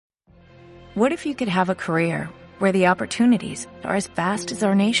What if you could have a career where the opportunities are as vast as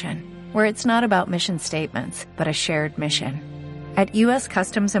our nation, where it's not about mission statements, but a shared mission? At U.S.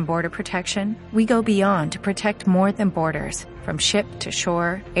 Customs and Border Protection, we go beyond to protect more than borders. From ship to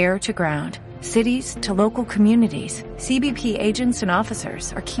shore, air to ground, cities to local communities, CBP agents and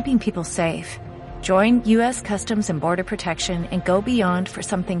officers are keeping people safe. Join U.S. Customs and Border Protection and go beyond for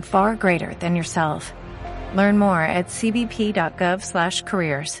something far greater than yourself. Learn more at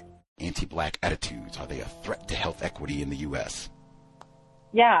cbp.gov/careers. Anti-Black attitudes, are they a threat to health equity in the U.S.?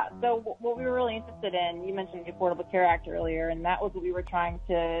 Yeah, so what we were really interested in, you mentioned the Affordable Care Act earlier, and that was what we were trying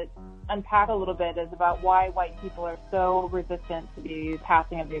to unpack a little bit, is about why white people are so resistant to the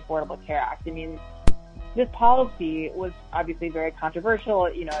passing of the Affordable Care Act. I mean, this policy was obviously very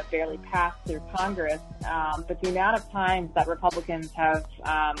controversial. You know, it barely passed through Congress, but the amount of times that Republicans have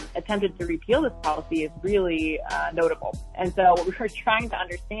attempted to repeal this policy is really notable. And so what we were trying to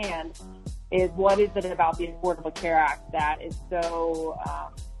understand is, what is it about the Affordable Care Act that is so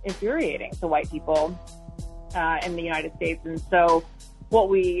infuriating to white people in the United States? And so what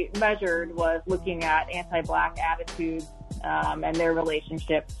we measured was looking at anti-Black attitudes and their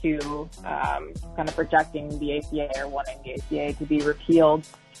relationship to kind of rejecting the ACA or wanting the ACA to be repealed.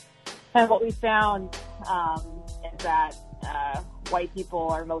 And what we found is that white people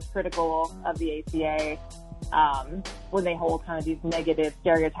are most critical of the ACA when they hold kind of these negative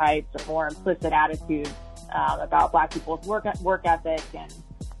stereotypes or more implicit attitudes about Black people's work ethic and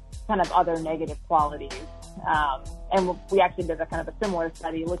kind of other negative qualities. And we actually did a kind of a similar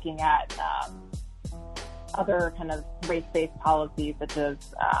study looking at other kind of race-based policies, such as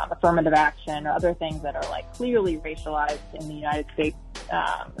affirmative action or other things that are like clearly racialized in the United States,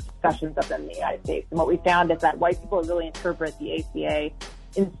 discussions of them in the United States. And what we found is that white people really interpret the ACA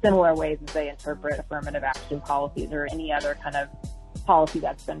in similar ways as they interpret affirmative action policies or any other kind of policy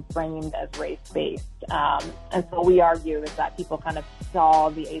that's been framed as race-based. And so we argue is that people kind of saw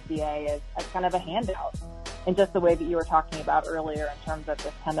the ACA as kind of a handout, in just the way that you were talking about earlier, in terms of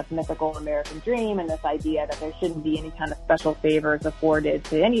this kind of mythical American dream and this idea that there shouldn't be any kind of special favors afforded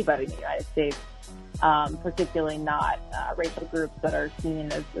to anybody in the United States, particularly not racial groups that are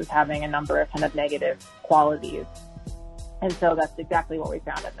seen as having a number of kind of negative qualities. And so that's exactly what we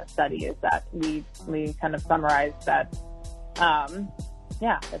found in this study, is that we kind of summarized that,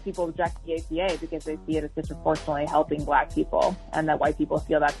 that people reject the ACA because they see it as disproportionately helping Black people, and that white people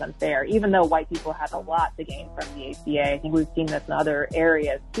feel that's unfair, even though white people have a lot to gain from the ACA. I think we've seen this in other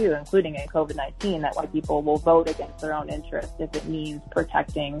areas too, including in COVID-19, that white people will vote against their own interests if it means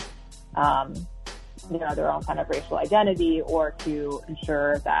protecting, their own kind of racial identity, or to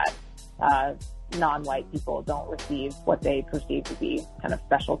ensure that, non-white people don't receive what they perceive to be kind of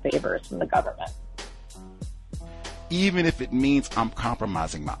special favors from the government. Even if it means I'm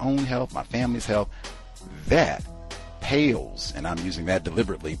compromising my own health, my family's health, that pales, and I'm using that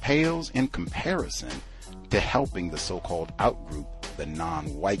deliberately, pales in comparison to helping the so-called out-group, the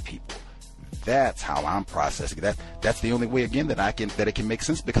non-white people. That's how I'm processing that. That's the only way, again, that it can make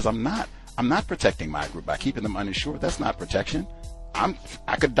sense, because I'm not protecting my group by keeping them uninsured. That's not protection. I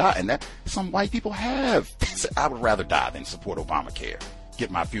could die, and that some white people have. I would rather die than support Obamacare,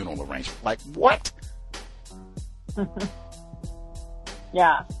 get my funeral arranged. Like, what?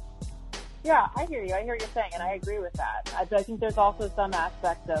 Yeah, I hear you. I hear what you're saying, and I agree with that. I think there's also some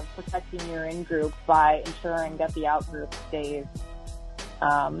aspect of protecting your in-group by ensuring that the out-group stays,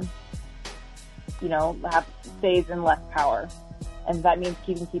 stays in less power. And that means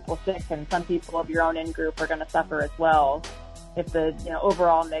keeping people sick, and some people of your own in-group are going to suffer as well if the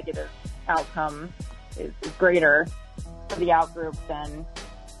overall negative outcome is greater for the out-group, then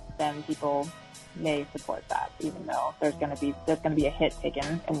people may support that, even though there's going to be a hit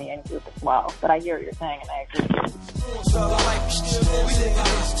taken in the in-group as well. But I hear what you're saying, and I agree.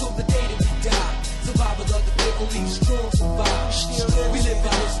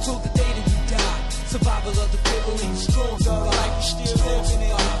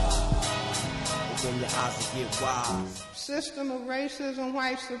 System of racism,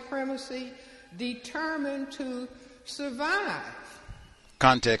 white supremacy, determined to survive.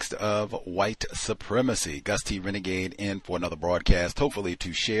 Context of white supremacy. Gus T. Renegade in for another broadcast, hopefully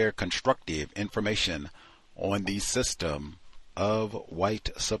to share constructive information on the system of white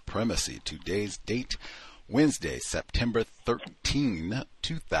supremacy. Today's date, Wednesday, September 13,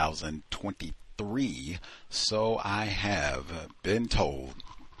 2023. So I have been told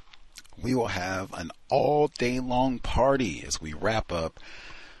we will have an all-day long party as we wrap up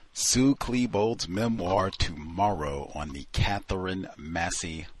Sue Klebold's memoir tomorrow on the Catherine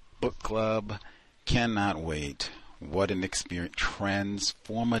Massey Book Club. Cannot wait. What an experience,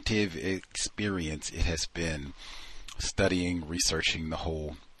 transformative experience it has been studying, researching the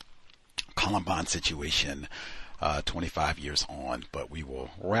whole Columbine situation 25 years on. But we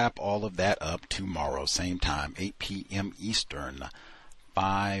will wrap all of that up tomorrow, same time, 8 p.m. Eastern,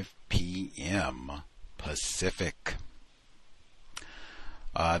 5 p.m. Pacific.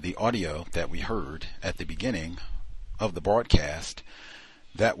 The audio that we heard at the beginning of the broadcast,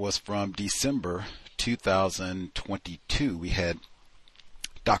 that was from December 2022. We had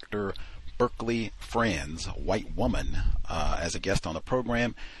Dr. Berkeley Franz, white woman, as a guest on the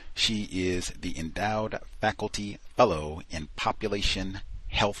program. She is the Endowed Faculty Fellow in Population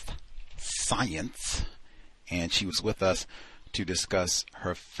Health Science, and she was with us to discuss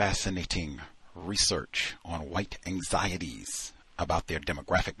her fascinating research on white anxieties about their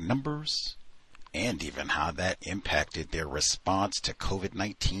demographic numbers, and even how that impacted their response to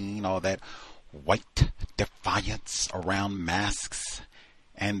COVID-19, all that white defiance around masks,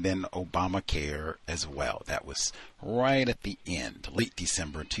 and then Obamacare as well. That was right at the end, late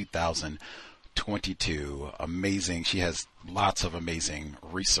December 2022. Amazing. She has lots of amazing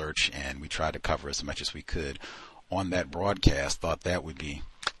research, and we tried to cover as much as we could on that broadcast. Thought that would be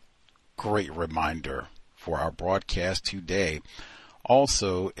a great reminder for our broadcast today.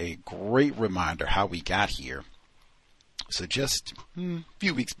 Also, a great reminder how we got here. So just a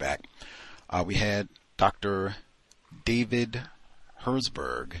few weeks back, we had Dr. David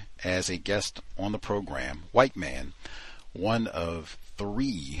Herzberg as a guest on the program, white man, one of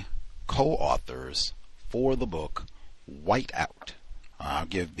 3 co-authors for the book White Out. I'll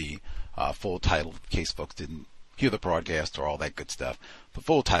give the full title in case folks didn't hear the broadcast or all that good stuff. The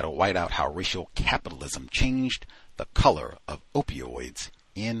full title, White Out, How Racial Capitalism Changed the Color of Opioids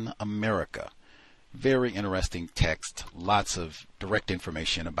in America. Very interesting text, lots of direct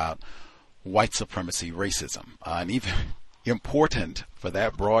information about white supremacy, racism, and even important for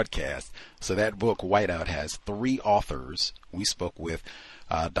that broadcast. So that book, Whiteout, has 3 authors. We spoke with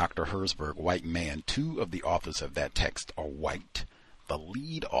Dr. Herzberg, white man. 2 of the authors of that text are white. The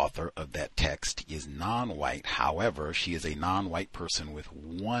lead author of that text is non-white. However, she is a non-white person with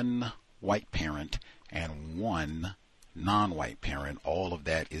 1 white parent and 1 non-white parent. All of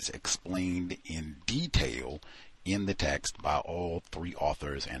that is explained in detail in the text by all 3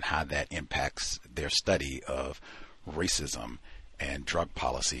 authors and how that impacts their study of racism and drug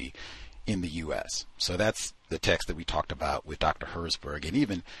policy in the U.S. So that's the text that we talked about with Dr. Herzberg. And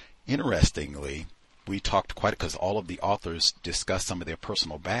even interestingly, we talked quite, because all of the authors discussed some of their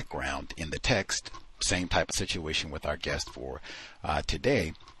personal background in the text, same type of situation with our guest for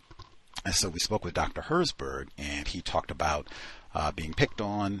today. And so we spoke with Dr. Herzberg, and he talked about being picked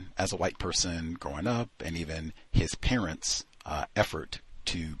on as a white person growing up, and even his parents' effort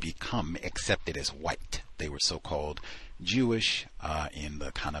to become accepted as white. They were so-called Jewish in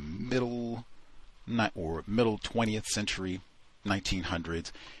the kind of middle 20th century,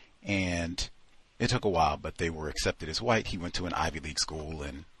 1900s, and it took a while, but they were accepted as white. He went to an Ivy League school,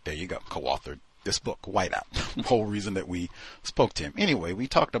 and there you go, co-authored this book, Whiteout. The whole reason that we spoke to him. Anyway, we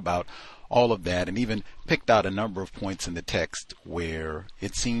talked about all of that and even picked out a number of points in the text where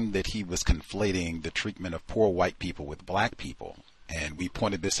it seemed that he was conflating the treatment of poor white people with black people. And we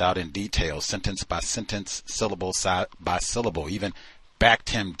pointed this out in detail, sentence by sentence, syllable by syllable, even backed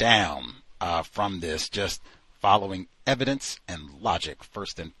him down from this, just following evidence and logic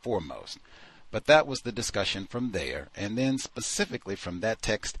first and foremost. But that was the discussion from there. And then specifically from that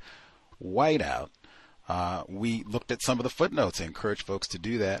text, Whiteout, we looked at some of the footnotes. I encourage folks to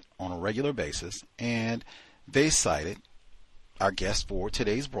do that on a regular basis. And they cited our guest for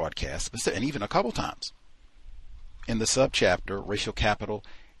today's broadcast, and even a couple times. In the subchapter, Racial Capital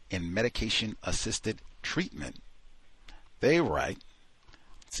in Medication-Assisted Treatment, they write,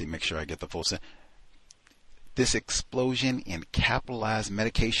 let's see, make sure I get the full sentence. This explosion in capitalized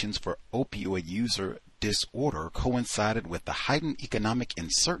medications for opioid user disorder coincided with the heightened economic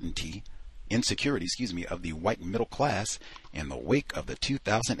insecurity, of the white middle class in the wake of the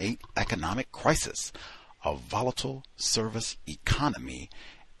 2008 economic crisis, a volatile service economy,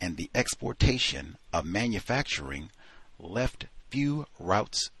 and the exportation of manufacturing left few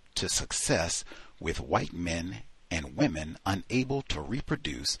routes to success, with white men and women unable to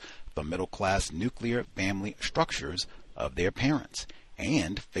reproduce the middle-class nuclear family structures of their parents,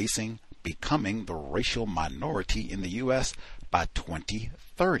 and facing becoming the racial minority in the U.S. by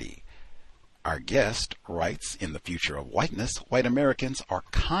 2030. Our guest writes, in The Future of Whiteness, white Americans are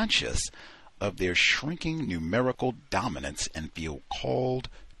conscious of their shrinking numerical dominance and feel called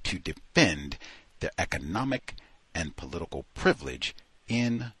to defend their economic and political privilege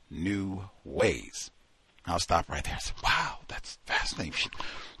in new ways. I'll stop right there. I said, wow, that's fascinating. You should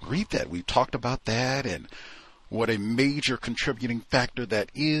read that. We talked about that and what a major contributing factor that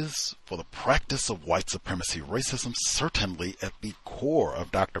is for the practice of white supremacy racism, certainly at the core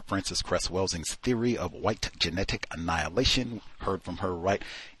of Dr. Frances Cress Welsing's theory of white genetic annihilation. Heard from her right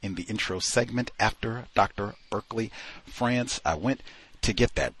in the intro segment after Dr. Berkeley France. I went to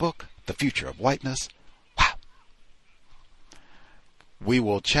get that book, The Future of Whiteness. Wow. We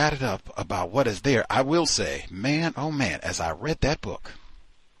will chat it up about what is there. I will say, man, oh man, as I read that book,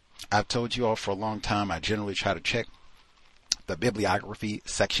 I've told you all for a long time, I generally try to check the bibliography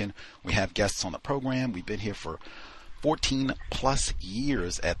section. We have guests on the program. We've been here for 14 plus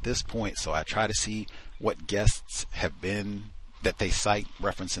years at this point, so I try to see what guests have been that they cite,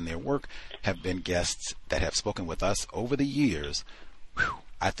 reference in their work, have been guests that have spoken with us over the years. Whew,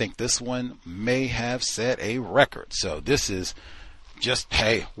 I think this one may have set a record. So this is just,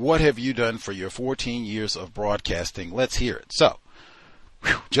 hey, what have you done for your 14 years of broadcasting? Let's hear it. So,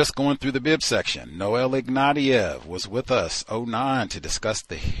 just going through the bib section, Noel Ignatieff was with us 2009 to discuss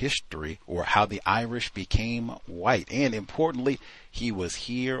the history or how the Irish became white. And importantly, he was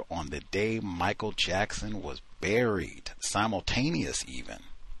here on the day Michael Jackson was buried, simultaneous even.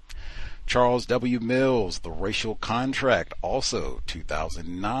 Charles W. Mills, The Racial Contract, also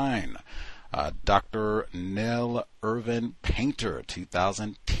 2009. Dr. Nell Irvin Painter,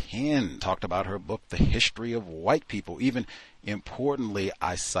 2010, talked about her book, The History of White People. Even importantly,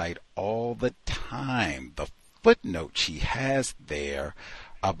 I cite all the time the footnote she has there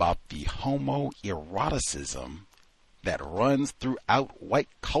about the homoeroticism that runs throughout white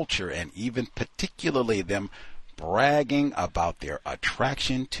culture, and even particularly them bragging about their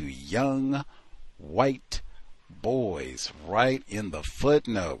attraction to young white boys, right in the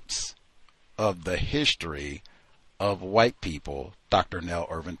footnotes of The History of White People, Dr. Nell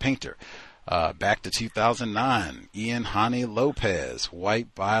Irvin Painter. Back to 2009, Ian Hani Lopez,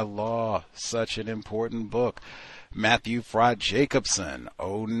 White by Law, such an important book. Matthew Fry Jacobson,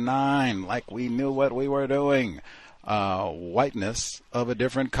 2009, Like We Knew What We Were Doing. Whiteness of a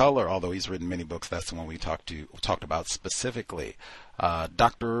Different Color, although he's written many books, that's the one we talked about specifically.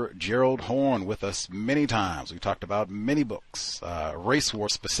 Dr. Gerald Horn with us many times. We talked about many books. Race War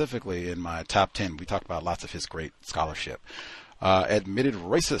specifically in my top 10. We talked about lots of his great scholarship. Admitted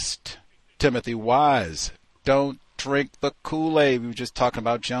Racist, Timothy Wise. Don't drink the Kool-Aid. We were just talking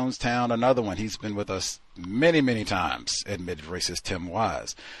about Jonestown, another one. He's been with us many, many times. Admitted Racist, Tim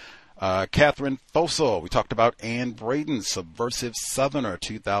Wise. Catherine Fossil. We talked about Ann Braden, Subversive Southerner,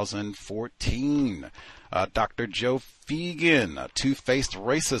 2014. Dr. Joe Fegan, Two-Faced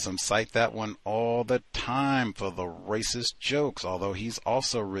Racism. Cite that one all the time for the racist jokes, although he's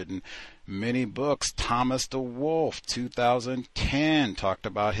also written many books. Thomas DeWolf, 2010, talked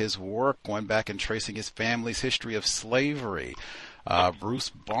about his work going back and tracing his family's history of slavery. Bruce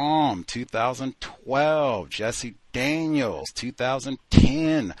Baum, 2012. Jesse Daniels,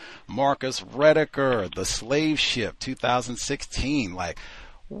 2010. Marcus Rediker, The Slave Ship, 2016. Like,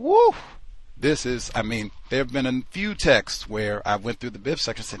 woo! This is, I mean, there have been a few texts where I went through the bib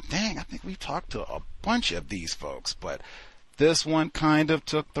section and said, dang, I think we talked to a bunch of these folks, but this one kind of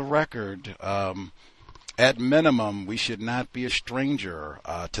took the record. At minimum, we should not be a stranger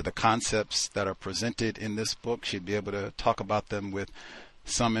to the concepts that are presented in this book, should be able to talk about them with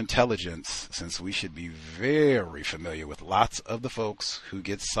some intelligence, since we should be very familiar with lots of the folks who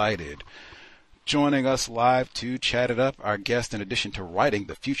get cited. Joining us live to chat it up, our guest, in addition to writing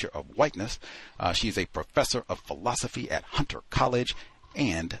The Future of Whiteness, she's a professor of philosophy at Hunter College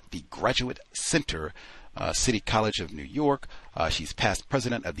and the Graduate Center, City College of New York. She's past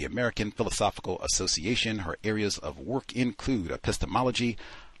president of the American Philosophical Association. Her areas of work include epistemology,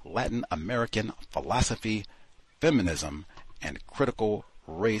 Latin American philosophy, feminism, and critical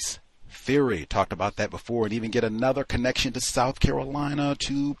race theory. Talked about that before, and even get another connection to South Carolina,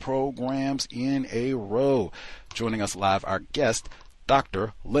 2 programs in a row. Joining us live, our guest,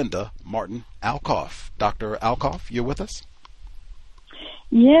 Dr. Linda Martin Alcoff. Dr. Alcoff, you're with us?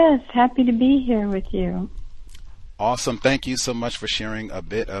 Yes, happy to be here with you. Awesome. Thank you so much for sharing a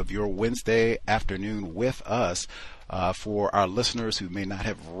bit of your Wednesday afternoon with us. For our listeners who may not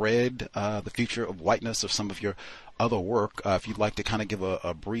have read The Future of Whiteness or some of your other work, if you'd like to kind of give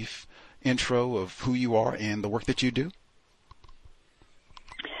a brief intro of who you are and the work that you do.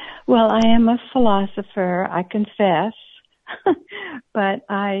 Well, I am a philosopher, I confess, but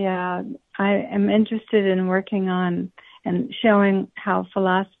I am interested in working on and showing how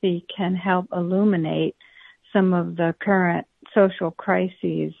philosophy can help illuminate some of the current social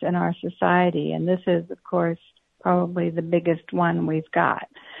crises in our society. And this is, of course, probably the biggest one we've got.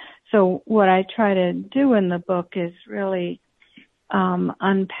 So what I try to do in the book is really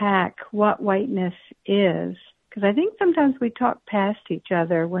unpack what whiteness is, because I think sometimes we talk past each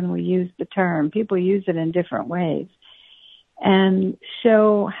other when we use the term. People use it in different ways, and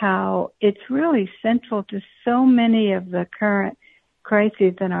show how it's really central to so many of the current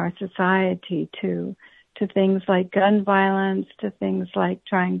crises in our society, to things like gun violence, to things like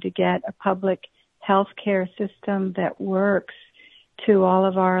trying to get a public health care system that works, to all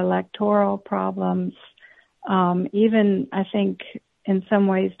of our electoral problems, even I think in some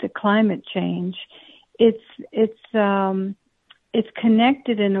ways to climate change. It's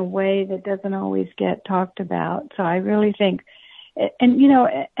connected in a way that doesn't always get talked about. So I really think,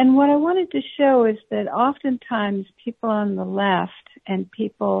 and what I wanted to show is that oftentimes people on the left and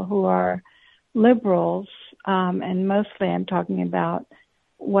people who are liberals, and mostly I'm talking about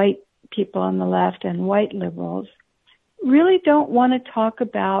white people on the left and white liberals, really don't want to talk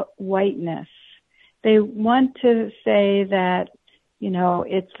about whiteness. They want to say that,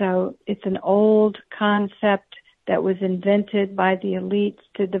 it's an old concept that was invented by the elites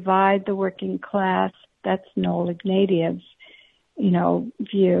to divide the working class. That's Noel Ignatiev's,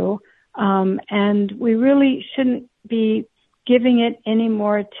 view. And we really shouldn't be giving it any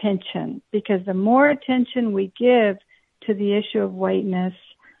more attention, because the more attention we give to the issue of whiteness,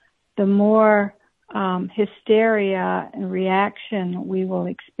 the more hysteria and reaction we will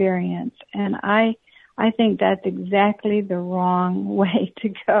experience. And I think that's exactly the wrong way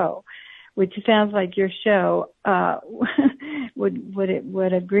to go, which sounds like your show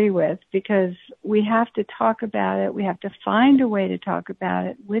would agree with, because we have to talk about it. We have to find a way to talk about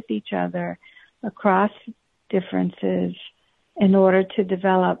it with each other across differences in order to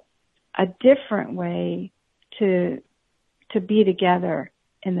develop a different way to be together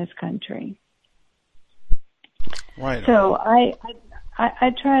in this country. Right. So I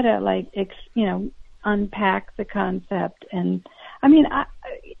try to unpack the concept, and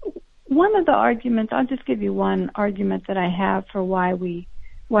one of the arguments, I'll just give you one argument that I have for why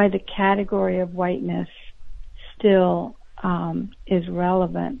the category of whiteness still is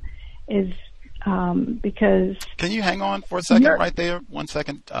relevant is because. Can you hang on for a second right there? 1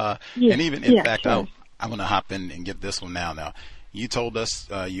 second. And even in fact, sure. I'm going to hop in and get this one now. Now, you told us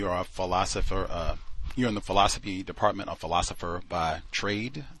you're a philosopher. You're in the philosophy department, a philosopher by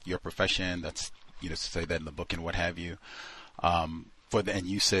trade. Your profession, that's, say that in the book and what have you. And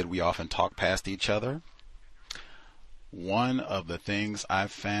you said we often talk past each other. One of the things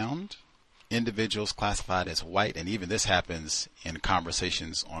I've found, individuals classified as white, and even this happens in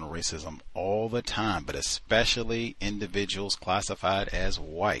conversations on racism all the time, but especially individuals classified as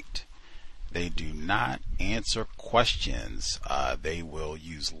white, they do not answer questions. They will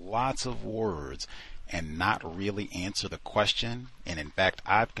use lots of words and not really answer the question. And in fact,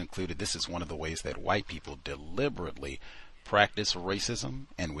 I've concluded this is one of the ways that white people deliberately practice racism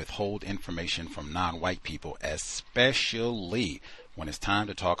and withhold information from non-white people, especially when it's time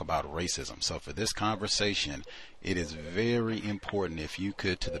to talk about racism. So for this conversation, it is very important if you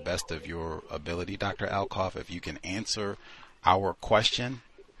could, to the best of your ability, Dr. Alcoff, if you can answer our question.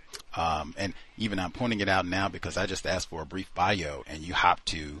 And even I'm pointing it out now because I just asked for a brief bio and you hop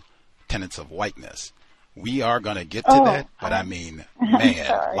to tenets of whiteness. We are going to get to that, but man,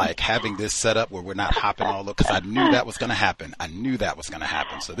 like having this set up where we're not hopping all over, because I knew that was going to happen.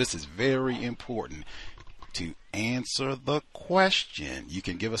 So this is very important to answer the question. You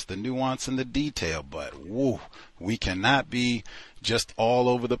can give us the nuance and the detail, but we cannot be just all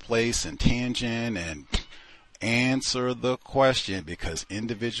over the place and tangent, and answer the question, because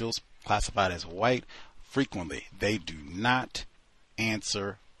individuals classified as white, frequently, they do not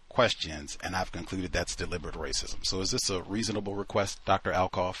answer questions, and I've concluded that's deliberate racism. So is this a reasonable request, Dr.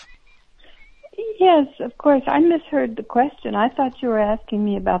 Alcoff? Yes, of course. I misheard the question. I thought you were asking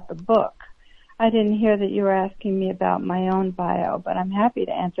me about the book. I didn't hear that you were asking me about my own bio, but I'm happy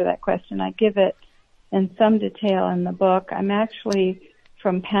to answer that question. I give it in some detail in the book. I'm actually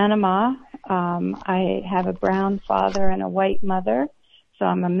from Panama. I have a brown father and a white mother, so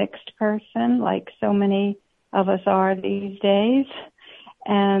I'm a mixed person, like so many of us are these days.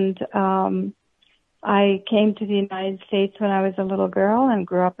 And I came to the United States when I was a little girl and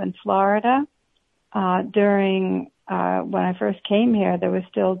grew up in Florida. When I first came here, there was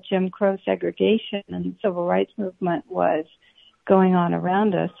still Jim Crow segregation, and the civil rights movement was going on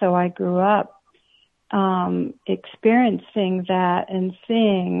around us. So I grew up experiencing that and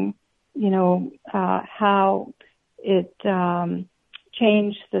seeing, how it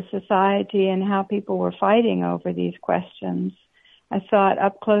changed the society and how people were fighting over these questions. I saw it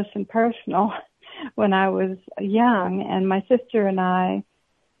up close and personal when I was young, and my sister and I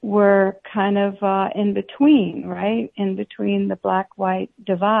were kind of in between, right? In between the black-white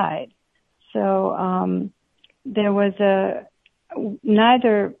divide. So there was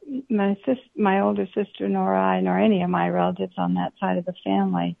neither my older sister nor I, nor any of my relatives on that side of the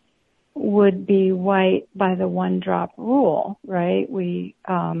family would be white by the one-drop rule, right? We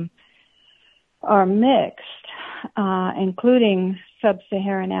are mixed, including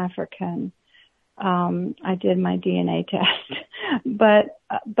sub-Saharan African. I did my DNA test. But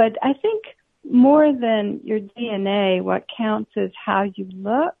I think more than your DNA, what counts is how you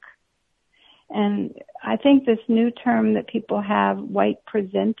look. And I think this new term that people have, white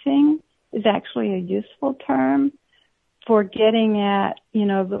presenting, is actually a useful term for getting at,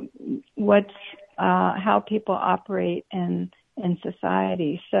 how people operate in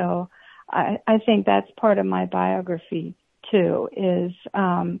society. So I think that's part of my biography too, is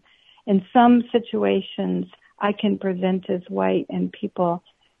in some situations I can present as white and people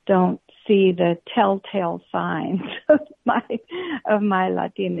don't see the telltale signs of my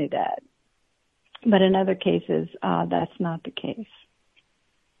Latinidad. But in other cases, that's not the case.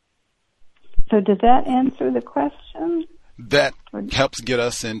 So does that answer the question? That helps get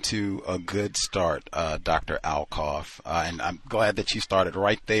us into a good start, Dr. Alcoff. And I'm glad that you started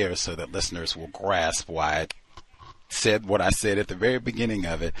right there so that listeners will grasp why I said what I said at the very beginning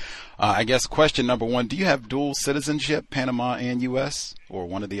of it. I guess question number one, do you have dual citizenship, Panama and U.S., or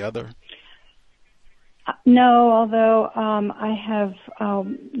one or the other? No, although I have,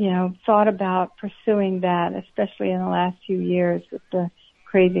 thought about pursuing that, especially in the last few years with the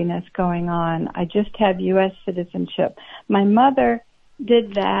craziness going on. I just have U.S. citizenship. My mother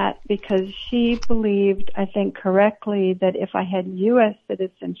did that because she believed, I think correctly, that if I had U.S.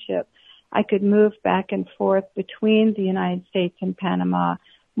 citizenship, I could move back and forth between the United States and Panama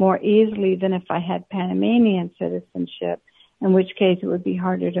more easily than if I had Panamanian citizenship, in which case it would be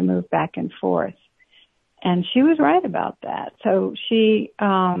harder to move back and forth. And she was right about that. So she's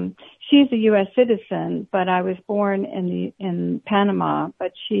a U.S. citizen, but I was born in Panama.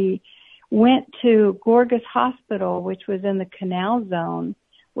 But she went to Gorgas Hospital, which was in the Canal Zone,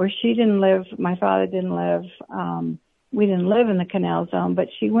 where she didn't live. My father didn't live. We didn't live in the Canal Zone, but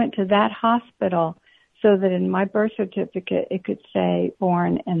she went to that hospital so that in my birth certificate it could say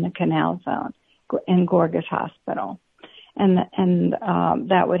born in the Canal Zone in Gorgas Hospital, and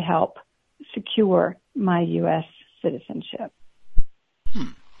that would help secure my U.S. citizenship.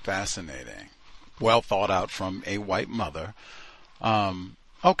 Fascinating. Well thought out from a white mother.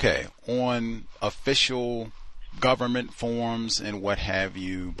 Okay, on official government forms and what have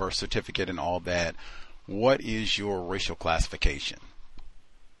you, birth certificate and all that, what is your racial classification?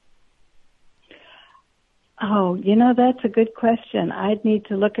 Oh, that's a good question. I'd need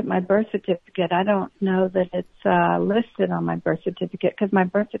to look at my birth certificate. I don't know that it's listed on my birth certificate because my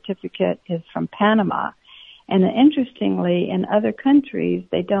birth certificate is from Panama. And interestingly, in other countries,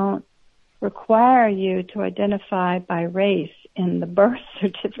 they don't require you to identify by race in the birth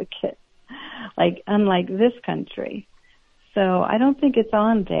certificate, unlike this country. So I don't think it's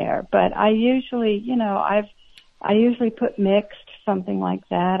on there, but I usually, I usually put mixed, something like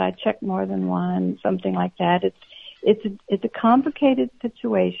that. I check more than one, something like that. It's a complicated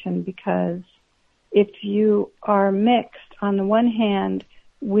situation because if you are mixed, on the one hand,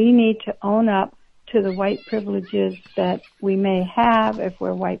 we need to own up to the white privileges that we may have if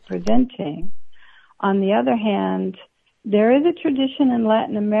we're white presenting. On the other hand, there is a tradition in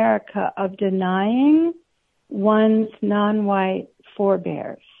Latin America of denying one's non-white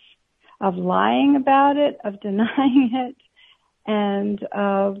forebears, of lying about it, of denying it, and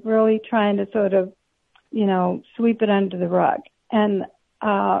of really trying to sort of, sweep it under the rug. And,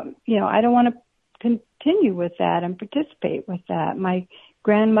 I don't want to continue with that and participate with that. My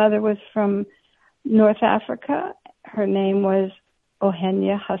grandmother was from North Africa. Her name was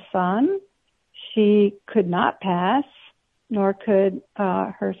Ohenia Hassan. She could not pass, nor could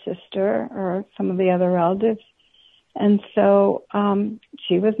her sister or some of the other relatives. And so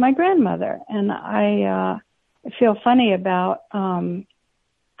she was my grandmother. And I feel funny about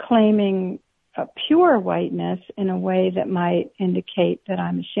claiming a pure whiteness in a way that might indicate that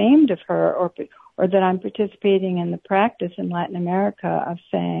I'm ashamed of her or that I'm participating in the practice in Latin America of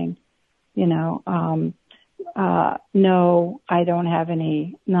saying, no, I don't have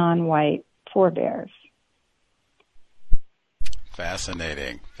any non-white forebears.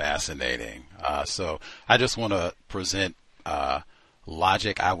 Fascinating. So I just want to present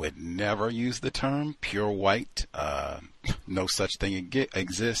logic, I would never use the term pure white. No such thing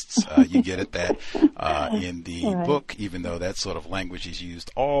exists. You get at that in the Right. book, even though that sort of language is used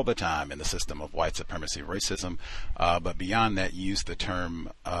all the time in the system of white supremacy, racism. But beyond that, use the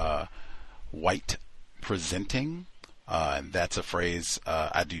term white presenting. And that's a phrase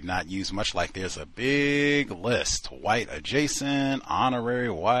I do not use much. Like there's a big list: white adjacent, honorary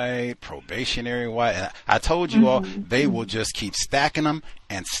white, probationary white. And I told you all, they will just keep stacking them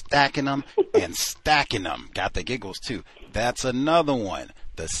and stacking them and stacking them. Got the giggles too. That's another one.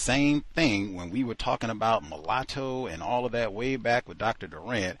 The same thing when we were talking about mulatto and all of that way back with Dr.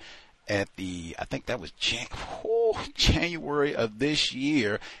 Durant at I think that was January of this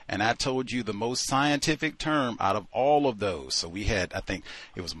year, and I told you the most scientific term out of all of those. So we had, I think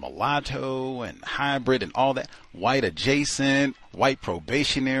it was mulatto and hybrid and all that, white adjacent, white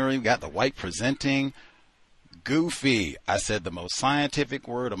probationary, we got the white presenting, goofy. I said the most scientific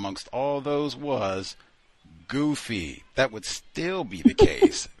word amongst all those was goofy. That would still be the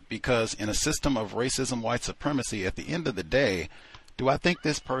case because in a system of racism, white supremacy, at the end of the day, do I think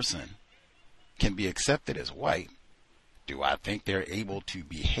this person can be accepted as white? Do I think they're able to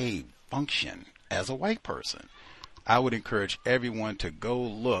behave, function as a white person? I would encourage everyone to go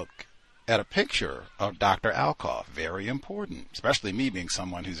look at a picture of Dr. Alcoff. Very important, especially me being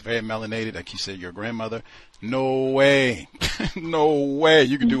someone who's very melanated, like you said, your grandmother. No way. No way.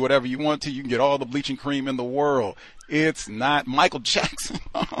 You can do whatever you want to. You can get all the bleaching cream in the world. It's not Michael Jackson.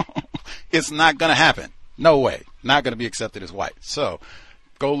 It's not going to happen. No way. Not going to be accepted as white. So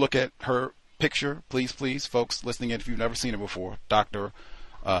go look at her picture, please, folks listening in, if you've never seen her before. Dr.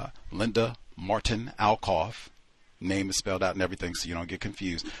 Linda Martin Alcoff. Name is spelled out and everything, so you don't get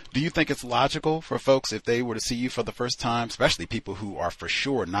confused. Do you think it's logical for folks, if they were to see you for the first time, especially people who are for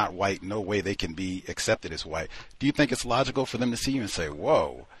sure not white, no way they can be accepted as white, do you think it's logical for them to see you and say,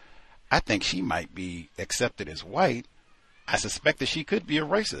 whoa, I think she might be accepted as white. I suspect that she could be a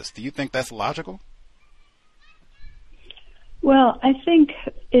racist. Do you think that's logical? Well, I think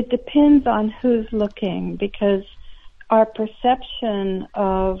it depends on who's looking, because our perception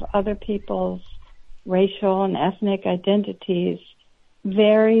of other people's racial and ethnic identities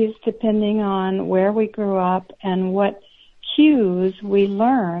varies depending on where we grew up and what cues we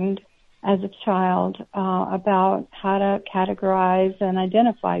learned as a child about how to categorize and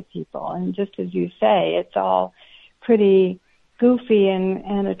identify people. And just as you say, it's all pretty goofy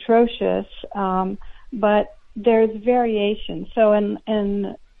and atrocious, but there's variation. So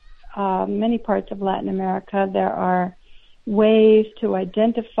in many parts of Latin America, there are ways to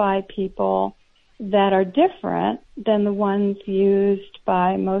identify people that are different than the ones used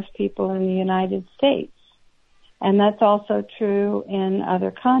by most people in the United States. And that's also true in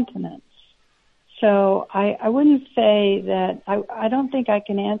other continents. So I wouldn't say that, I don't think I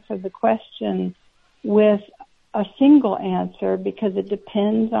can answer the question with a single answer, because it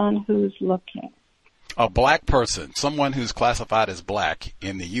depends on who's looking. A black person, someone who's classified as black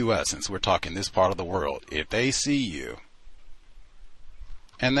in the U.S., since we're talking this part of the world, if they see you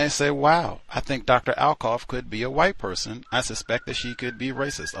and they say, wow, I think Dr. Alcoff could be a white person, I suspect that she could be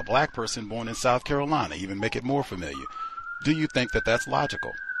racist. A black person born in South Carolina, even make it more familiar. Do you think that that's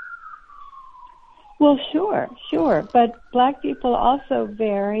logical? Well, sure. But black people also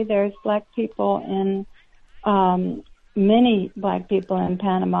vary. There's black people in, many black people in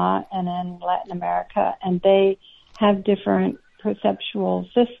Panama and in Latin America, and they have different perceptual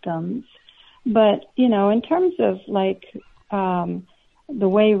systems. But, in terms of the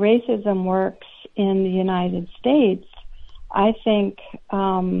way racism works in the United States, I think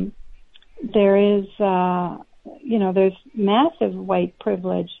there is, there's massive white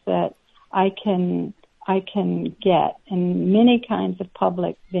privilege that I can get in many kinds of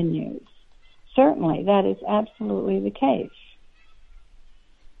public venues. Certainly, that is absolutely the case.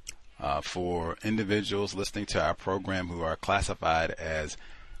 For individuals listening to our program who are classified as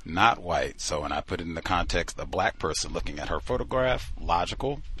not white, so when I put it in the context of a black person looking at her photograph,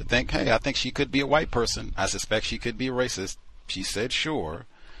 logical to think, hey, I think she could be a white person. I suspect she could be a racist. She said sure.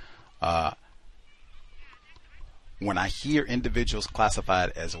 When I hear individuals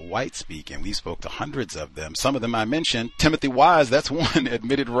classified as white speak, and we spoke to hundreds of them, some of them I mentioned, Timothy Wise, that's one,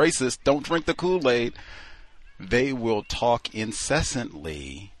 admitted racist, don't drink the Kool-Aid. They will talk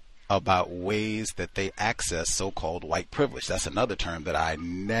incessantly about ways that they access so-called white privilege. That's another term that I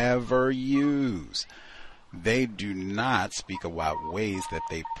never use. They do not speak about ways that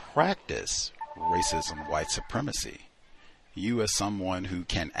they practice racism, white supremacy. You, as someone who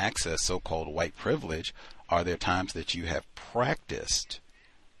can access so-called white privilege, are there times that you have practiced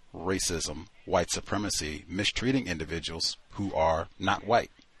racism, white supremacy, mistreating individuals who are not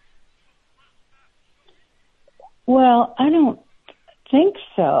white? Well, I don't think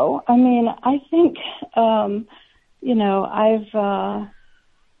so. I mean, I think, I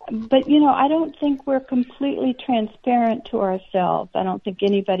don't think we're completely transparent to ourselves. I don't think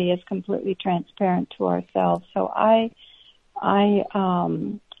anybody is completely transparent to ourselves. So I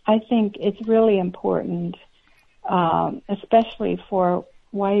think it's really important, especially for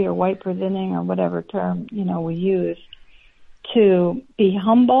white or white presenting or whatever term, we use, to be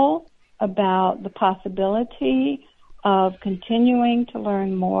humble about the possibility of continuing to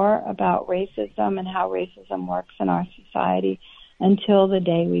learn more about racism and how racism works in our society until the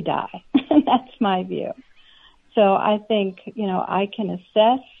day we die. That's my view. So I think, I can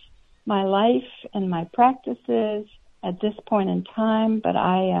assess my life and my practices at this point in time, but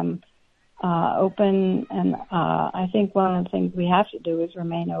I am open, and I think one of the things we have to do is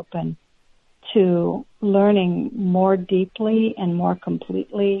remain open to learning more deeply and more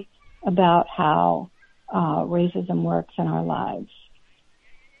completely about how racism works in our lives.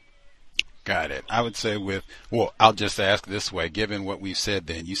 Got it. I would say I'll just ask this way, given what we've said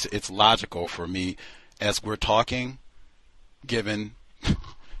then, it's logical for me as we're talking, given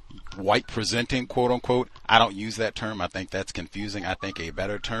white presenting, quote unquote, I don't use that term. I think that's confusing. I think a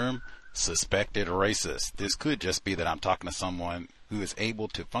better term, suspected racist. This could just be that I'm talking to someone who is able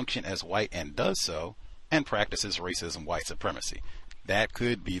to function as white and does so and practices racism, white supremacy. That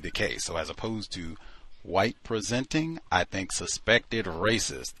could be the case. So as opposed to white presenting, I think suspected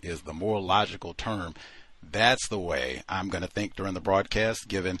racist is the more logical term. That's the way I'm going to think during the broadcast,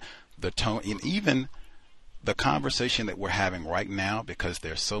 given the tone and even the conversation that we're having right now, because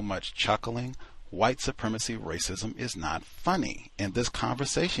there's so much chuckling. White supremacy, racism is not funny, and this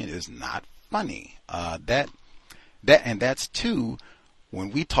conversation is not funny. That's too, when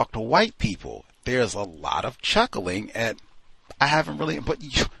we talk to white people, there's a lot of chuckling at,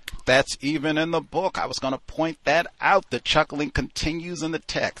 that's even in the book. I was going to point that out. The chuckling continues in the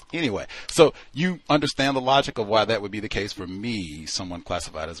text. Anyway, so you understand the logic of why that would be the case for me, someone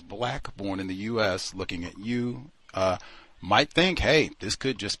classified as black, born in the U.S., looking at you, might think, hey, this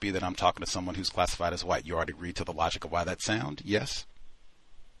could just be that I'm talking to someone who's classified as white. You already agreed to the logic of why that sound? Yes?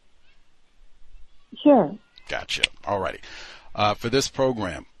 Sure. Gotcha. All righty. For this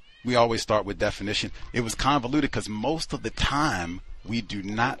program, we always start with definition. It was convoluted because most of the time we do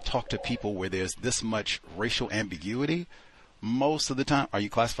not talk to people where there's this much racial ambiguity. Most of the time, are you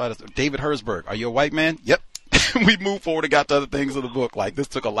classified as David Herzberg? Are you a white man? Yep. We moved forward and got to other things of the book. Like this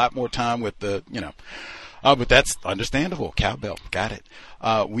took a lot more time with the, but that's understandable. Cowbell. Got it.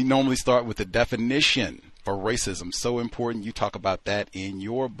 We normally start with the definition for racism. So important. You talk about that in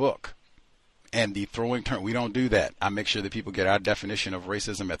your book. And the throwing term, we don't do that. I make sure that people get our definition of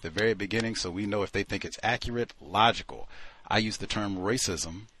racism at the very beginning so we know if they think it's accurate, logical. I use the term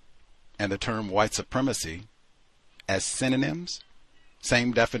racism and the term white supremacy as synonyms,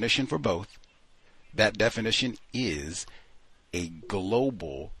 same definition for both. That definition is a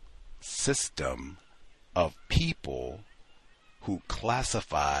global system of people who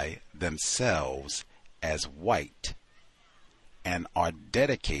classify themselves as white and are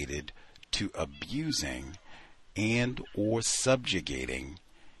dedicated to abusing and or subjugating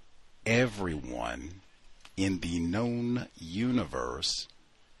everyone in the known universe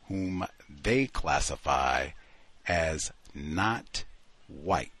whom they classify as not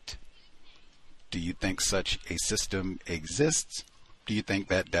white. Do you think such a system exists? Do you think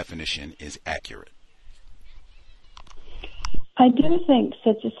that definition is accurate? I do think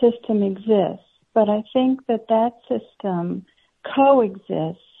such a system exists, but I think that system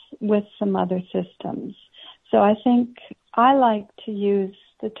coexists with some other systems. So I think I like to use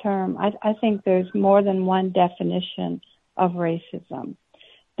the term, I think there's more than one definition of racism.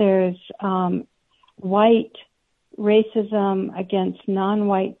 There's white racism against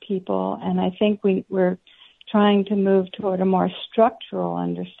non-white people, and I think we're trying to move toward a more structural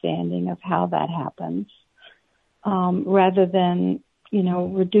understanding of how that happens, rather than,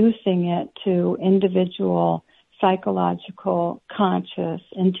 reducing it to individual psychological, conscious,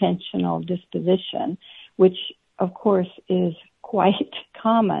 intentional disposition, which, of course, is quite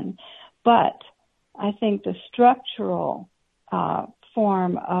common. But I think the structural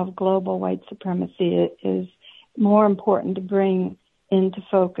form of global white supremacy is more important to bring into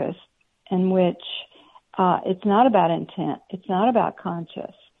focus, in which it's not about intent, it's not about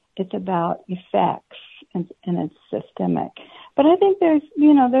conscious, it's about effects, and it's systemic. But I think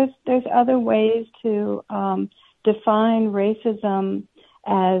there's other ways to define racism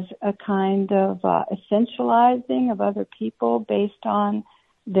as a kind of essentializing of other people based on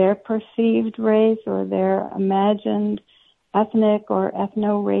their perceived race or their imagined ethnic or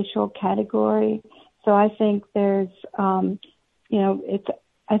ethno-racial category. So I think there's, I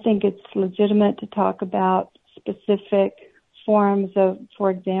think it's legitimate to talk about specific forms of,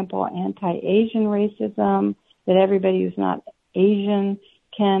 for example, anti-Asian racism that everybody who's not Asian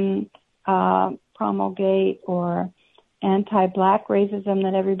can promulgate, or anti-black racism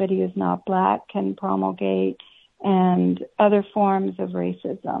that everybody who's not black can promulgate, and other forms of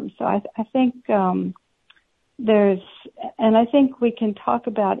racism. So I think I think we can talk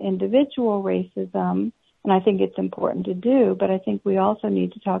about individual racism, and I think it's important to do, but I think we also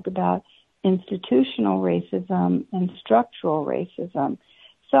need to talk about institutional racism and structural racism.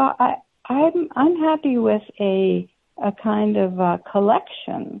 So I'm happy with a kind of a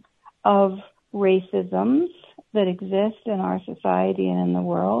collection of racisms that exist in our society and in the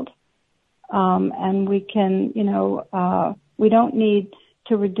world. And we can, we don't need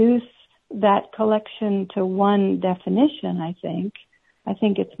to reduce that collection to one definition, I think. I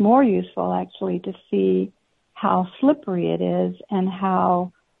think it's more useful, actually, to see how slippery it is and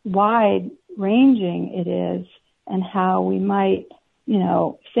how wide-ranging it is, and how we might,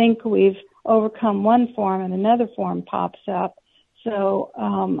 think we've overcome one form and another form pops up. So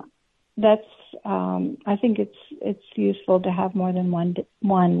I think it's useful to have more than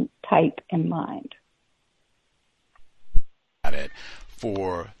one type in mind. Got it.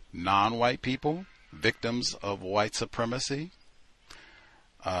 For non-white people, victims of white supremacy,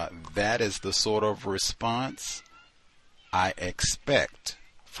 that is the sort of response I expect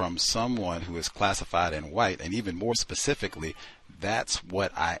from someone who is classified in white, and even more specifically, that's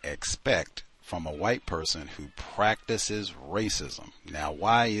what I expect from a white person who practices racism. Now,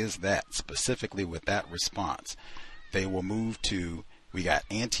 why is that? Specifically with that response, they will move to, we got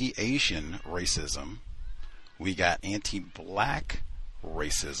anti-Asian racism, we got anti-black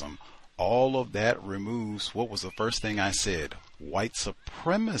racism. All of that removes, what was the first thing I said? White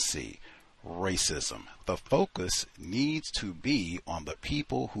supremacy racism. The focus needs to be on the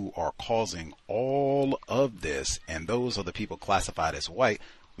people who are causing all of this, and those are the people classified as white.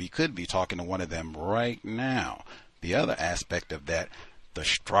 We could be talking to one of them right now. The other aspect of that, the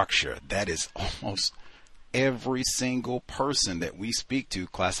structure, that is almost every single person that we speak to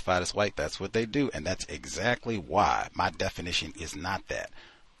classified as white. That's what they do, and that's exactly why my definition is not that.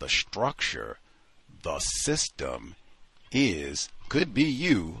 The structure, the system could be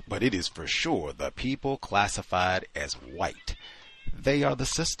you, but it is for sure the people classified as white. They are the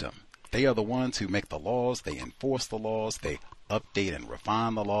system. They are the ones who make the laws, they enforce the laws, they update and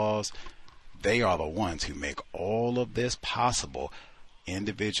refine the laws. They are the ones who make all of this possible.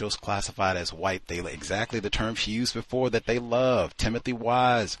 Individuals classified as white, they exactly the term she used before that they love. Timothy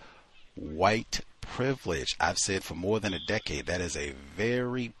Wise, white privilege. I've said for more than a decade that is a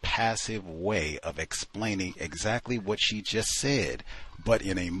very passive way of explaining exactly what she just said, but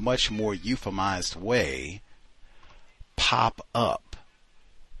in a much more euphemized way. Pop up,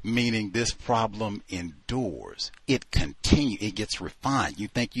 meaning this problem endures. It continues. It gets refined. You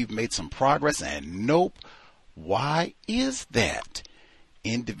think you've made some progress, and nope. Why is that?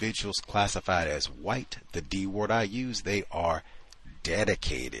 Individuals classified as white, the D word I use, they are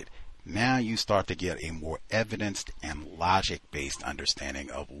dedicated. Now you start to get a more evidenced and logic-based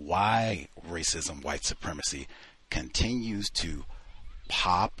understanding of why racism, white supremacy continues to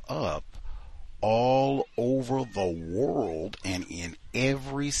pop up all over the world and in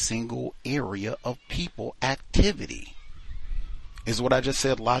every single area of people activity. Is what I just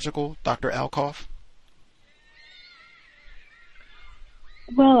said logical, Dr. Alcoff?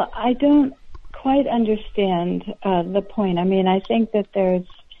 Well, I don't quite understand the point. I mean, I think that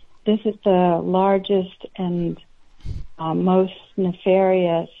this is the largest and most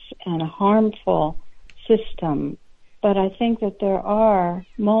nefarious and harmful system, but I think that there are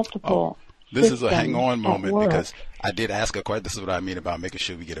multiple This is a hang on moment, because I did ask a question. This is what I mean about making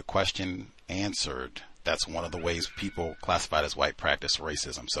sure we get a question answered. That's one of the ways people classified as white practice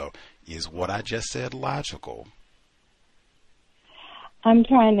racism. So is what I just said logical? I'm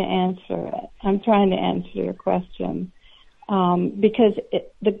trying to answer it. I'm trying to answer your question. Because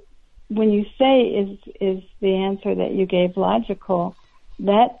when you say is the answer that you gave logical,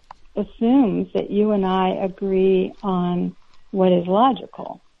 that assumes that you and I agree on what is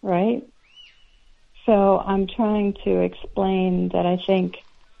logical, right? So I'm trying to explain that I think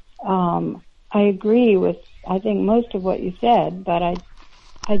I agree with most of what you said, but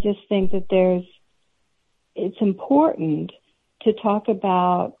I just think that it's important to talk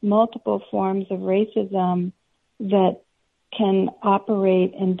about multiple forms of racism that can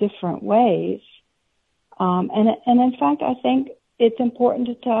operate in different ways. And in fact, I think it's important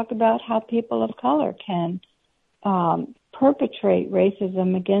to talk about how people of color can perpetrate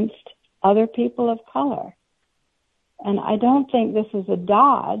racism against other people of color. And I don't think this is a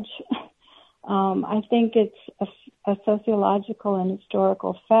dodge. I think it's a sociological and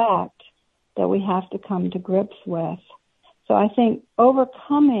historical fact that we have to come to grips with. So I think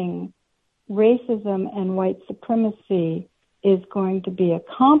overcoming racism and white supremacy is going to be a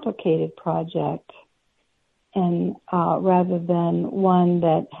complicated project, and rather than one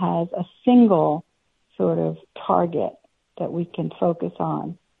that has a single sort of target that we can focus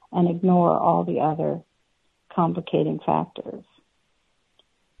on and ignore all the other complicating factors.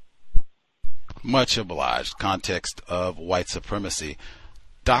 Much obliged. Context of white supremacy.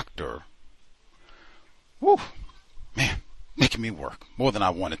 Dr. Woo, man, making me work more than I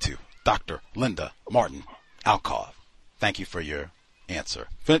wanted to. Dr. Linda Martin Alcoff. Thank you for your answer.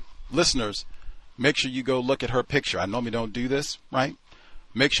 But listeners, make sure you go look at her picture. I normally don't do this, right?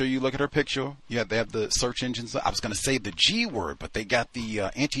 Make sure you look at her picture. They have the search engines. I was going to say the G word, but they got the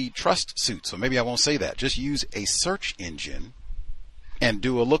antitrust suit, so maybe I won't say that. Just use a search engine and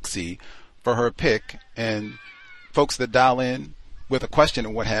do a look-see for her pic. And folks that dial in with a question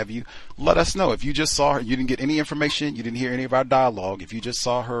or what have you, let us know. If you just saw her, you didn't get any information, you didn't hear any of our dialogue, if you just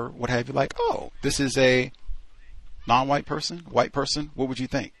saw her, what have you, like, oh, this is a non-white person, white person, what would you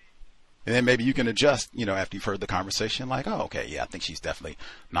think? And then maybe you can adjust, after you've heard the conversation, like, oh, okay, yeah, I think she's definitely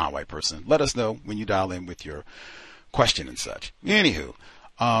non-white person. Let us know when you dial in with your question and such. Anywho,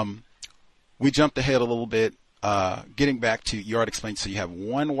 we jumped ahead a little bit, getting back to, you already explained, so you have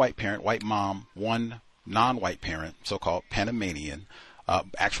one white parent, white mom, one non-white parent, so-called Panamanian,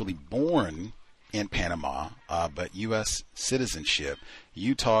 actually born in Panama, but U.S. citizenship.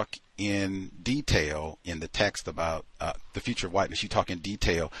 You talk in detail in the text about the future of whiteness. You talk in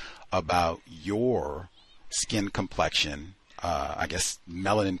detail about your skin complexion, I guess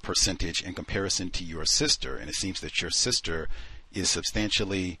melanin percentage in comparison to your sister. And it seems that your sister is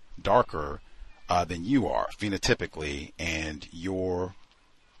substantially darker than you are phenotypically, and your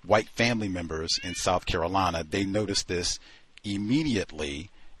white family members in South Carolina, they noticed this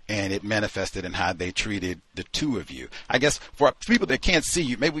immediately, and it manifested in how they treated the two of you. I guess for people that can't see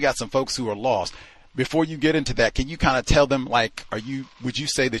you, maybe we got some folks who are lost. Before you get into that, can you kind of tell them, like, would you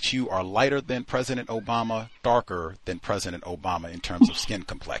say that you are lighter than President Obama, darker than President Obama in terms of skin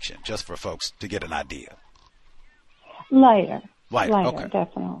complexion, just for folks to get an idea? Lighter, okay.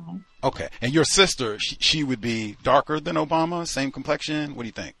 Definitely. Okay. And your sister, she would be darker than Obama, same complexion? What do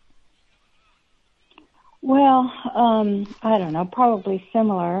you think? Well, I don't know, probably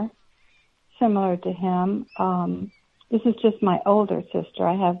similar to him. This is just my older sister.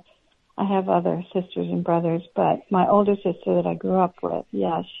 I have other sisters and brothers, but my older sister that I grew up with,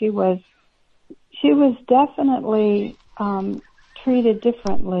 yeah, she was definitely treated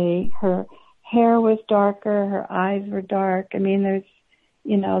differently. Her hair was darker, her eyes were dark. I mean, there's,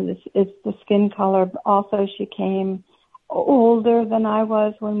 it's the skin color. Also, she came older than I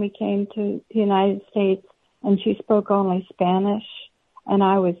was when we came to the United States, and she spoke only Spanish, and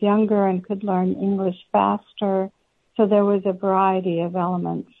I was younger and could learn English faster. So there was a variety of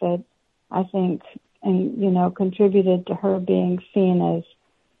elements that I think, contributed to her being seen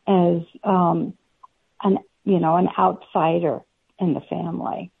as an outsider in the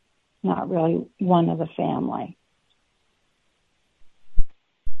family, not really one of the family.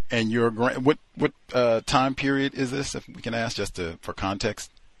 And your what time period is this, if we can ask, just for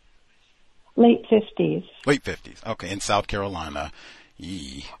context? Late 50s. Late 50s. Okay, in South Carolina.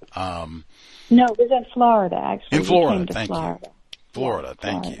 No, it was in Florida, actually. In Florida, thank you. Florida,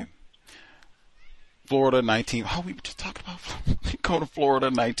 thank you. Florida, we were just talking about go to Florida,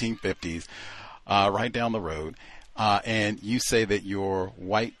 1950s, right down the road. And you say that your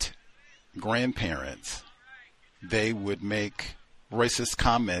white grandparents, they would make racist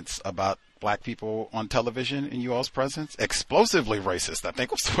comments about black people on television in you all's presence? Explosively racist, I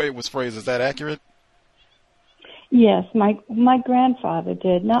think was the way it was phrased. Is that accurate? Yes, my grandfather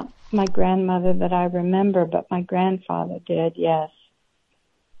did. Not my grandmother that I remember, but my grandfather did, yes.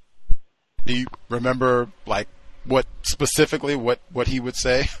 Do you remember, like, what specifically, what he would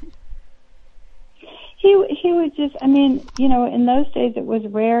say? He would just, in those days it was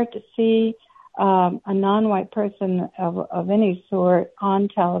rare to see a non-white person of any sort on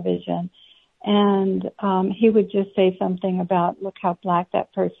television. And he would just say something about, look how black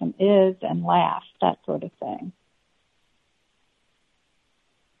that person is, and laugh, that sort of thing.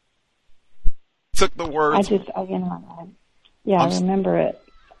 Took the words. I remember it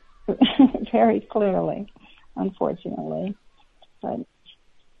very clearly, unfortunately. But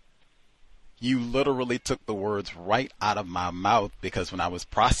You literally took the words right out of my mouth, because when I was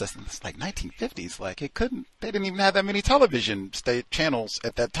processing, it's like 1950s, like they didn't even have that many television state channels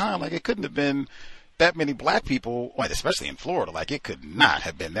at that time. Like it couldn't have been that many black people, especially in Florida. Like it could not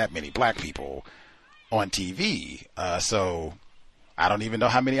have been that many black people on TV. So I don't even know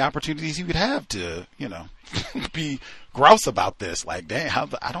how many opportunities you would have to, be grouse about this. Like, dang,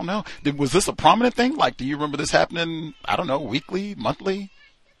 I don't know. Was this a prominent thing? Like, do you remember this happening? I don't know, weekly, monthly?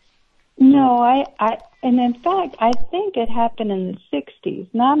 No, and in fact, I think it happened in the 60s,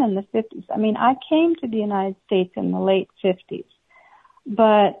 not in the 50s. I mean, I came to the United States in the late 50s,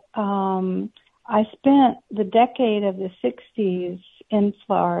 but I spent the decade of the 60s in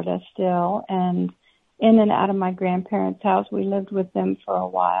Florida still, and in and out of my grandparents' house. We lived with them for a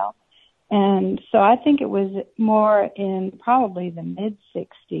while. And so I think it was more in probably the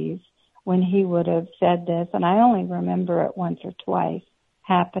mid-60s when he would have said this, and I only remember it once or twice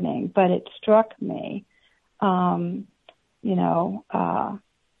happening, but it struck me, it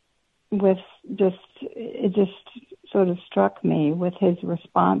just sort of struck me with his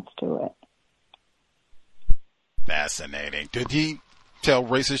response to it. Fascinating. Did he tell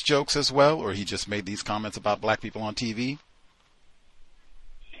racist jokes as well, or he just made these comments about black people on TV?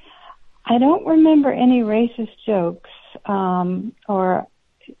 I don't remember any racist jokes or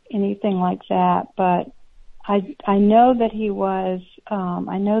anything like that, but I know that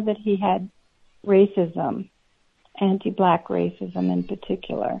I know that he had racism, anti-black racism in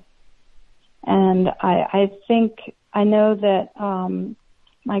particular. And I think I know that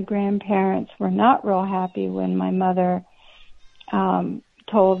my grandparents were not real happy when my mother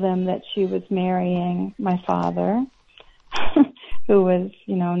told them that she was marrying my father, who was,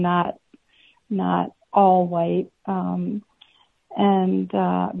 not all white, and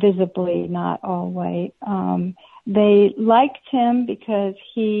visibly not all white. They liked him because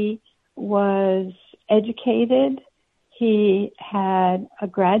he was educated, he had a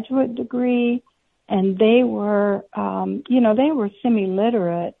graduate degree, and they were, they were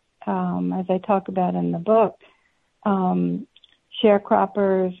semi-literate, as I talk about in the book.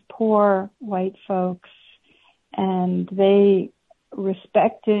 Sharecroppers, poor white folks, and they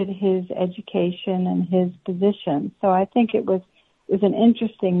respected his education and his position. So I think it was an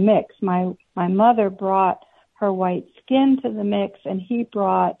interesting mix. My mother brought her white skin to the mix, and he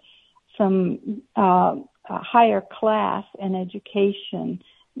brought some higher class and education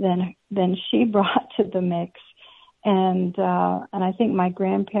than she brought to the mix. And I think my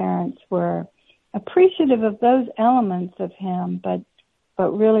grandparents were appreciative of those elements of him, but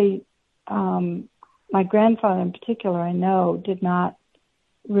really, my grandfather in particular, I know, did not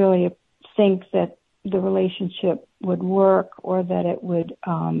really think that the relationship would work, or that it would,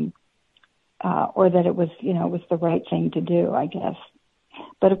 or that it was, was the right thing to do, I guess.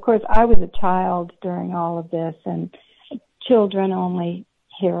 But of course, I was a child during all of this, and children only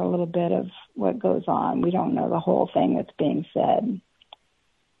hear a little bit of what goes on. We don't know the whole thing that's being said.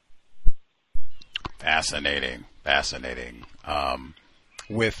 Fascinating.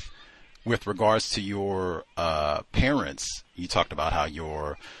 With regards to your parents, you talked about how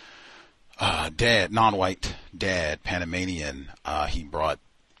your dad, non-white dad, Panamanian, he brought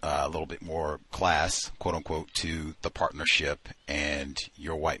a little bit more class, quote unquote, to the partnership, and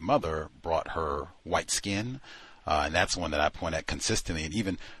your white mother brought her white skin. And that's one that I point at consistently. And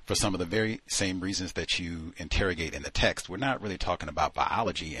even for some of the very same reasons that you interrogate in the text, we're not really talking about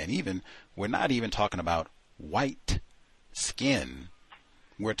biology, and we're not even talking about white skin.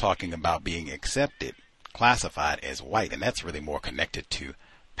 We're talking about being accepted, classified as white, and that's really more connected to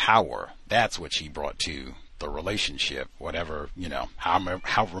power. That's what she brought to the relationship, whatever,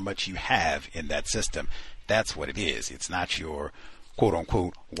 however much you have in that system. That's what it is. It's not your quote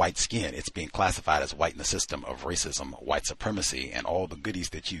unquote white skin. It's being classified as white in the system of racism, white supremacy, and all the goodies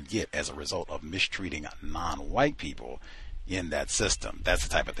that you get as a result of mistreating non-white people in that system. That's the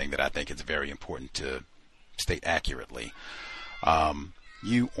type of thing that I think is very important to state accurately.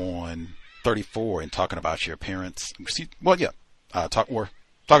 You on 34 and talking about your parents,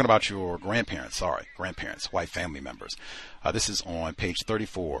 talking about your grandparents, white family members. This is on page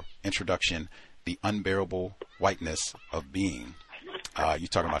 34, introduction, the unbearable whiteness of being. You're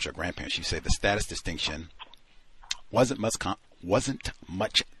talking about your grandparents. You say the status distinction wasn't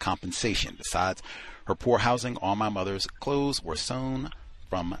much compensation. Besides her poor housing, all my mother's clothes were sewn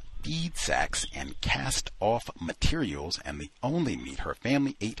from feed sacks and cast off materials, and the only meat her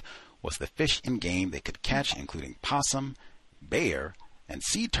family ate was the fish and game they could catch, including possum, bear, and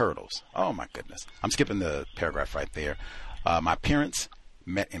sea turtles. Oh my goodness. I'm skipping the paragraph right there. My parents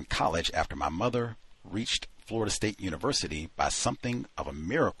met in college after my mother reached Florida State University by something of a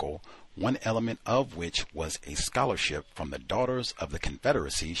miracle, one element of which was a scholarship from the Daughters of the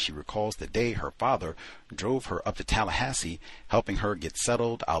Confederacy. She recalls the day her father drove her up to Tallahassee, helping her get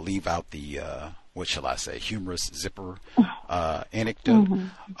settled. I'll leave out the, what shall I say, humorous zipper anecdote.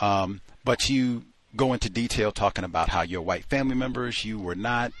 But you go into detail talking about how your white family members, you were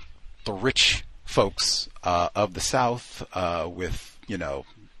not the rich folks of the South with,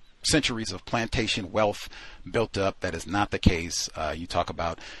 centuries of plantation wealth built up. That is not the case. You talk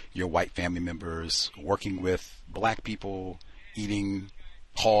about your white family members working with black people, eating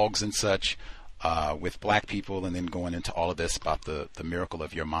hogs and such with black people, and then going into all of this about the miracle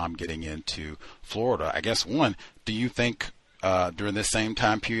of your mom getting into Florida. I guess, one, do you think during this same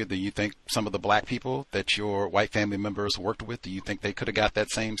time period, do you think some of the black people that your white family members worked with, do you think they could have got that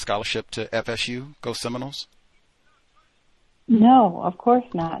same scholarship to FSU? Go Seminoles? No, of course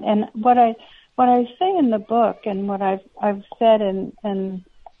not. And what I say in the book, and what I've said, and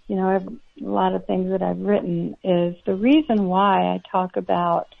I have a lot of things that I've written, is the reason why I talk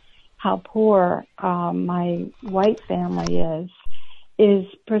about how poor my white family is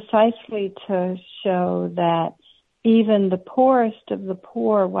precisely to show that even the poorest of the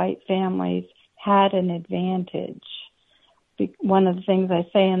poor white families had an advantage. One of the things I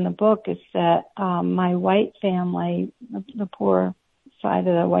say in the book is that my white family, the poor side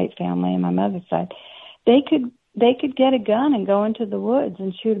of the white family and my mother's side, they could get a gun and go into the woods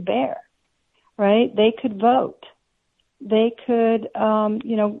and shoot a bear, right? They could vote. They could,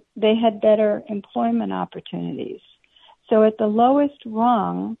 they had better employment opportunities. So at the lowest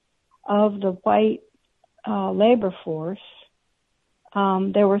rung of the white labor force,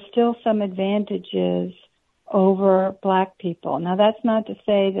 there were still some advantages over black people. Now, that's not to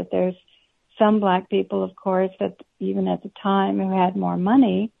say that there's some black people, of course, that even at the time who had more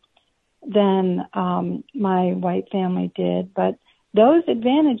money than my white family did, but those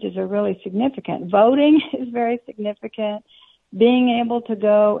advantages are really significant. Voting is very significant. Being able to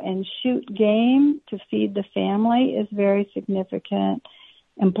go and shoot game to feed the family is very significant.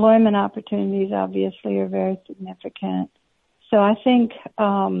 Employment opportunities, obviously, are very significant. So I think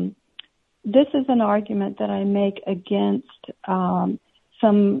this is an argument that I make against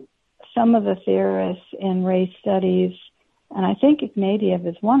some of the theorists in race studies, and I think Ignatieff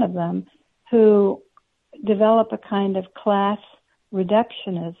is one of them, who develop a kind of class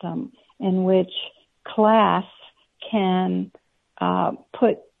reductionism in which class can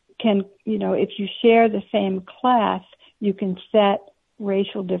if you share the same class, you can set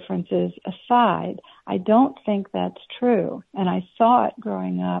racial differences aside. I don't think that's true, and I saw it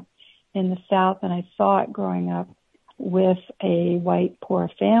growing up in the South, and I saw it growing up with a white poor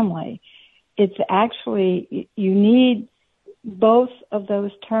family. It's actually, you need both of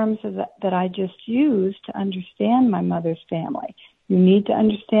those terms that I just used to understand my mother's family. You need to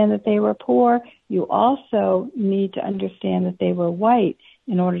understand that they were poor. You also need to understand that they were white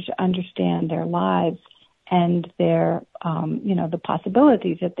in order to understand their lives and their, the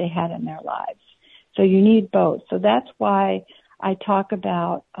possibilities that they had in their lives. So you need both. So that's why I talk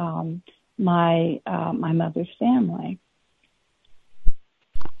about my mother's family.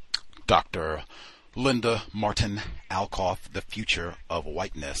 Dr. Linda Martin Alcoff, The Future of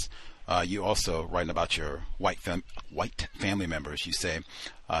Whiteness. You also, writing about your white family members, you say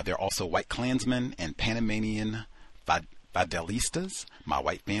they're also white Klansmen and Panamanian Fidelistas. My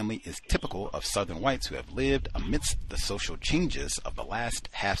white family is typical of Southern whites who have lived amidst the social changes of the last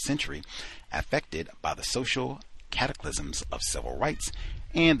half century, affected by the social cataclysms of civil rights,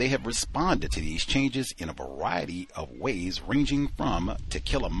 and they have responded to these changes in a variety of ways, ranging from To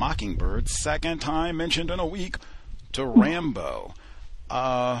Kill a Mockingbird, second time mentioned in a week, to Rambo.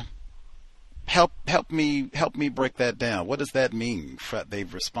 Help me break that down. What does that mean?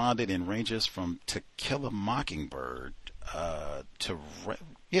 They've responded in ranges from To Kill a Mockingbird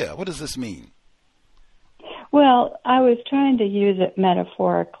what does this mean? Well, I was trying to use it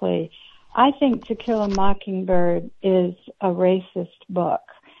metaphorically. I think To Kill a Mockingbird is a racist book.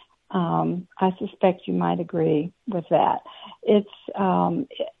 I suspect you might agree with that. It's, I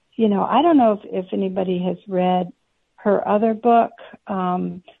don't know if anybody has read her other book,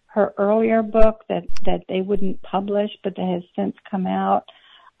 her earlier book that they wouldn't publish, but that has since come out.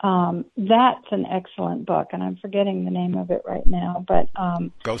 That's an excellent book, and I'm forgetting the name of it right now, but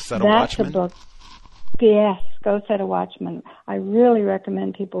Go Set a Watchman? A book. Yes, Go Set a Watchman. I really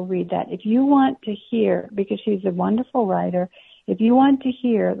recommend people read that. If you want to hear, because she's a wonderful writer, if you want to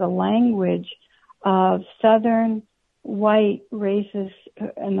hear the language of Southern white racists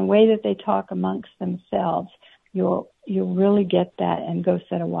and the way that they talk amongst themselves, you'll really get that in Go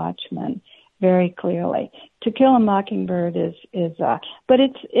Set a Watchman. very clearly. To Kill a Mockingbird but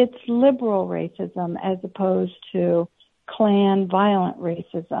it's liberal racism as opposed to Klan violent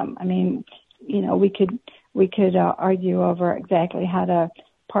racism. I mean, we could argue over exactly how to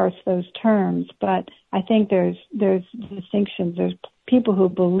parse those terms, but I think there's distinctions. There's people who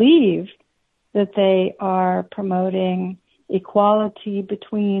believe that they are promoting equality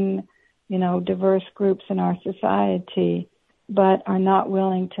between, diverse groups in our society, but are not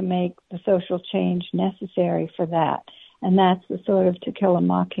willing to make the social change necessary for that. And that's the sort of To Kill a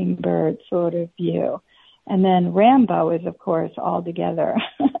Mockingbird sort of view. And then Rambo is, of course, altogether.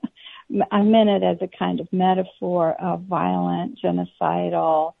 I meant it as a kind of metaphor of violent,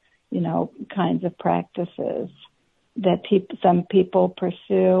 genocidal, kinds of practices that some people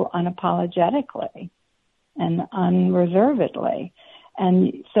pursue unapologetically and unreservedly.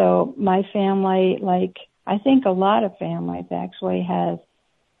 And so my family, like I think a lot of families actually, has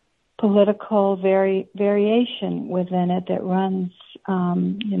political variation within it that runs,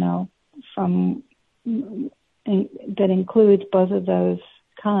 that includes both of those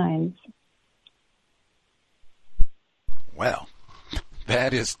kinds. Well,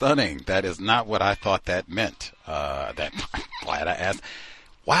 that is stunning. That is not what I thought that meant. I'm glad I asked.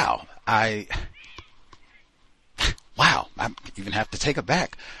 Wow. I even have to take it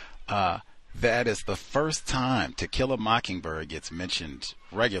back. That is the first time To Kill a Mockingbird gets mentioned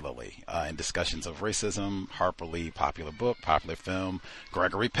regularly in discussions of racism. Harper Lee, popular book, popular film.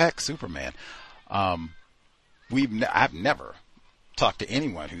 Gregory Peck, Superman. I've never talked to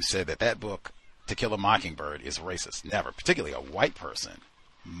anyone who said that book, To Kill a Mockingbird, is racist. Never, particularly a white person.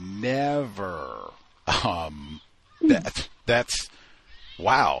 Never. That's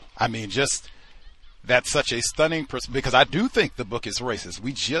wow. I mean, that's such a stunning because I do think the book is racist.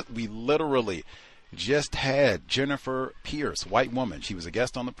 We literally just had Jennifer Pierce, white woman. She was a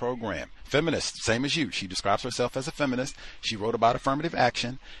guest on the program. Feminist, same as you. She describes herself as a feminist. She wrote about affirmative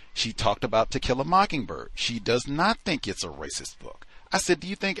action. She talked about To Kill a Mockingbird. She does not think it's a racist book. I said, do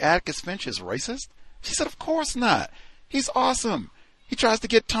you think Atticus Finch is racist? She said, of course not. He's awesome. He tries to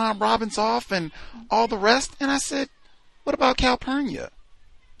get Tom Robbins off and all the rest. And I said, what about Calpurnia? I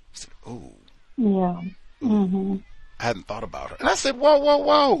said, oh. Yeah. Mm-hmm. I hadn't thought about her. And I said,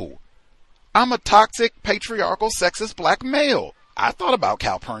 whoa. I'm a toxic, patriarchal, sexist black male. I thought about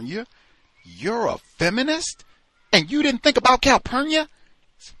Calpurnia. You're a feminist? And you didn't think about Calpurnia?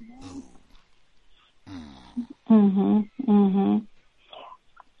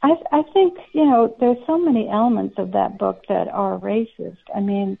 I think, there's so many elements of that book that are racist. I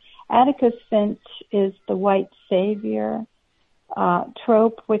mean, Atticus Finch is the white savior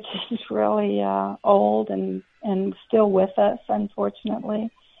trope, which is really old and still with us,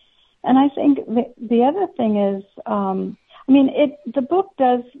 unfortunately. And I think the other thing is, the book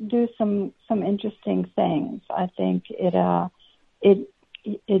does do some interesting things. I think it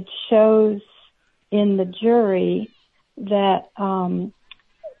shows in the jury that Tom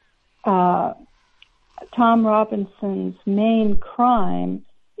Robinson's main crime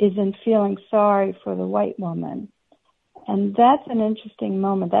is in feeling sorry for the white woman. And that's an interesting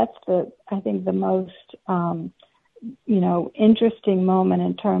moment. That's I think the most, interesting moment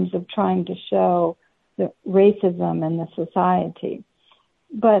in terms of trying to show the racism in the society.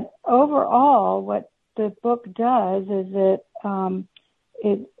 But overall, what the book does is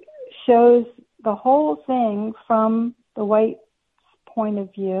it shows the whole thing from the white point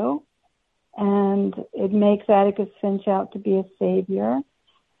of view, and it makes Atticus Finch out to be a savior.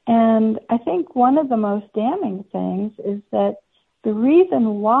 And I think one of the most damning things is that the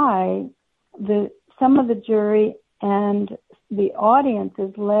reason why some of the jury and the audience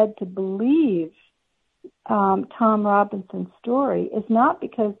is led to believe Tom Robinson's story is not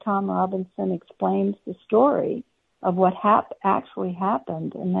because Tom Robinson explains the story of what actually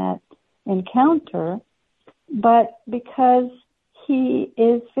happened in that encounter, but because he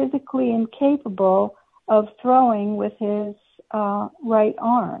is physically incapable of throwing with his right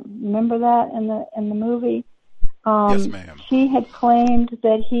arm. Remember that in the movie? Yes, ma'am. She had claimed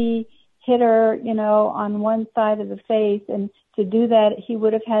that he hit her, on one side of the face, and to do that, he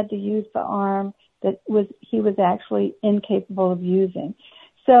would have had to use the arm that he was actually incapable of using.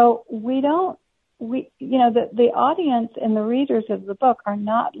 So the audience and the readers of the book are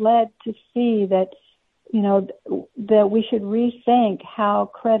not led to see that, that we should rethink how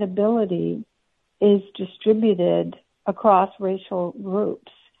credibility is distributed across racial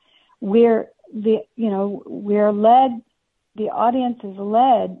groups. The audience is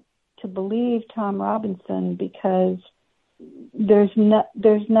led to believe Tom Robinson because there's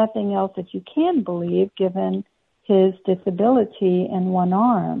nothing else that you can believe given his disability in one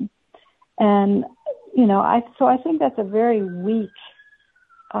arm. And, I think that's a very weak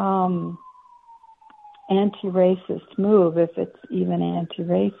anti-racist move, if it's even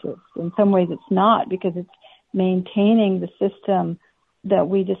anti-racist. In some ways it's not, because it's maintaining the system that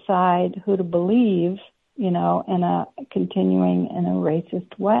we decide who to believe, in a continuing in a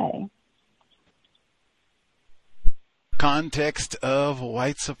racist way. Context of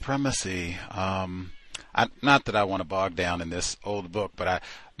white supremacy. Not that I want to bog down in this old book, but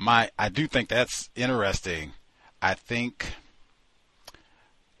I do think that's interesting. I think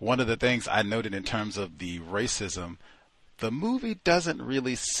one of the things I noted in terms of the racism, the movie doesn't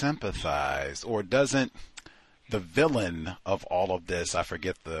really sympathize, or doesn't, the villain of all of this, I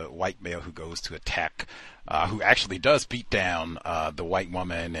forget the white male who goes to attack, who actually does beat down the white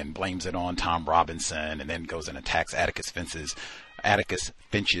woman and blames it on Tom Robinson, and then goes and attacks Atticus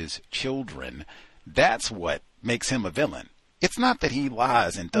Finch's children. That's what makes him a villain. It's not that he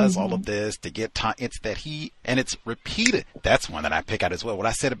lies and does all of this to get time. It's that and it's repeated. That's one that I pick out as well. What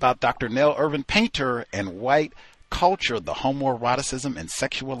I said about Dr. Nell Irvin Painter and white culture, the homoeroticism and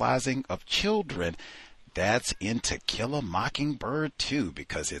sexualizing of children, that's in To Kill a Mockingbird too,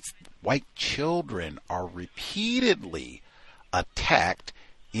 because it's white children are repeatedly attacked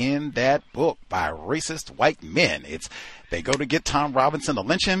in that book by racist white men. They go to get Tom Robinson to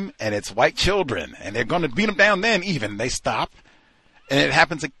lynch him, and it's white children, and they're going to beat him down. Then even they stop, and it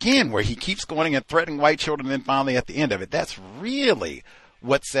happens again where he keeps going and threatening white children, and then finally at the end of it, that's really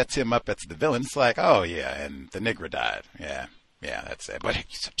what sets him up as the villain. It's like, oh yeah, and the nigger died. Yeah, that's it. But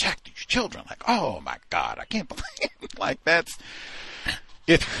he's attacked these children. Like, oh my God, I can't believe it. Like,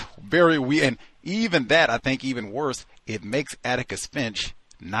 it's very weird. And even that, I think even worse, it makes Atticus Finch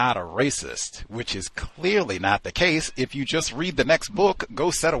not a racist, which is clearly not the case. If you just read the next book, Go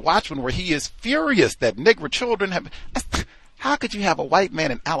Set a Watchman, where he is furious that Negro children have... How could you have a white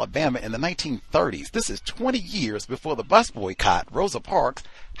man in Alabama in the 1930s? This is 20 years before the bus boycott, Rosa Parks.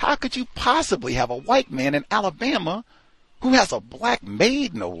 How could you possibly have a white man in Alabama who has a black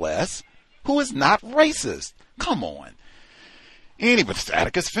maid, no less, who is not racist? Come on. Anyway, it's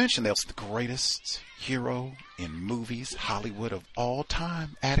Atticus Finch, and that's the greatest hero in movies, Hollywood of all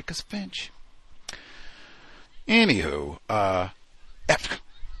time, Atticus Finch. Anywho, I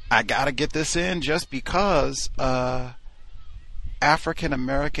gotta get this in just because African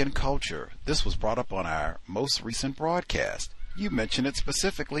American culture. This was brought up on our most recent broadcast. You mentioned it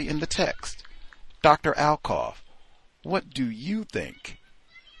specifically in the text. Dr. Alcoff, what do you think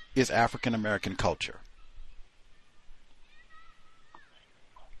is African American culture?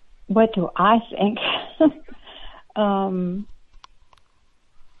 What do I think?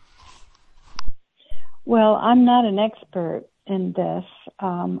 Well, I'm not an expert in this,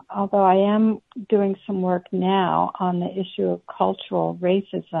 although I am doing some work now on the issue of cultural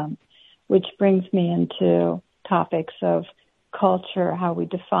racism, which brings me into topics of culture, how we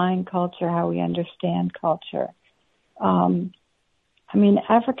define culture, how we understand culture.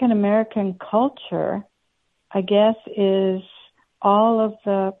 African American culture, I guess, is all of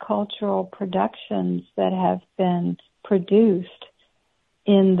the cultural productions that have been produced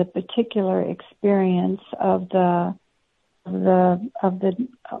in the particular experience of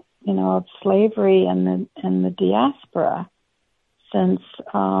slavery and the diaspora since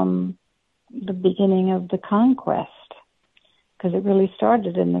the beginning of the conquest, because it really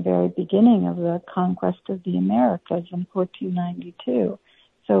started in the very beginning of the conquest of the Americas in 1492.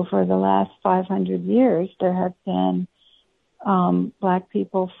 So for the last 500 years, there have been black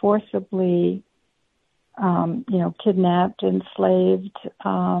people forcibly, kidnapped, enslaved,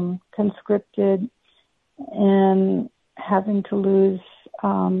 conscripted, and having to lose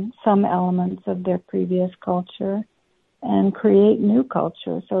some elements of their previous culture and create new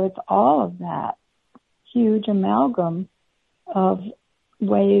culture. So it's all of that huge amalgam of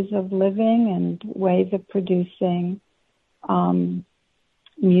ways of living and ways of producing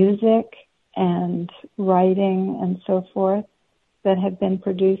music and writing and so forth that have been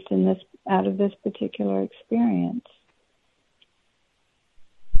produced out of this particular experience.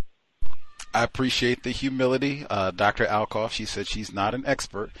 I appreciate the humility. Dr. Alcoff, she said she's not an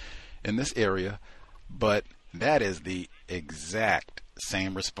expert in this area, but that is the exact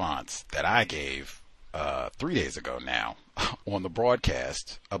same response that I gave 3 days ago now on the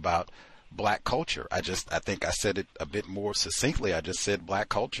broadcast about black culture. I think I said it a bit more succinctly. I just said black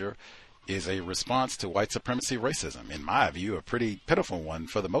culture is a response to white supremacy racism. In my view, a pretty pitiful one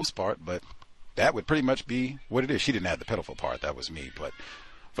for the most part, but that would pretty much be what it is. She didn't have the pitiful part. That was me. But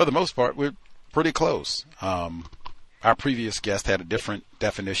for the most part, we're pretty close. Our previous guest had a different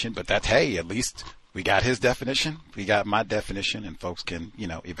definition, but that's, hey, at least we got his definition, we got my definition, and folks can,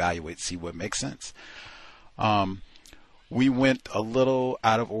 evaluate, see what makes sense. We went a little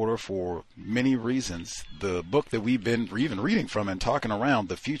out of order for many reasons. The book that we've been even reading from and talking around,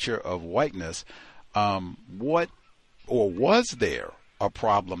 The Future of Whiteness, was there a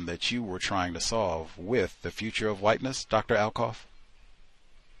problem that you were trying to solve with The Future of Whiteness, Dr. Alcoff?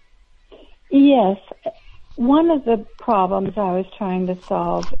 Yes. One of the problems I was trying to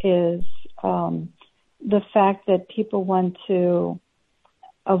solve is the fact that people want to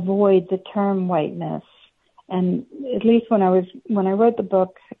avoid the term whiteness. And at least when I wrote the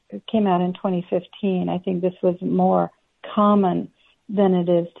book, it came out in 2015, I think this was more common than it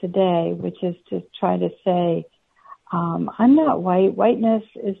is today, which is to try to say, I'm not white. Whiteness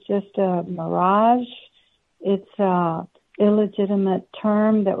is just a mirage. It's a illegitimate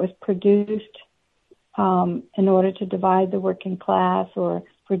term that was produced in order to divide the working class or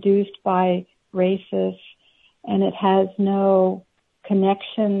produced by racists, and it has no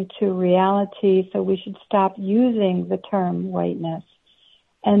connection to reality, so we should stop using the term whiteness.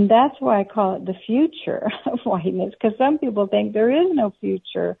 And that's why I call it the future of whiteness, because some people think there is no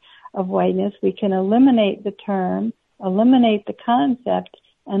future of whiteness. We can eliminate the term, eliminate the concept,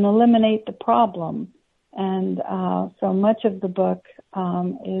 and eliminate the problem. And so much of the book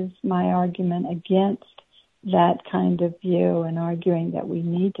is my argument against that kind of view and arguing that we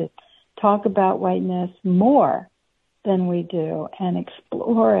need to talk about whiteness more than we do and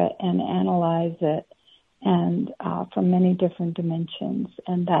explore it and analyze it and from many different dimensions.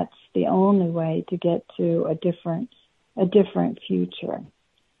 And that's the only way to get to a different future.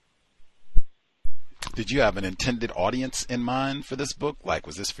 Did you have an intended audience in mind for this book? Like,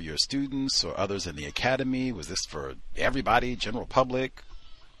 was this for your students or others in the academy? Was this for everybody, general public?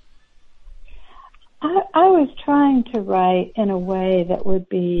 I was trying to write in a way that would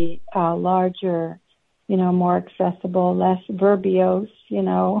be larger, more accessible, less verbose,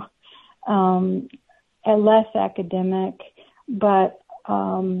 and less academic. But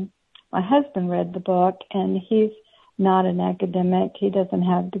my husband read the book, and he's not an academic. He doesn't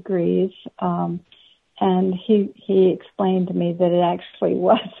have degrees. And he explained to me that it actually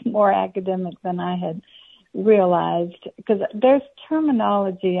was more academic than I had realized, because there's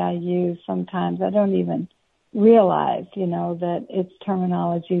terminology I use sometimes I don't even realize, that it's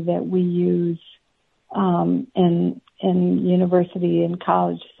terminology that we use in university and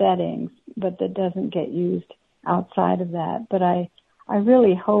college settings, but that doesn't get used outside of that. But I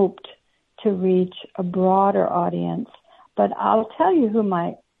really hoped to reach a broader audience. But I'll tell you who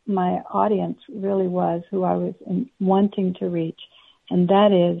my audience really was, who I was wanting to reach, and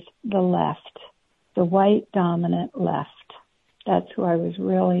that is the left, the white dominant left. That's who I was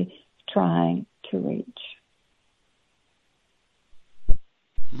really trying to reach.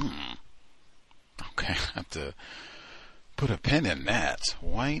 Okay, I have to put a pin in that.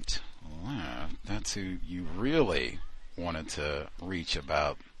 White left, that's who you really wanted to reach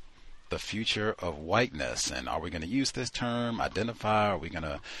about the future of whiteness. And are we going to use this term, identify? Are we going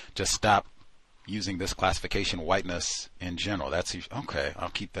to just stop using this classification, whiteness in general? That's okay. I'll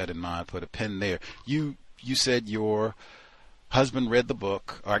keep that in mind. Put a pin there. You said your husband read the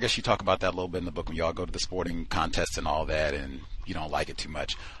book, or I guess you talk about that a little bit in the book when y'all go to the sporting contests and all that, and you don't like it too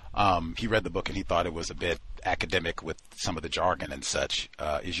much. He read the book and he thought it was a bit academic with some of the jargon and such.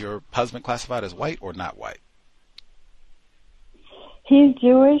 Is your husband classified as white or not white? He's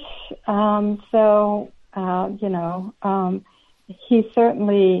Jewish, he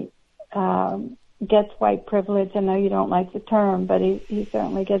certainly gets white privilege. I know you don't like the term, but he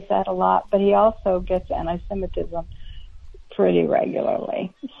certainly gets that a lot. But he also gets anti-Semitism pretty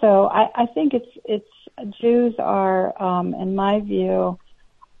regularly. So I think it's Jews are, in my view,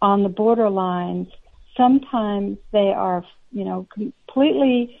 on the borderlines. Sometimes they are,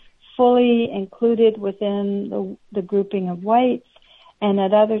 completely, fully included within the grouping of whites. And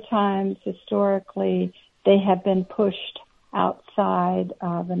at other times, historically, they have been pushed outside.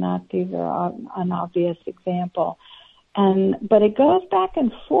 The Nazis are an obvious example. But it goes back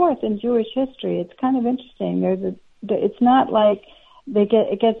and forth in Jewish history. It's kind of interesting. It's not like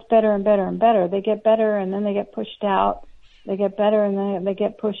it gets better and better and better. They get better and then they get pushed out. They get better and then they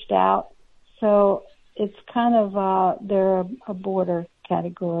get pushed out. So it's kind of they're a border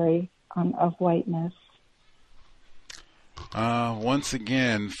category of whiteness. Once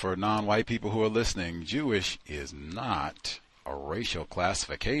again, for non-white people who are listening, Jewish is not a racial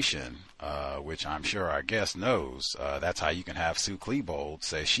classification, which I'm sure our guest knows. That's how you can have Sue Klebold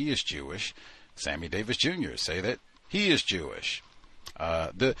say she is Jewish, Sammy Davis Jr. say that he is Jewish.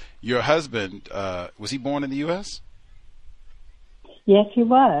 Your husband, was he born in the U.S.? Yes, he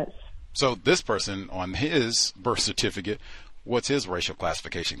was. So this person on his birth certificate, what's his racial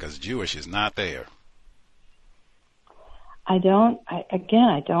classification? Because Jewish is not there. I don't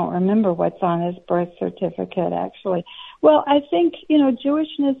remember what's on his birth certificate, actually. Well, I think,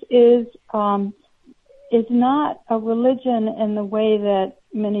 Jewishness is not a religion in the way that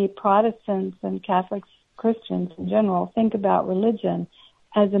many Protestants and Catholics, Christians in general, think about religion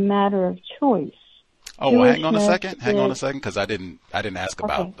as a matter of choice. Oh, well, hang on a second, because I didn't ask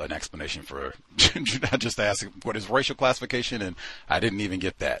about an explanation for. I just asked what is racial classification, and I didn't even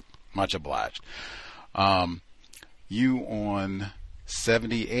get that. Much obliged. You on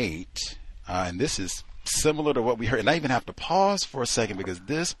 78, and this is similar to what we heard, and I even have to pause for a second because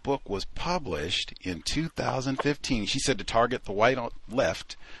this book was published in 2015. She said to target the white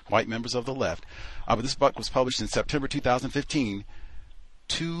members of the left, but this book was published in September 2015,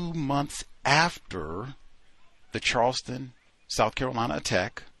 2 months after the Charleston, South Carolina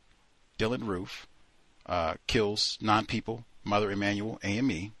attack. Dylan Roof kills 9 people, Mother Emanuel,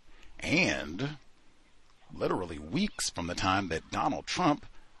 AME, and literally weeks from the time that Donald Trump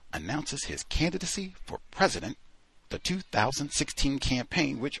announces his candidacy for president, the 2016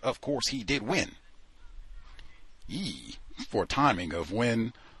 campaign, which of course he did win. For timing of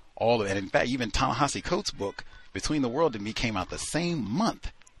when and in fact even Ta-Nehisi Coates' book, Between the World and Me, came out the same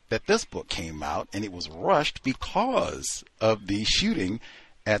month that this book came out, and it was rushed because of the shooting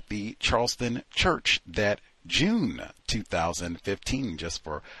at the Charleston church that June 2015, just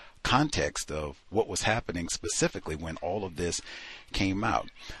for context of what was happening specifically when all of this came out.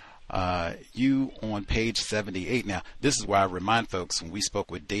 You on page 78. Now, this is why I remind folks when we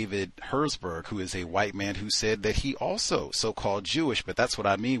spoke with David Herzberg, who is a white man who said that he also so-called Jewish, but that's what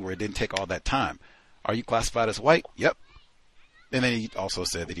I mean where it didn't take all that time. Are you classified as white? Yep. And then he also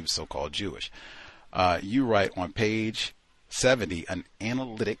said that he was so-called Jewish. You write on page 70, an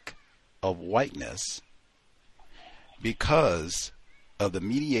analytic of whiteness because of the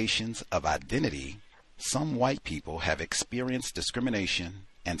mediations of identity, some white people have experienced discrimination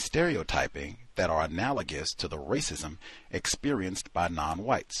and stereotyping that are analogous to the racism experienced by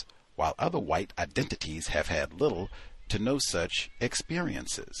non-whites, while other white identities have had little to no such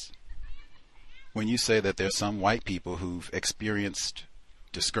experiences. When you say that there's some white people who've experienced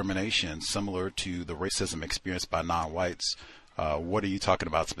discrimination similar to the racism experienced by non-whites, what are you talking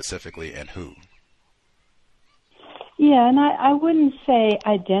about specifically, and who? Yeah, and I wouldn't say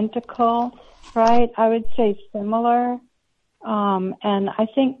identical, right? I would say similar. And I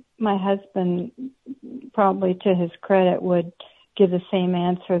think my husband, probably to his credit, would give the same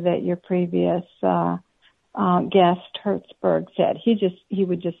answer that your previous guest, Hertzberg, said. He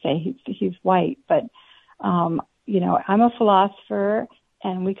would just say he's white. But, I'm a philosopher,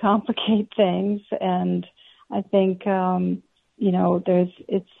 and we complicate things. And I think,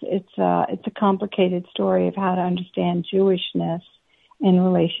 it's a complicated story of how to understand Jewishness in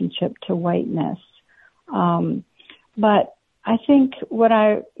relationship to whiteness. But I think what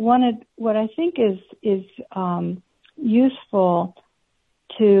I think is useful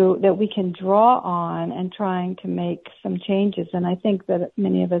that we can draw on and trying to make some changes, and I think that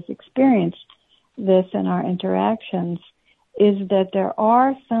many of us experienced this in our interactions, is that there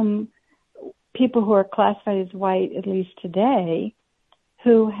are some people who are classified as white, at least today,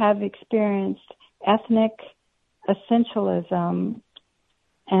 who have experienced ethnic essentialism,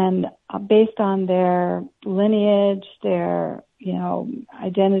 and based on their lineage, their,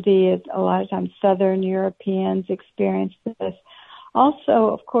 identity, a lot of times Southern Europeans experience this. Also,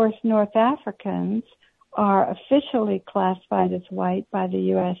 of course, North Africans are officially classified as white by the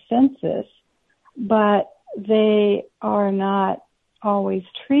U.S. Census, but they are not always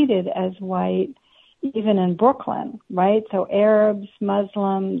treated as white, even in Brooklyn, right? So Arabs,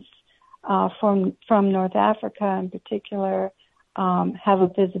 Muslims from North Africa in particular have a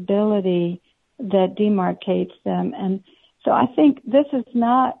visibility that demarcates them. And so I think this is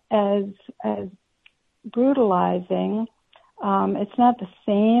not as brutalizing. It's not the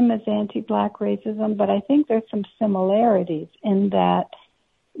same as anti-Black racism, but I think there's some similarities in that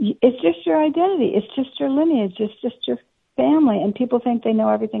it's just your identity. It's just your lineage. It's just your family. And people think they know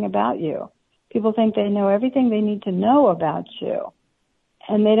everything about you. People think they know everything they need to know about you.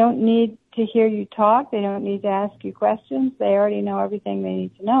 And they don't need to hear you talk. They don't need to ask you questions. They already know everything they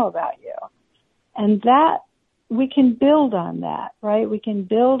need to know about you. And that, we can build on that, right? We can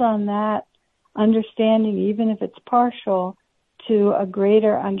build on that understanding, even if it's partial, to a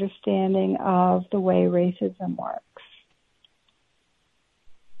greater understanding of the way racism works.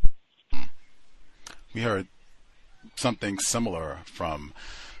 We heard something similar from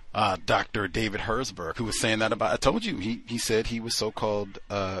Dr. David Herzberg, who was saying that about, I told you, he said he was so-called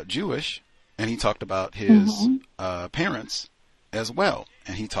Jewish, and he talked about his parents as well.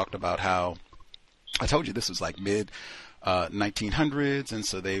 And he talked about how, I told you this was like mid 1900s, and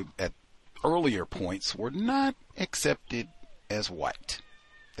so they, at earlier points, were not accepted as white.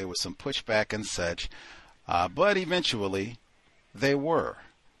 There was some pushback and such, but eventually they were.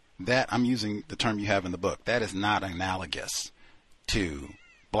 That, I'm using the term you have in the book, that is not analogous to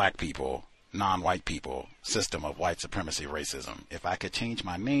black people, non-white people, system of white supremacy racism. If I could change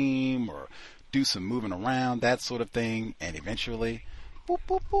my name or do some moving around, that sort of thing, and eventually boop,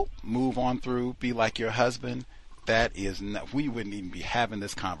 boop, boop, move on through, be like your husband, that is not, we wouldn't even be having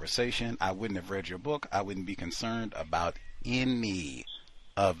this conversation. I wouldn't have read your book. I wouldn't be concerned about any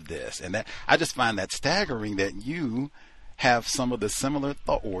of this. And that, I just find that staggering that you have some of the similar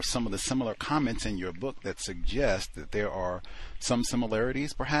thought or some of the similar comments in your book that suggest that there are some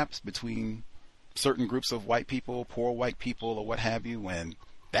similarities perhaps between certain groups of white people, poor white people, or what have you, when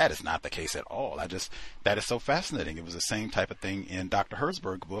that is not the case at all. That is so fascinating. It was the same type of thing in Dr.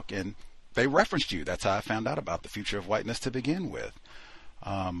 Herzberg's book, and they referenced you. That's how I found out about the future of whiteness to begin with.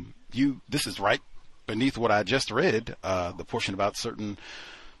 This is right beneath what I just read, the portion about certain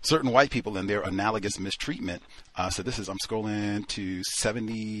white people and their analogous mistreatment. So this is, I'm scrolling to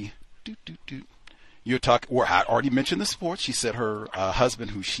 70. You're talking, or I already mentioned the sports. She said her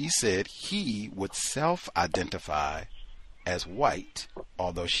husband, who she said he would self-identify as white,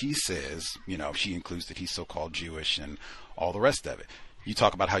 although she says, she includes that he's so-called Jewish and all the rest of it. You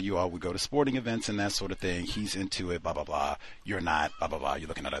talk about how you all would go to sporting events and that sort of thing. He's into it, blah, blah, blah. You're not, blah, blah, blah. You're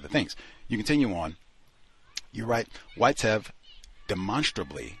looking at other things. You continue on. You're right. Whites have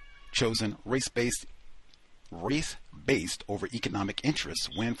demonstrably chosen race-based over economic interests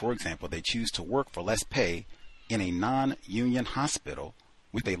when, for example, they choose to work for less pay in a non-union hospital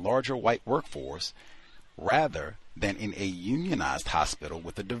with a larger white workforce rather than in a unionized hospital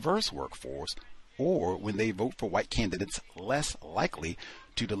with a diverse workforce, or when they vote for white candidates less likely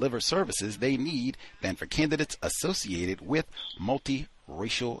to deliver services they need than for candidates associated with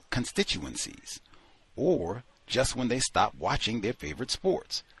multiracial constituencies, or just when they stop watching their favorite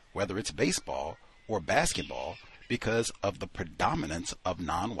sports, whether it's baseball or basketball, because of the predominance of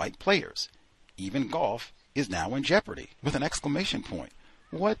non-white players. Even golf is now in jeopardy, with an exclamation point.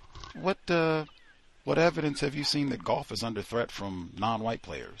 What evidence have you seen that golf is under threat from non-white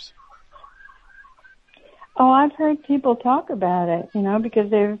players? Oh, I've heard people talk about it, because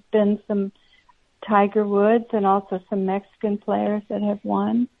there's been some Tiger Woods and also some Mexican players that have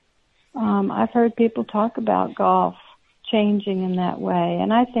won. I've heard people talk about golf changing in that way,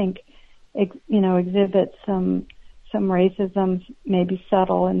 and I think, exhibits some racism, maybe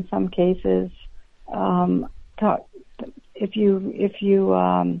subtle in some cases. If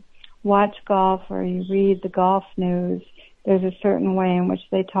you watch golf or you read the golf news, there's a certain way in which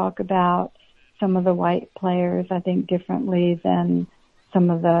they talk about some of the white players, I think, differently than some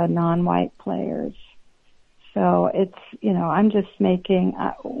of the non-white players. So it's, I'm just making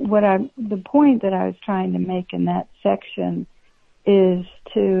the point that I was trying to make in that section is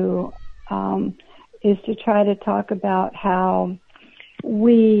to try to talk about how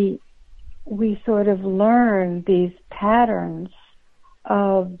we sort of learn these patterns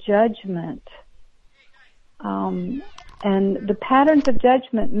of judgment, and the patterns of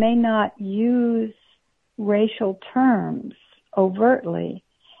judgment may not use racial terms overtly,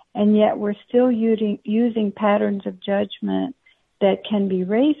 and yet we're still using patterns of judgment that can be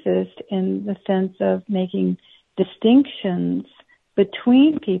racist in the sense of making distinctions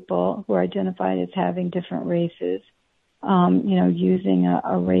between people who are identified as having different races, using a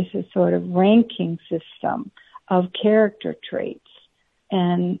racist sort of ranking system of character traits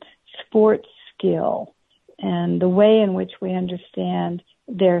and sports skill and the way in which we understand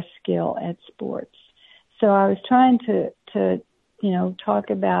their skill at sports. So I was trying to talk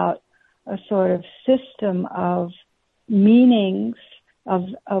about a sort of system of meanings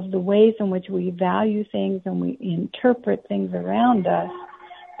of the ways in which we value things and we interpret things around us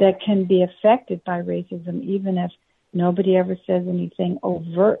that can be affected by racism, even if nobody ever says anything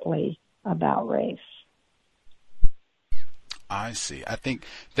overtly about race. I see. I think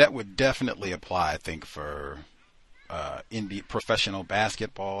that would definitely apply, for professional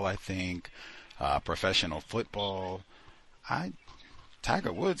basketball, professional football.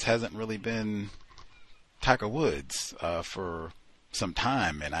 Tiger Woods hasn't really been Tiger Woods for some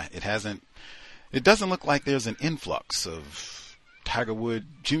time, and it doesn't look like there's an influx of Tiger Woods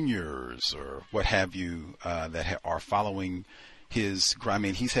juniors or what have you that are following his.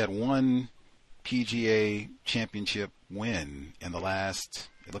 He's had one PGA championship win in the last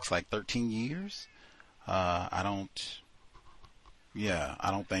it looks like 13 years. I don't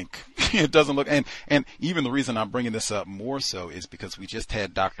think it doesn't look, and even the reason I'm bringing this up more so is because we just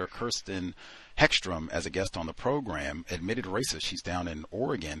had Dr. Kirsten Heckstrom as a guest on the program, admitted racist. She's down in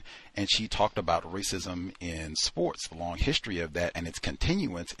Oregon, and she talked about racism in sports, the long history of that and its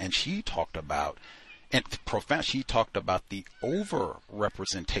continuance. And she talked about, she talked about the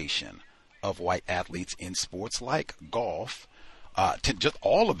over-representation of white athletes in sports like golf, to just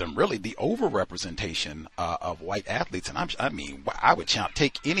all of them, really, the overrepresentation of white athletes. And I would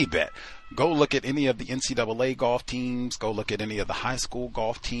take any bet. Go look at any of the NCAA golf teams. Go look at any of the high school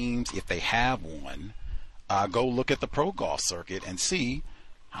golf teams, if they have one. Go look at the pro golf circuit and see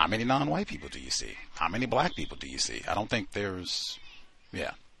how many non-white people do you see? How many black people do you see? I don't think there's,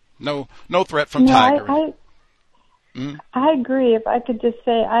 no threat from Tiger. I agree. If I could just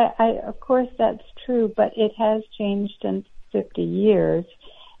say, I of course that's true, but it has changed in 50 years.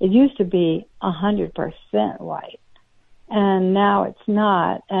 It used to be 100% white, and now it's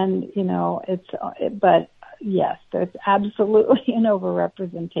not. And but yes, there's absolutely an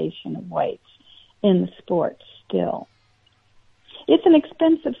overrepresentation of whites in the sport still. It's an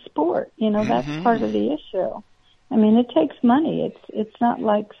expensive sport, that's part of the issue. I mean, it takes money. It's not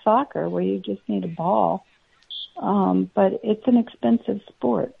like soccer where you just need a ball, but it's an expensive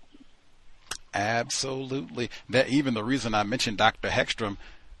sport. Absolutely. That even the reason I mentioned Dr. Heckstrom,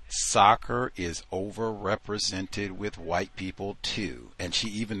 soccer is overrepresented with white people too. And she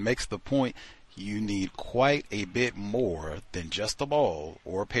even makes the point, you need quite a bit more than just a ball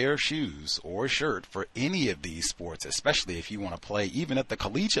or a pair of shoes or a shirt for any of these sports, especially if you want to play even at the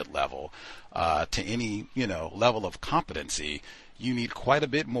collegiate level, to any, level of competency. You need quite a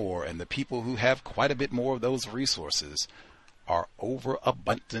bit more, and the people who have quite a bit more of those resources are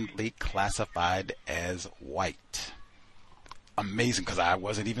overabundantly classified as white. Amazing, because I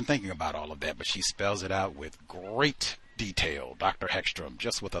wasn't even thinking about all of that, but she spells it out with great detail. Dr. Heckstrom,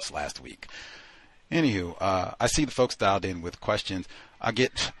 just with us last week. Anywho, I see the folks dialed in with questions. I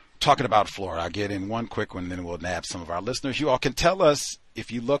get talking about Florida. I get in one quick one, and then we'll nab some of our listeners. You all can tell us if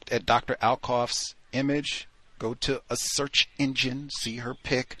you looked at Dr. Alcoff's image, go to a search engine, see her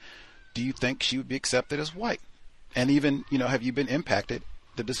pic. Do you think she would be accepted as white? And even, have you been impacted?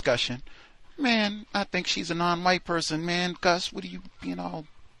 The discussion, man, I think she's a non-white person, man. Gus, what do you,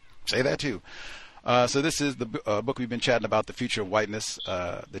 say that too. So this is the book we've been chatting about, The Future of Whiteness,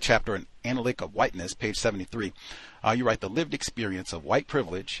 the chapter in Analytic of Whiteness, page 73. You write, the lived experience of white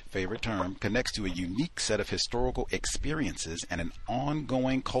privilege, favorite term, connects to a unique set of historical experiences and an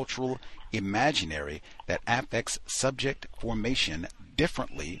ongoing cultural imaginary that affects subject formation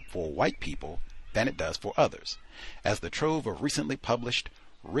differently for white people than it does for others. As the trove of recently published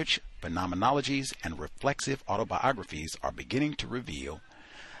rich phenomenologies and reflexive autobiographies are beginning to reveal,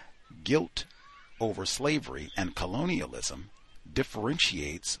 guilt over slavery and colonialism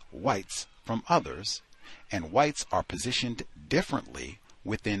differentiates whites from others, and whites are positioned differently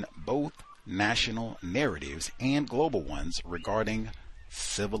within both national narratives and global ones regarding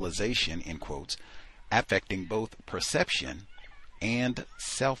civilization, in quotes, affecting both perception and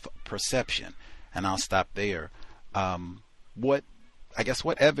self-perception. And I'll stop there. What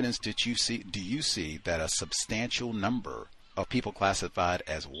evidence do you see that a substantial number of people classified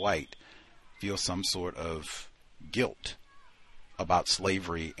as white feel some sort of guilt about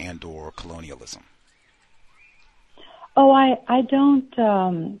slavery and or colonialism? Oh, I don't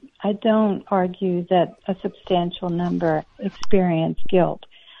argue that a substantial number experience guilt.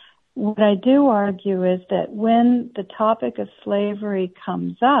 What I do argue is that when the topic of slavery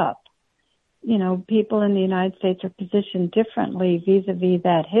comes up, people in the United States are positioned differently vis-a-vis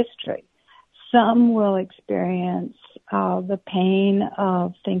that history. Some will experience the pain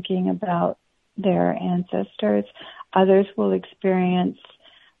of thinking about their ancestors. Others will experience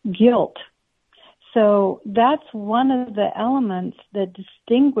guilt. So that's one of the elements that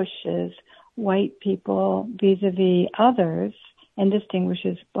distinguishes white people vis-a-vis others and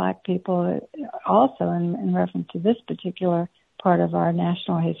distinguishes black people also in reference to this particular part of our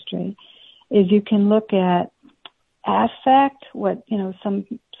national history, is you can look at affect, what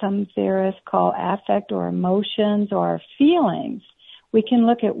some theorists call affect or emotions or feelings. We can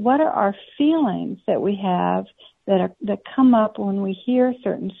look at what are our feelings that we have that come up when we hear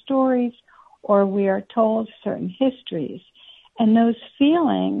certain stories or we are told certain histories. And those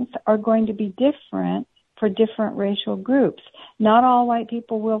feelings are going to be different for different racial groups. Not all white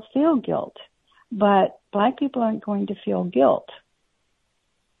people will feel guilt, but black people aren't going to feel guilt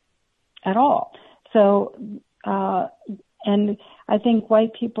at all. So, and I think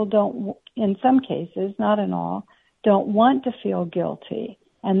white people don't, in some cases, not in all, don't want to feel guilty.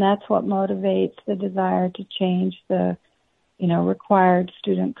 And that's what motivates the desire to change the, required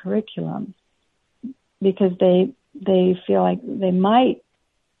student curriculum, because they feel like they might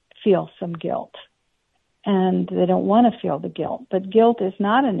feel some guilt, and they don't want to feel the guilt. But guilt is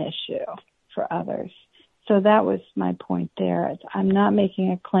not an issue for others. So that was my point there. I'm not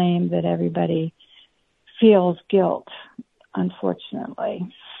making a claim that everybody feels guilt,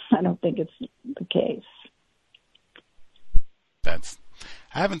 unfortunately. I don't think it's the case.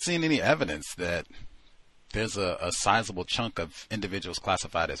 I haven't seen any evidence that there's a sizable chunk of individuals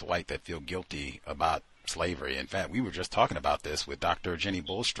classified as white that feel guilty about slavery. In fact, we were just talking about this with Dr. Jenny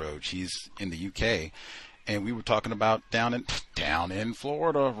Bulstrode. She's in the UK, and we were talking about down in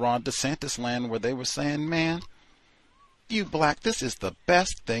Florida, Ron DeSantis land, where they were saying, man, you black, this is the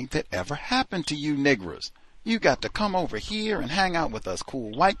best thing that ever happened to you niggers. You got to come over here and hang out with us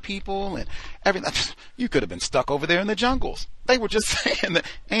cool white people and everything. You could have been stuck over there in the jungles. They were just saying that.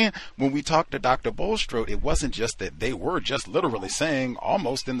 And when we talked to Dr. Bulstrode, it wasn't just that they were just literally saying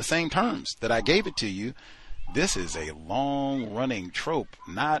almost in the same terms that I gave it to you. This is a long-running trope,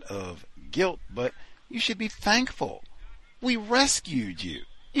 not of guilt, but you should be thankful. We rescued you.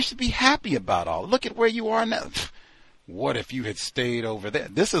 You should be happy about all. Look at where you are now. What if you had stayed over there?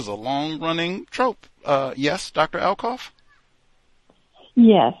 This is a long-running trope. Yes, Dr. Alcoff?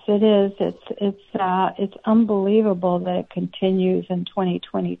 Yes, it is. It's unbelievable that it continues in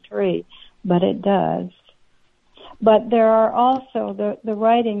 2023, but it does. But there are also the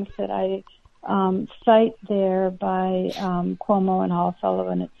writings that I cite there by Cuomo and Hall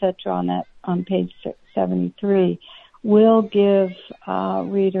Sullivan, etc. on page 73 will give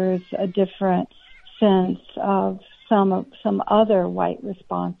readers a different sense of some other white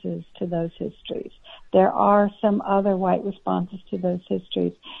responses to those histories. There are some other white responses to those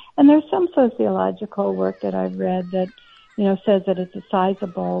histories. And there's some sociological work that I've read that, says that it's a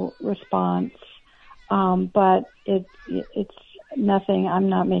sizable response. But it's nothing, I'm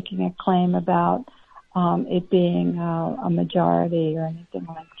not making a claim about it being a majority or anything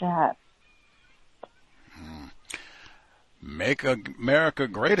like that. Make America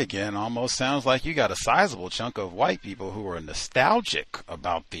great again almost sounds like you got a sizable chunk of white people who are nostalgic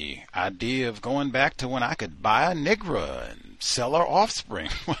about the idea of going back to when I could buy a Negra and sell her offspring.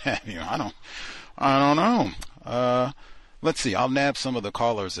 I don't know. Let's see. I'll nab some of the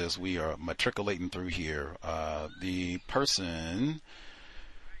callers as we are matriculating through here. The person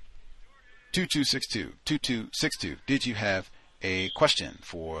 2262. Did you have a question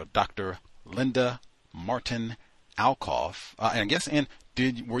for Dr. Linda Martin Alcoff,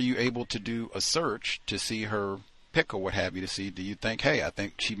 were you able to do a search to see her pick or what have you, to see, do you think, hey, I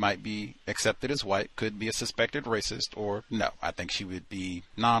think she might be accepted as white, could be a suspected racist, or no, I think she would be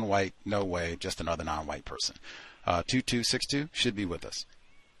non-white, no way, just another non-white person. 2262 should be with us.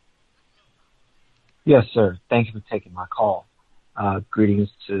 Yes, sir. Thank you for taking my call. Greetings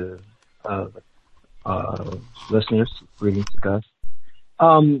to listeners. Greetings to Gus.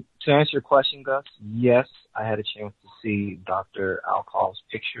 To answer your question, Gus, yes, I had a chance to see Dr. Alcoff's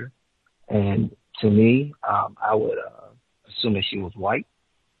picture, and to me, I would assume that she was white.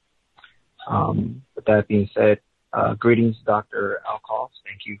 With that being said, greetings, Dr. Alcoff.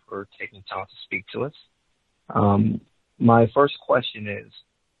 Thank you for taking time to speak to us. My first question is,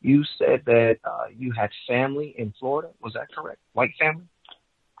 you said that you had family in Florida. Was that correct? White family?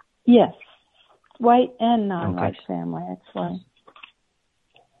 Yes, white and non-white family, actually.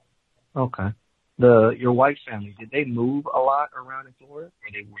 Okay. Your white family, did they move a lot around in Florida, or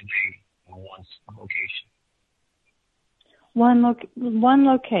were they in one location? One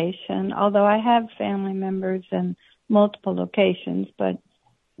location, although I have family members in multiple locations, but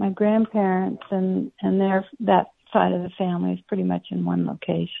my grandparents and that side of the family is pretty much in one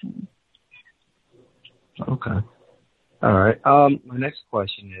location. Okay. All right. My next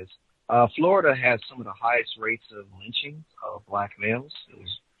question is, Florida has some of the highest rates of lynchings of black males. It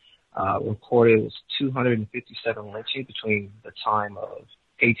was reported it was 257 lynchings between the time of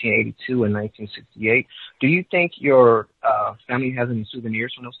 1882 and 1968. Do you think your family has any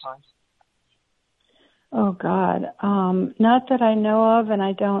souvenirs from those times? Oh, God. Not that I know of, and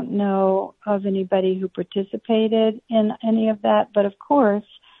I don't know of anybody who participated in any of that. But, of course,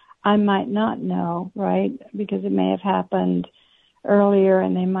 I might not know, right, because it may have happened earlier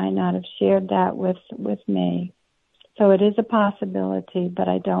and they might not have shared that with me. So it is a possibility, but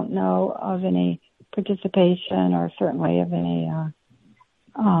I don't know of any participation or certainly of any,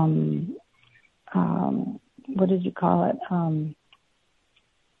 what did you call it,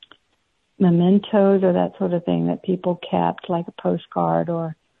 mementos or that sort of thing that people kept, like a postcard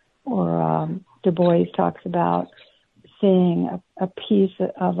or Du Bois talks about seeing a piece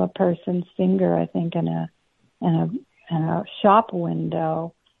of a person's finger, I think, in a shop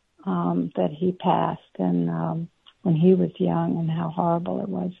window that he passed, and when he was young, and how horrible it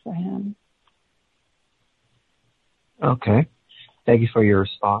was for him. Okay. Thank you for your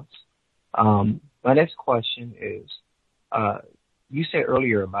response. My next question is, you said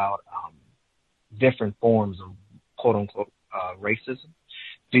earlier about different forms of quote-unquote racism.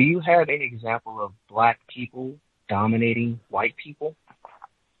 Do you have any example of black people dominating white people?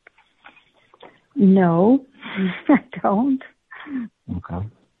 No, I don't. Okay.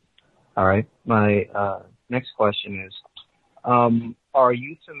 All right. My next question is, are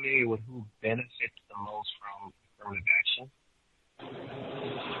you familiar with who benefits the most from affirmative action?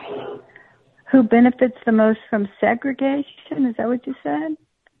 Who benefits the most from segregation? Is that what you said?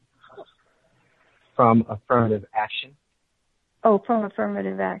 From affirmative action? Oh, from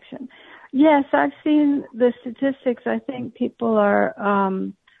affirmative action. Yes, I've seen the statistics. I think people are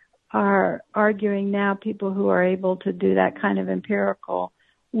arguing now, people who are able to do that kind of empirical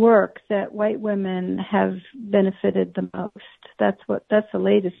work, that white women have benefited the most. That's the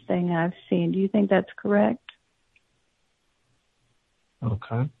latest thing I've seen. Do you think that's correct?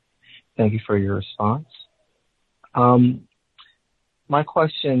 Okay. Thank you for your response. My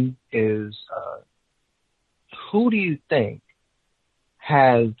question is, who do you think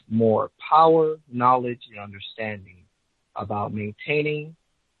has more power, knowledge, and understanding about maintaining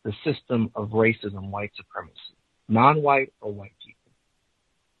the system of racism, white supremacy, non-white or white people?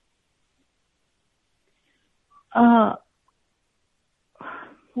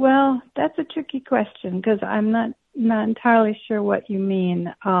 Well, that's a tricky question because I'm not entirely sure what you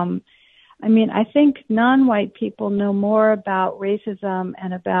mean. I think non-white people know more about racism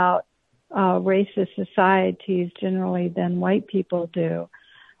and about racist societies generally than white people do.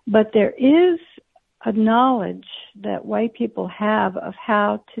 But there is a knowledge that white people have of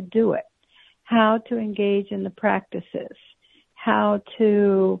how to do it, how to engage in the practices, how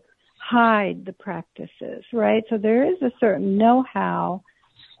to hide the practices, right? So there is a certain know-how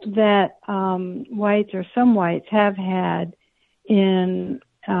that whites or some whites have had in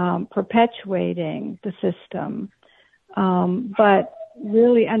perpetuating the system. But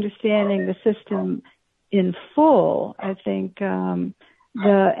really understanding the system in full, I think the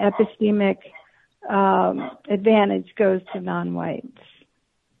epistemic advantage goes to non-whites.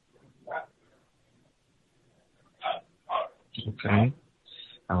 Okay.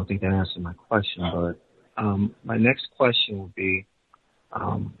 I don't think that answered my question, but my next question would be,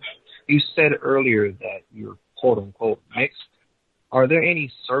 you said earlier that you're quote-unquote mixed. Are there any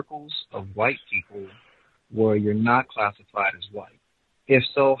circles of white people where you're not classified as white? If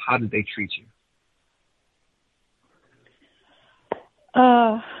so, how did they treat you?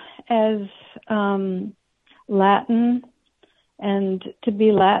 As Latin, and to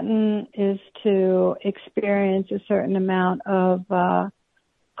be Latin is to experience a certain amount of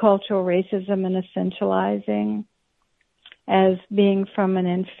cultural racism and essentializing, as being from an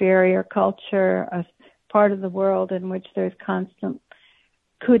inferior culture, a part of the world in which there's constant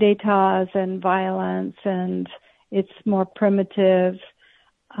coup d'etats and violence, and it's more primitive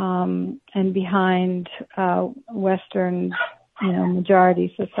and behind Western,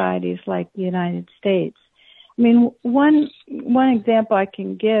 majority societies like the United States. I mean, one example I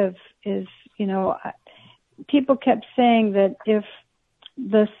can give is, people kept saying that if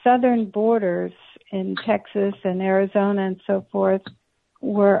the southern borders in Texas and Arizona and so forth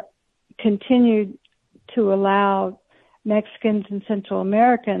were continued to allow Mexicans and Central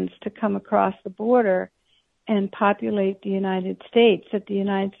Americans to come across the border and populate the United States, that the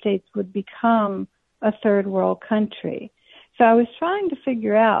United States would become a third world country. So I was trying to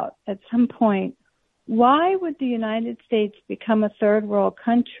figure out at some point, why would the United States become a third world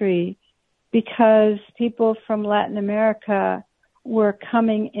country because people from Latin America were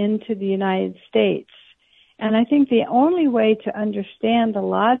coming into the United States? And I think the only way to understand the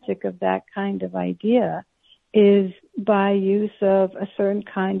logic of that kind of idea is by use of a certain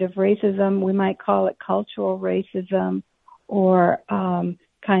kind of racism. We might call it cultural racism or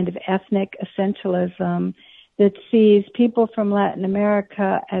kind of ethnic essentialism that sees people from Latin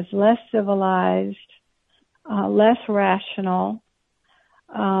America as less civilized, less rational.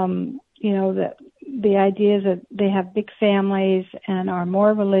 The idea is that they have big families and are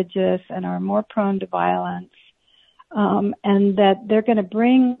more religious and are more prone to violence, and that they're going to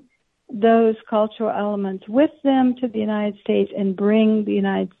bring those cultural elements with them to the United States and bring the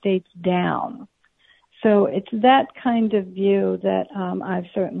United States down. So it's that kind of view that I've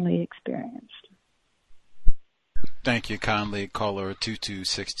certainly experienced. Thank you kindly, caller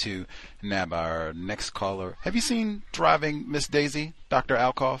 2262. Now, our next caller. Have you seen Driving Miss Daisy, Dr.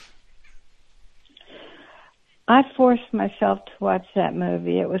 Alcoff? I forced myself to watch that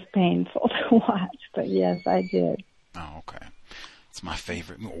movie. It was painful to watch, but yes, I did. Oh, okay. It's my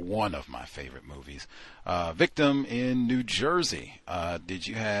favorite, one of my favorite movies. Victim in New Jersey. Did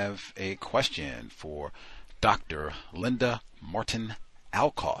you have a question for Dr. Linda Martin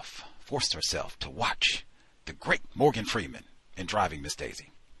Alcoff? Forced herself to watch the great Morgan Freeman in Driving Miss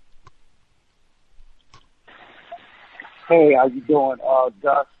Daisy. Hey, how you doing,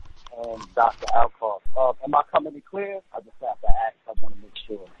 Gus and Dr. Alcoff? Am I coming in clear? I just have to ask. I want to make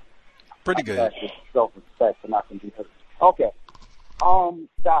sure. Pretty good. Self-respect and I can be heard. Okay.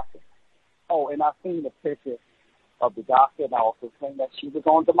 Doctor. Oh, and I've seen the picture of the doctor, and I also seen that she was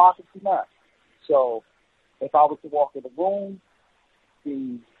on Democracy Now! So, if I was to walk in the room,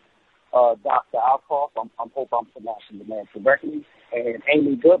 see Dr. Alcoff, I hope I'm pronouncing the name correctly, and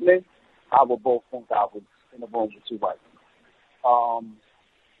Amy Goodman, I would both think I was in the room with you right now.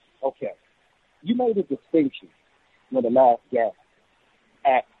 Okay. You made a distinction when the last gas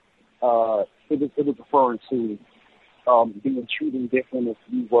act, it was referring to being treated different if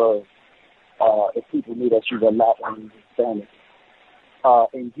you were, if people knew that you were Latin Hispanic.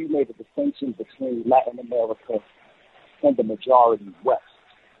 And you made a distinction between Latin America and the majority West.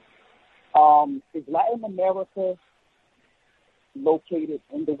 Is Latin America located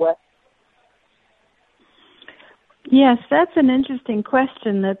in the West? Yes, that's an interesting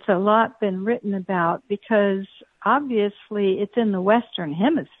question that's a lot been written about because obviously it's in the Western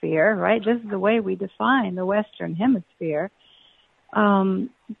Hemisphere, right? This is the way we define the Western Hemisphere.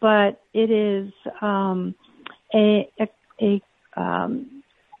 But it is a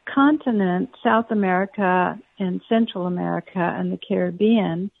continent, South America and Central America and the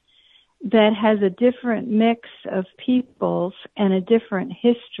Caribbean, that has a different mix of peoples and a different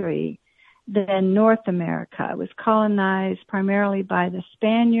history than North America. It was colonized primarily by the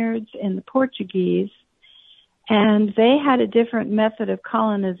Spaniards and the Portuguese, and they had a different method of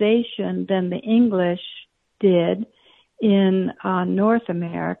colonization than the English did in North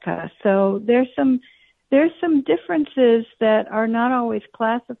America. So there's some differences that are not always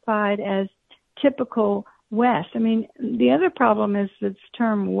classified as typical West. I mean, the other problem is this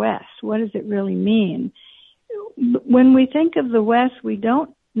term West. What does it really mean? When we think of the West, we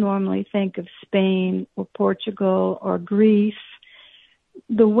don't normally think of Spain or Portugal or Greece.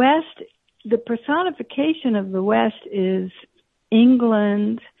 The West, the personification of the West is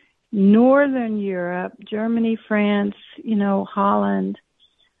England, Northern Europe, Germany, France, Holland.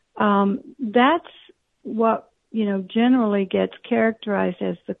 That's what, generally gets characterized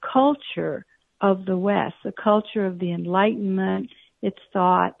as the culture of the West, the culture of the Enlightenment, its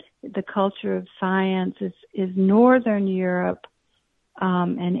thought, the culture of science is Northern Europe,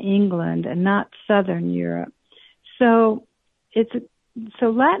 and England, and not Southern Europe. So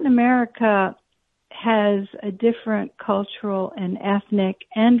Latin America has a different cultural and ethnic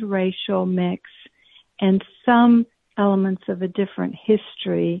and racial mix, and some elements of a different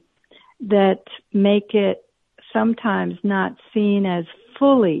history that make it sometimes not seen as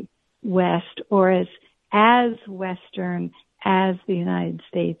fully West or as Western as the United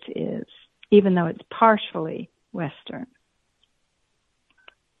States is, even though it's partially Western.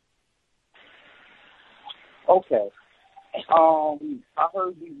 Okay. I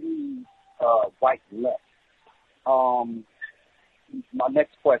heard you use white left. My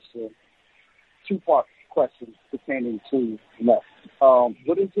next question, two-part question pertaining to left.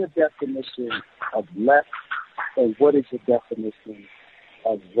 What is your definition of left, and what is your definition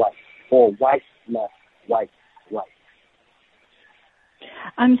of right? Or white left, white right?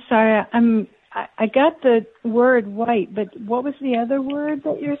 I'm sorry, I got the word white, but what was the other word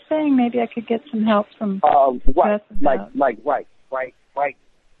that you're saying? Maybe I could get some help from right, like right, left,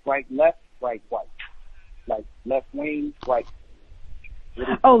 right, white, like left wing, right.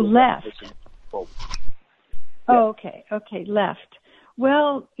 Oh, left. Yeah. Oh, okay, left.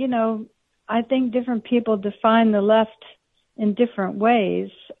 Well, I think different people define the left in different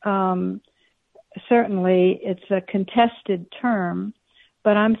ways. Certainly, it's a contested term.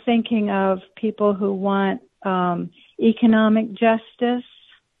 But I'm thinking of people who want economic justice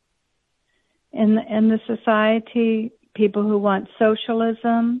in the society, people who want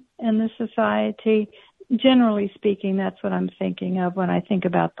socialism in the society. Generally speaking, that's what I'm thinking of when I think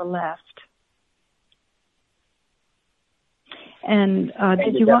about the left. And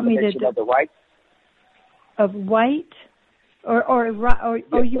did you want me to of the right? Of white, or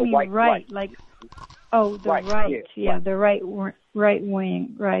you mean right? Like, oh, the right, yeah, the right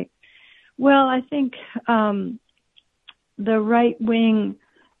wing, right. Well, I think the right wing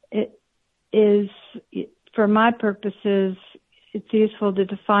is, for my purposes, it's useful to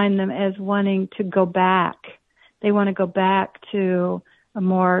define them as wanting to go back. They want to go back to a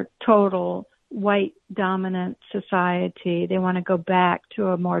more total white dominant society. They want to go back to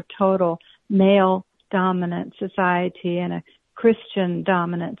a more total male dominant society and a Christian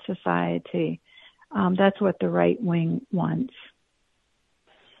dominant society. That's what the right wing wants.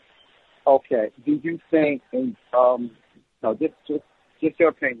 Okay. Do you think, no, just your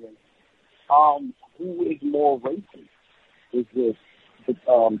opinion, who is more racist? Is it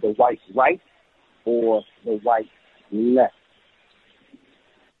the white right or the white left?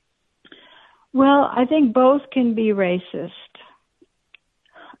 Well, I think both can be racist.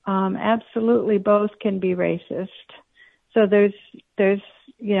 Absolutely, both can be racist. So there's,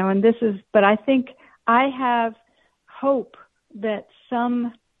 and this is, but I think I have hope that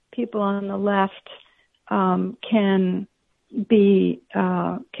some people on the left can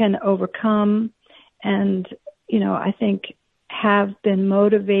overcome, and I think have been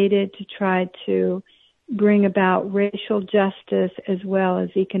motivated to try to bring about racial justice as well as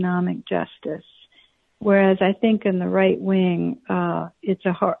economic justice. Whereas I think in the right wing, it's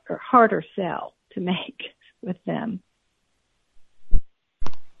a harder sell to make with them.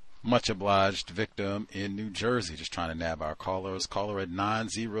 Much obliged, Victim in New Jersey. Just trying to nab our callers. Caller at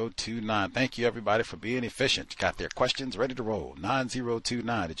 9029. Thank you, everybody, for being efficient. Got their questions ready to roll.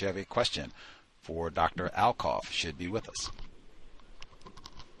 9029. Did you have a question for Dr. Alcoff? Should be with us.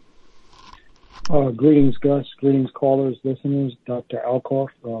 Greetings, Gus. Greetings, callers, listeners. Dr. Alcoff.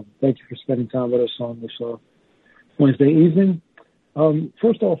 Thank you for spending time with us on this Wednesday evening.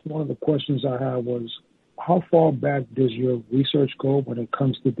 First off, one of the questions I had was, how far back does your research go when it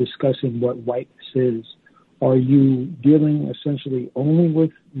comes to discussing what whiteness is? Are you dealing essentially only with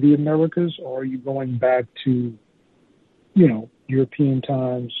the Americas, or are you going back to, European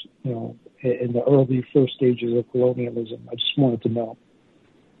times, in the early first stages of colonialism? I just wanted to know.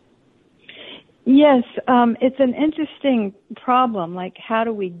 Yes, it's an interesting problem, like how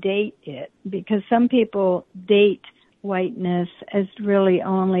do we date it? Because some people date whiteness as really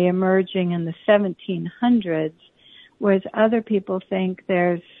only emerging in the 1700s, whereas other people think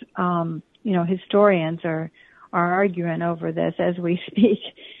there's, historians are arguing over this as we speak.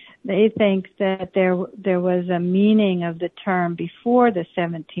 They think that there was a meaning of the term before the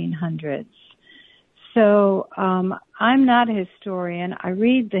 1700s. So I'm not a historian. I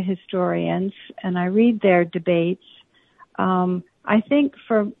read the historians and I read their debates. I think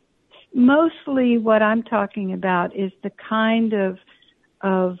for mostly what I'm talking about is the kind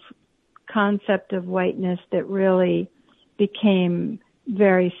of concept of whiteness that really became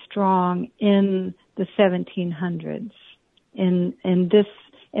very strong in the 1700s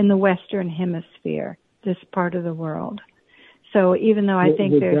in the Western Hemisphere, this part of the world. So even though I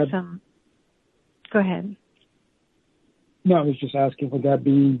think there's some... Go ahead. No, I was just asking, would that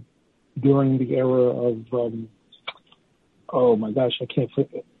be during the era of, would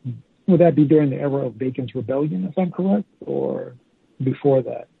that be during the era of Bacon's Rebellion, if I'm correct, or before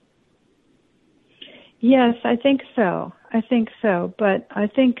that? Yes, I think so. But I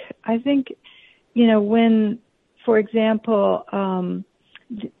think, when, for example,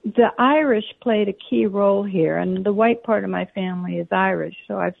 the Irish played a key role here, and the white part of my family is Irish,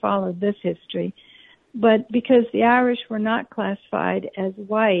 so I followed this history. But because the Irish were not classified as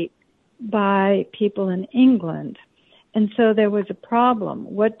white by people in England, and so there was a problem.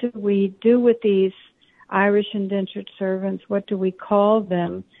 What do we do with these Irish indentured servants? What do we call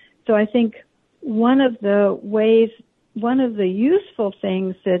them? So I think one of the useful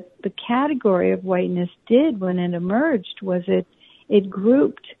things that the category of whiteness did when it emerged was it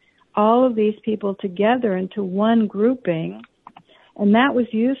grouped all of these people together into one grouping, and that was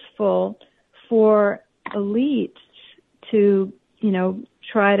useful for elites to,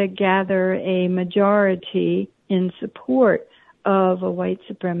 try to gather a majority in support of a white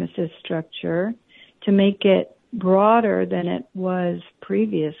supremacist structure, to make it broader than it was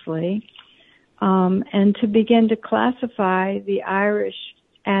previously, and to begin to classify the Irish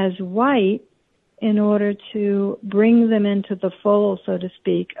as white in order to bring them into the fold, so to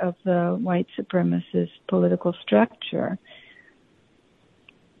speak, of the white supremacist political structure.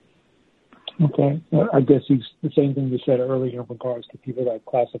 Okay. I guess it's the same thing you said earlier in regards to people that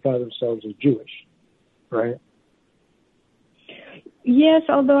classify themselves as Jewish, right? Yes,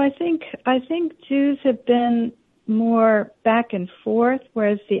 although I think Jews have been more back and forth,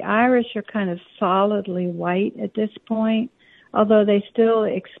 whereas the Irish are kind of solidly white at this point, although they still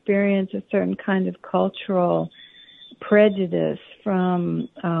experience a certain kind of cultural prejudice from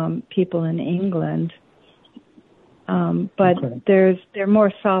people in England. But they're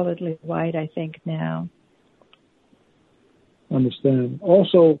more solidly white, I think, now. Understand.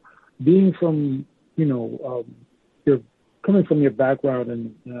 Also, being from, you're coming from your background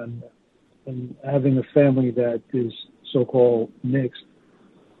and having a family that is so-called mixed,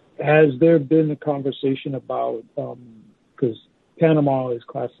 has there been a conversation about, because Panama is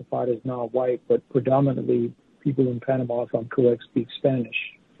classified as non-white, but predominantly people in Panama, if I'm correct, speak Spanish,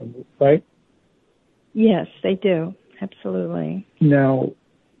 right? Yes, they do. Absolutely. Now,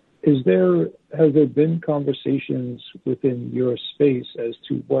 has there been conversations within your space as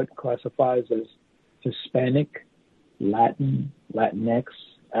to what classifies as Hispanic, Latin, Latinx,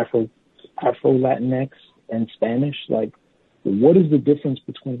 Afro-Latinx, and Spanish? Like, what is the difference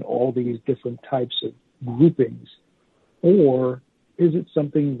between all these different types of groupings? Or is it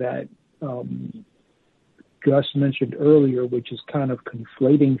something that Gus mentioned earlier, which is kind of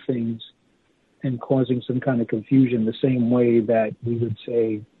conflating things and causing some kind of confusion, the same way that we would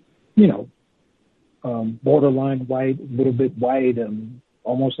say, borderline white, a little bit white,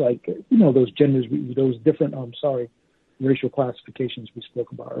 almost like, those genders, those different, racial classifications we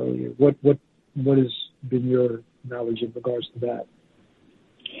spoke about earlier. What has been your knowledge in regards to that?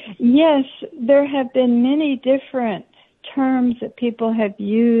 Yes, there have been many different terms that people have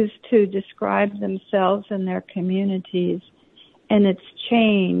used to describe themselves and their communities, and it's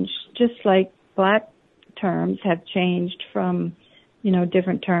changed, just like Black terms have changed from,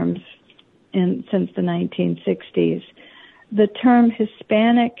 different terms since the 1960s. The term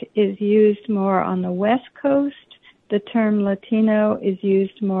Hispanic is used more on the West Coast. The term Latino is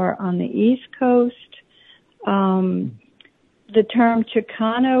used more on the East Coast. The term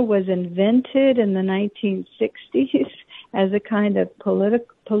Chicano was invented in the 1960s as a kind of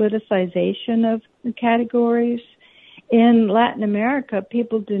politicization of the categories. In Latin America,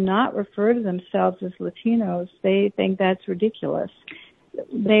 people do not refer to themselves as Latinos. They think that's ridiculous.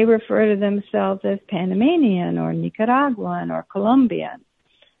 They refer to themselves as Panamanian or Nicaraguan or Colombian,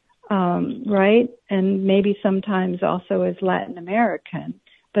 right? And maybe sometimes also as Latin American.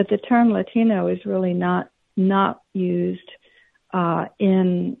 But the term Latino is really not used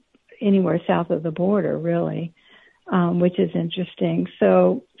in anywhere south of the border, really, which is interesting.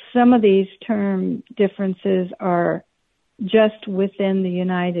 So some of these term differences are just within the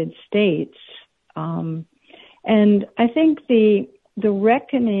United States. And I think the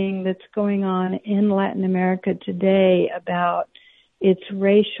reckoning that's going on in Latin America today about its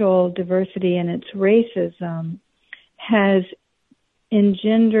racial diversity and its racism has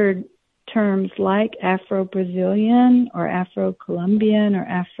engendered terms like Afro-Brazilian or Afro-Colombian or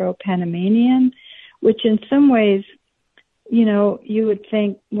Afro-Panamanian, which in some ways, you would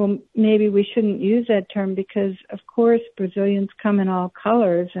think, well, maybe we shouldn't use that term because, of course, Brazilians come in all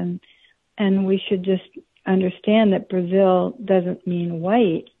colors, and we should just understand that Brazil doesn't mean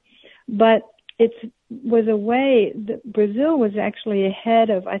white. But was a way that Brazil was actually ahead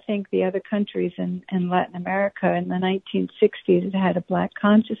of, I think, the other countries in Latin America. In the 1960s, it had a Black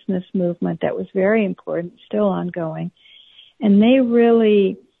consciousness movement that was very important, still ongoing. And they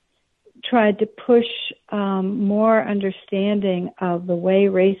really tried to push more understanding of the way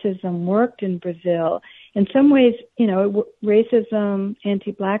racism worked in Brazil. In some ways, racism,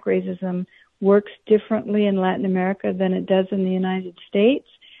 anti-Black racism, works differently in Latin America than it does in the United States,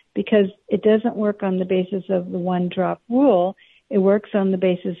 because it doesn't work on the basis of the one-drop rule. It works on the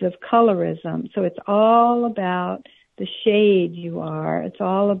basis of colorism. So it's all about the shade you are. It's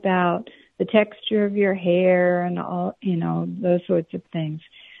all about the texture of your hair and all, those sorts of things.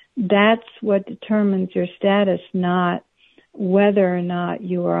 That's what determines your status, not whether or not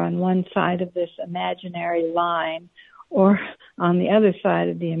you are on one side of this imaginary line or on the other side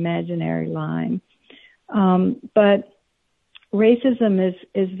of the imaginary line. But racism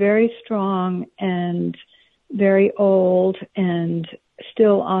is very strong and very old and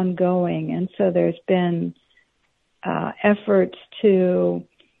still ongoing. And so there's been efforts to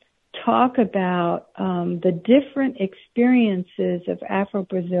talk about the different experiences of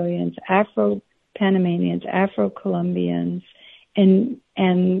Afro-Brazilians, Afro-Panamanians, Afro-Colombians,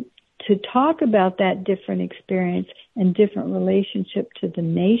 and to talk about that different experience and different relationship to the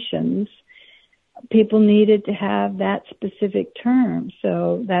nations, people needed to have that specific term.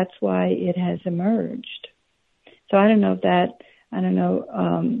 So that's why it has emerged. So I don't know if that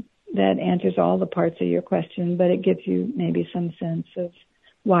answers all the parts of your question, but it gives you maybe some sense of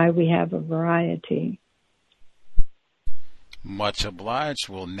why we have a variety. Much obliged.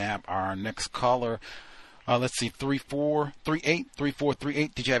 We'll nab our next caller. Let's see,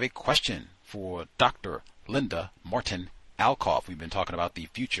 3438. Did you have a question for Dr. Linda Martin Alcoff? We've been talking about the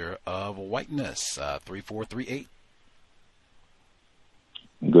future of whiteness. 3438.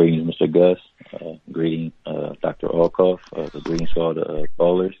 Gus. Greeting, Dr. Alcoff. Greetings to all the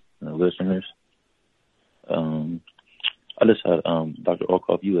callers and the listeners. I just had, Dr.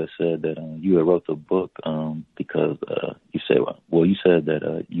 Alcoff, you had said that you had wrote the book because you said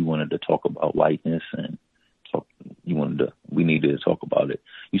that you wanted to talk about whiteness and we needed to talk about it.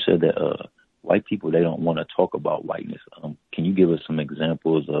 You said that white people, they don't want to talk about whiteness. Can you give us some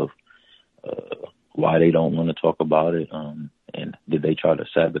examples of why they don't want to talk about it? And did they try to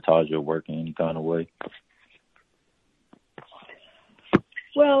sabotage your work in any kind of way?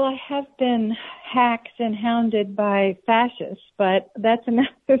 Well, I have been hacked and hounded by fascists, but that's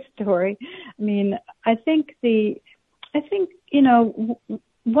another story. I mean, I think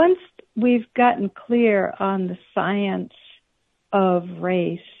once we've gotten clear on the science of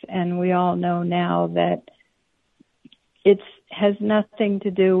race, and we all know now that it has nothing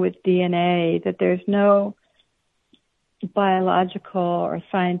to do with DNA, that there's no biological or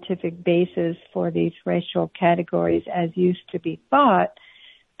scientific basis for these racial categories as used to be thought,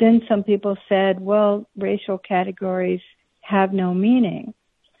 then some people said, well, racial categories have no meaning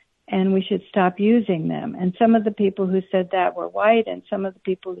and we should stop using them. And some of the people who said that were white and some of the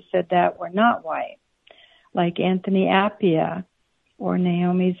people who said that were not white, like Anthony Appiah or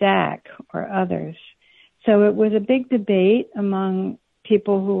Naomi Zak or others. So it was a big debate among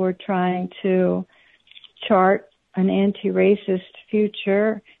people who were trying to chart an anti-racist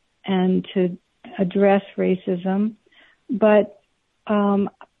future and to address racism. But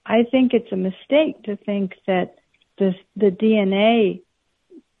I think it's a mistake to think that the DNA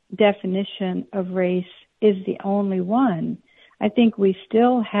definition of race is the only one. I think we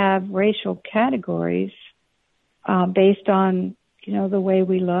still have racial categories based on, the way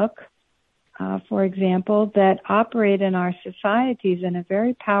we look, for example, that operate in our societies in a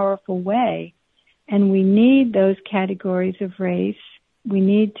very powerful way. And we need those categories of race. We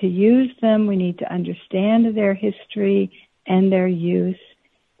need to use them. We need to understand their history and their use.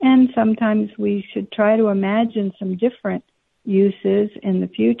 And sometimes we should try to imagine some different uses in the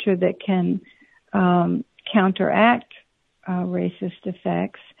future that can counteract racist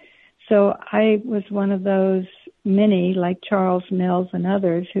effects. So I was one of those many, like Charles Mills and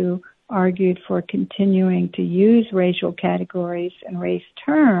others, who argued for continuing to use racial categories and race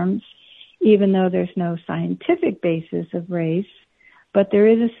terms, even though there's no scientific basis of race, but there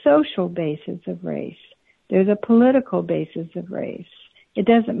is a social basis of race. There's a political basis of race. It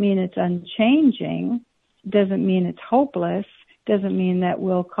doesn't mean it's unchanging. It doesn't mean it's hopeless. It doesn't mean that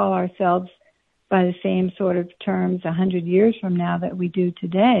we'll call ourselves by the same sort of terms 100 years from now that we do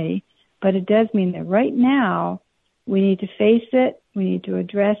today. But it does mean that right now we need to face it, we need to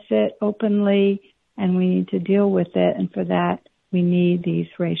address it openly, and we need to deal with it. And for that, we need these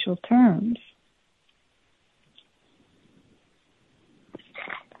racial terms.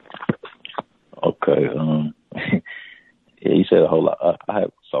 Okay. Yeah, you said a whole lot.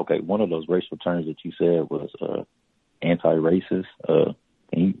 One of those racial terms that you said was anti-racist.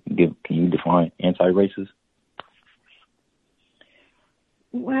 Can you define anti-racist?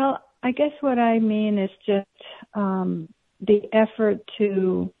 Well, I guess what I mean is just the effort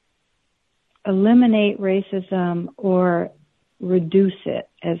to eliminate racism or reduce it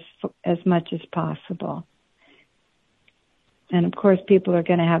as much as possible. And of course, people are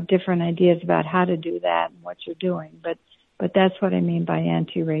going to have different ideas about how to do that and what you're doing, but that's what I mean by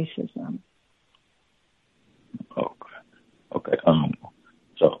anti-racism. Okay.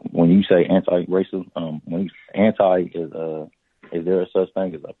 So when you say anti-racism, when you say anti is there a such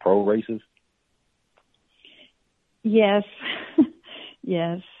thing as a pro-racist? Yes.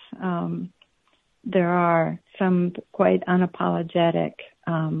 Yes. There are some quite unapologetic.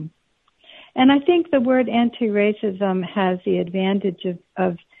 And I think the word anti-racism has the advantage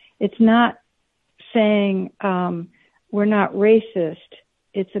of it's not saying we're not racist.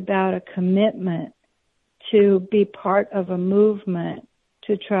 It's about a commitment to be part of a movement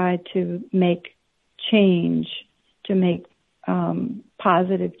to try to make change, to make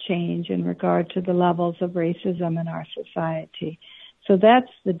positive change in regard to the levels of racism in our society. So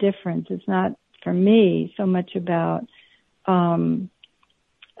that's the difference. It's not, for me, so much about,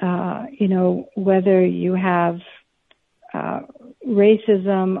 whether you have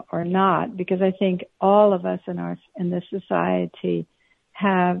racism or not, because I think all of us in this society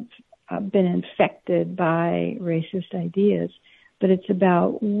have been infected by racist ideas. But it's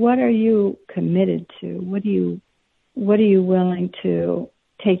about what are you committed to? What are you willing to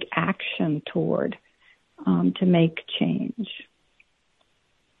take action toward to make change?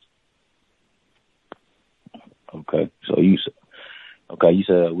 Okay, so you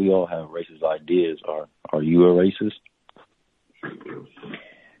said we all have racist ideas. Are you a racist?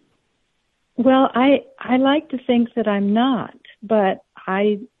 Well, I like to think that I'm not, but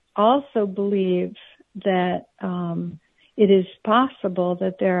I also believe that it is possible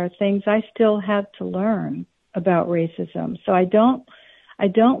that there are things I still have to learn about racism. So I don't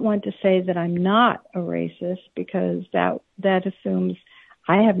want to say that I'm not a racist, because that assumes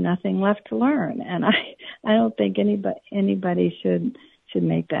I have nothing left to learn, and I don't think anybody should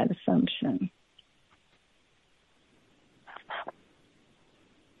make that assumption.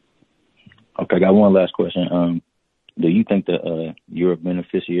 Okay, I got one last question. Do you think that you're a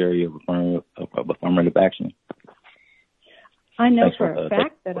beneficiary of affirmative action? I know for a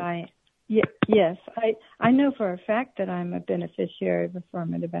fact that yes, I know for a fact that I'm a beneficiary of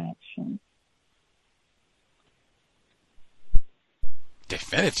affirmative action.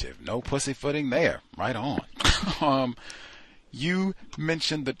 Definitive. No pussyfooting there. Right on. You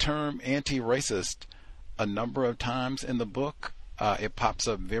mentioned the term anti-racist a number of times in the book. It pops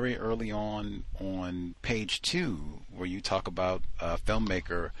up very early on page 2, where you talk about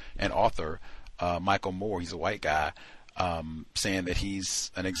filmmaker and author Michael Moore. He's a white guy, saying that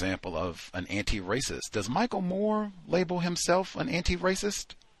he's an example of an anti-racist. Does Michael Moore label himself an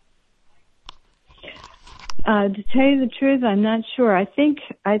anti-racist? To tell you the truth, I'm not sure. I think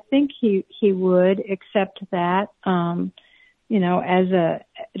he would accept that,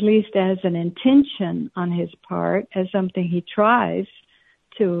 at least as an intention on his part, as something he tries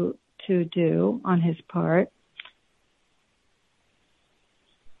to do on his part.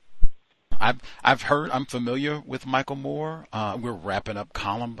 I'm familiar with Michael Moore. We're wrapping up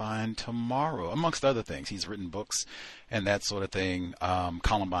Columbine tomorrow, amongst other things. He's written books and that sort of thing.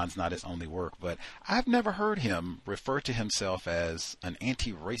 Columbine's not his only work, but I've never heard him refer to himself as an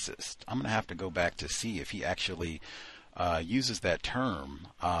anti-racist. I'm going to have to go back to see if he actually uses that term,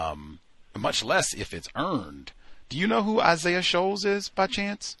 much less if it's earned. Do you know who Isaiah Shoals is, by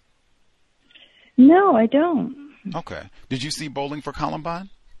chance? No, I don't. Okay. Did you see Bowling for Columbine?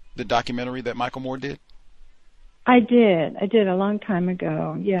 The documentary that Michael Moore did? I did a long time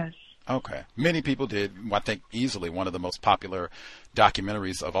ago, yes. Okay. Many people did. I think easily one of the most popular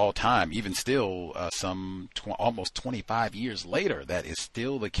documentaries of all time. Even still, almost 25 years later, that is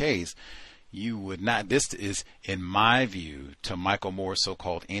still the case. You would not, this is, in my view, to Michael Moore's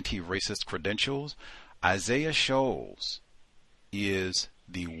so-called anti-racist credentials, Isaiah Shoals is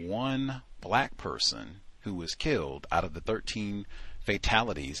the one black person who was killed out of the 13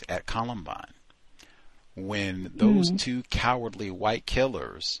 fatalities at Columbine. When those two cowardly white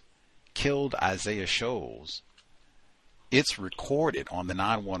killers killed Isaiah Shoals, it's recorded on the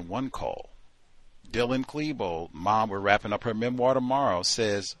 911 call. Dylan Klebold, Mom, we're wrapping up her memoir tomorrow,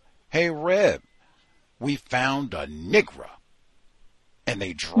 says, "Hey, Reb, we found a nigger." And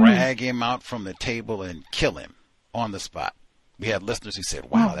they drag him out from the table and kill him on the spot. We had listeners who said,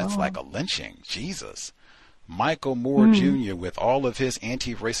 wow, that's like a lynching. Jesus. Michael Moore Jr., with all of his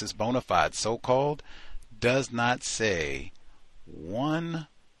anti-racist bona fides, so-called, does not say one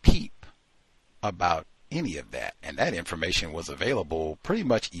peep about any of that. And that information was available pretty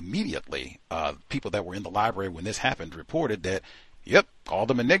much immediately. People that were in the library when this happened reported that, yep, called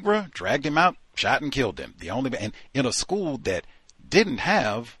him a nigger, dragged him out, shot and killed him. And in a school that didn't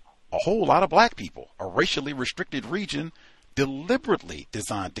have a whole lot of black people, a racially restricted region deliberately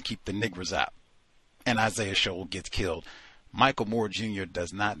designed to keep the niggers out. And Isaiah Shoals gets killed. Michael Moore Jr.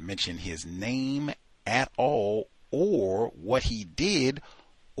 does not mention his name at all, or what he did,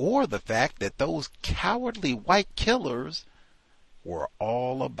 or the fact that those cowardly white killers were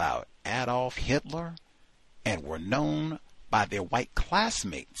all about Adolf Hitler and were known by their white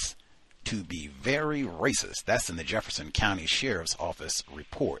classmates to be very racist. That's in the Jefferson County Sheriff's Office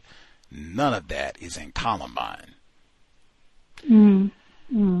report. None of that is in Columbine.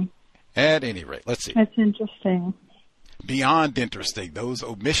 At any rate, let's see. That's interesting. Beyond interesting, those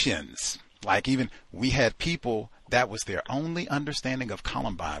omissions. Like even we had people, that was their only understanding of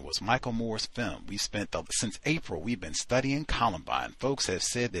Columbine was Michael Moore's film. We spent, since April, we've been studying Columbine. Folks have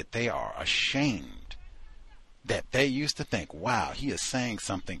said that they are ashamed that they used to think, wow, he is saying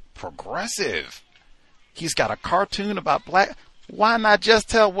something progressive. He's got a cartoon about black. Why not just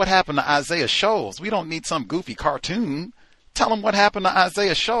tell what happened to Isaiah Shoals? We don't need some goofy cartoon. Tell them what happened to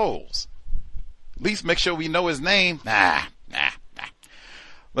Isaiah Shoals. At least make sure we know his name. Nah.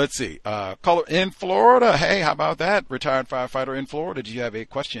 Let's see. Caller in Florida. Hey, how about that? Retired firefighter in Florida. Do you have a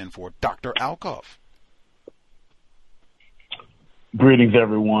question for Dr. Alcoff? Greetings,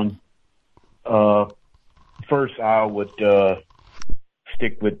 everyone. First, I would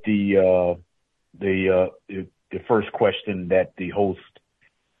stick with the first question that the host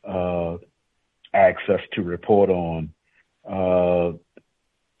asked us to report on.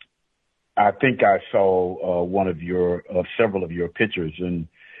 I think I saw one of your, several of your pictures, and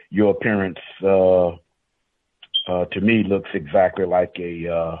your appearance to me looks exactly like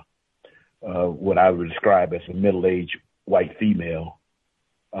a what I would describe as a middle-aged white female.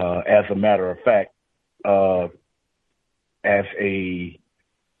 As a matter of fact, as a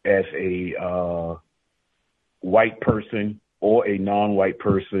white person or a non-white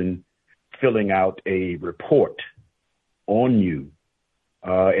person filling out a report on you,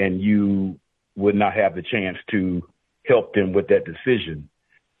 and you would not have the chance to help them with that decision,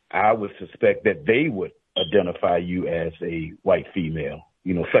 I would suspect that they would identify you as a white female,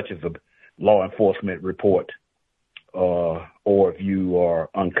 such as a law enforcement report, or if you are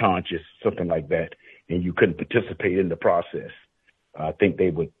unconscious, something like that, and you couldn't participate in the process. I think they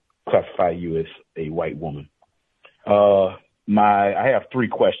would classify you as a white woman. I have three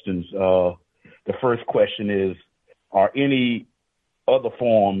questions. The first question is, are any other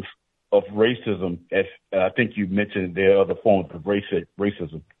forms of racism, as I think you mentioned there are other forms of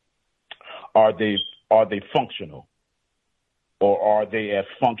racism, are they functional, or are they as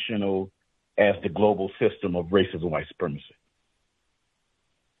functional as the global system of racism and white supremacy?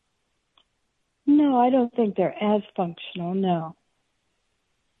 No, I don't think they're as functional, no.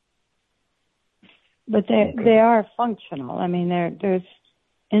 But they are functional. I mean, there's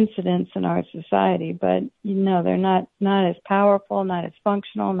incidents in our society, but they're not as powerful, not as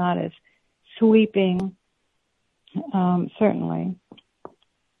functional, not as sweeping, certainly.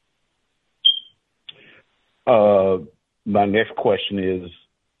 My next question is,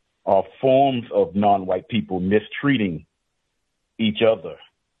 are forms of non-white people mistreating each other?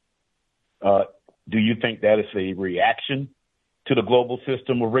 Do you think that is a reaction to the global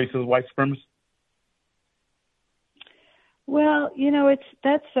system of racism and white supremacy? Well,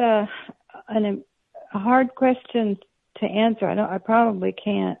 that's a hard question to answer. I probably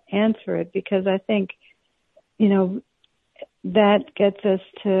can't answer it because I think, that gets us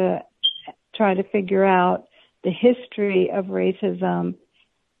to try to figure out the history of racism.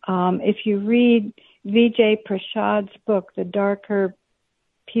 If you read Vijay Prasad's book, The Darker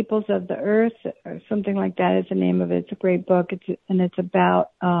Peoples of the Earth, or something like that is the name of it. It's a great book. It's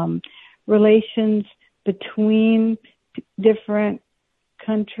about relations between different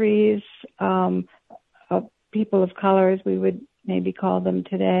countries, of people of color, as we would maybe call them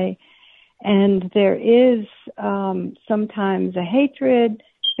today. And there is sometimes a hatred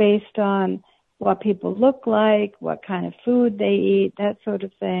based on what people look like, what kind of food they eat, that sort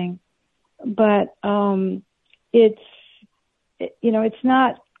of thing. But it's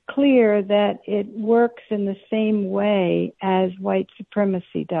not clear that it works in the same way as white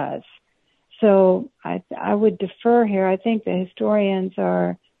supremacy does. So I would defer here. I think the historians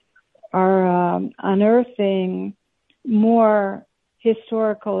are unearthing more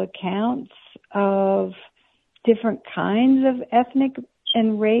historical accounts of different kinds of ethnic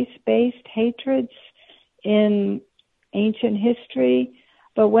and race-based hatreds in ancient history.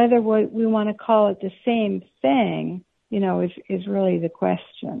 But whether we want to call it the same thing, is really the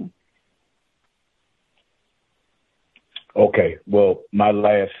question. Okay. Well, my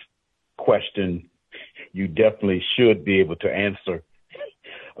last question, you definitely should be able to answer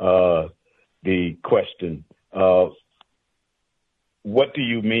the question. What do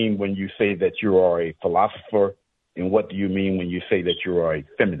you mean when you say that you are a philosopher, and what do you mean when you say that you are a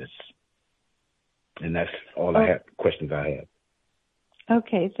feminist? And that's all questions I have.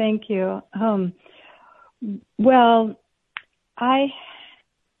 Okay, thank you. Well, I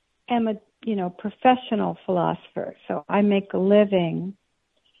am a professional philosopher, so I make a living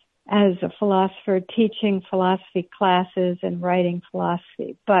as a philosopher teaching philosophy classes and writing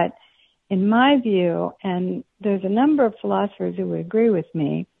philosophy. But in my view, and there's a number of philosophers who would agree with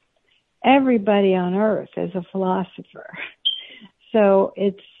me, everybody on earth is a philosopher. So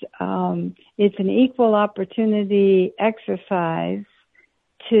it's an equal opportunity exercise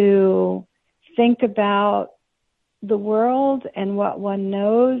to think about the world and what one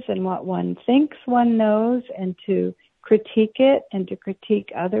knows and what one thinks one knows, and to critique it and to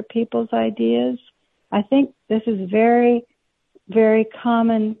critique other people's ideas. I think this is very, very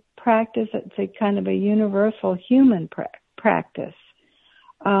common practice. It's a kind of a universal human practice.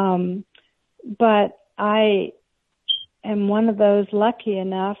 But I am one of those lucky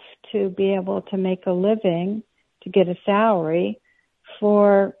enough to be able to make a living, to get a salary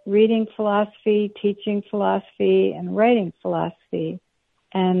for reading philosophy, teaching philosophy, and writing philosophy.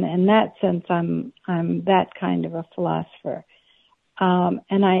 And in that sense, I'm that kind of a philosopher.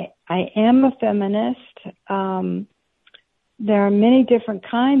 And I am a feminist. There are many different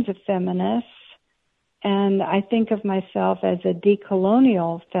kinds of feminists. And I think of myself as a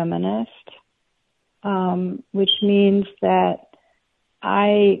decolonial feminist, which means that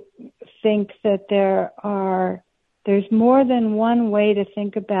I think that there's more than one way to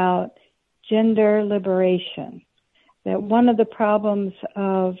think about gender liberation. That one of the problems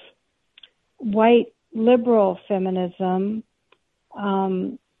of white liberal feminism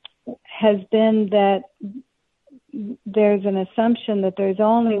has been that there's an assumption that there's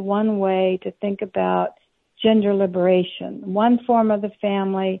only one way to think about gender liberation, one form of the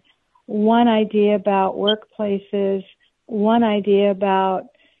family, one idea about workplaces, one idea about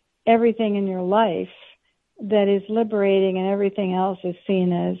everything in your life that is liberating, and everything else is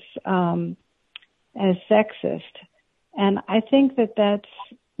seen as sexist. And I think that that's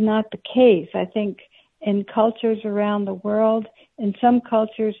not the case. I think in cultures around the world, in some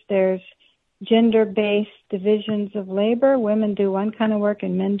cultures there's gender-based divisions of labor. Women do one kind of work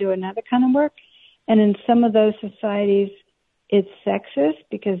and men do another kind of work. And in some of those societies, it's sexist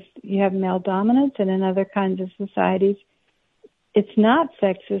because you have male dominance. And in other kinds of societies, it's not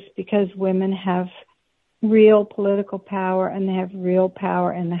sexist because women have real political power and they have real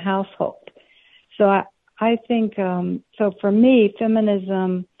power in the household. So I think, so for me,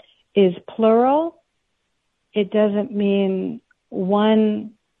 feminism is plural. It doesn't mean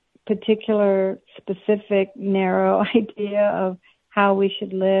one particular specific narrow idea of how we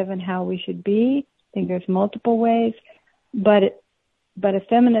should live and how we should be. I think there's multiple ways, but a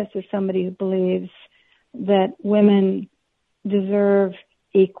feminist is somebody who believes that women deserve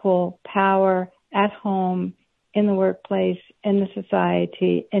equal power at home, in the workplace, in the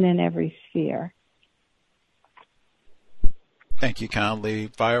society, and in every sphere. Thank you kindly,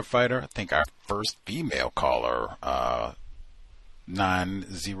 firefighter. I think our first female caller,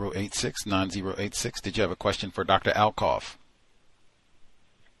 9086. Did you have a question for Dr. Alcoff?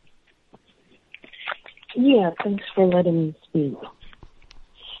 Yeah, thanks for letting me speak.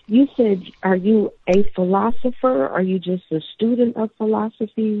 You said, are you a philosopher? Are you just a student of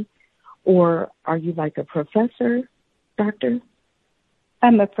philosophy? Or are you like a professor, doctor?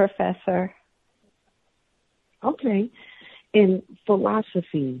 I'm a professor. Okay. And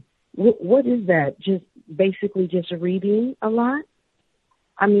philosophy, what is that? Just basically just reading a lot?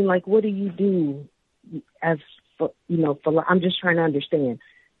 I mean, like, what do you do as, I'm just trying to understand.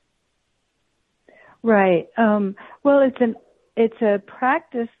 Right. Well, it's a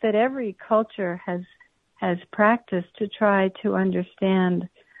practice that every culture has practiced to try to understand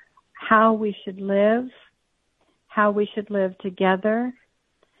how we should live together,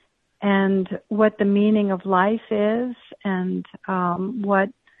 and what the meaning of life is, and what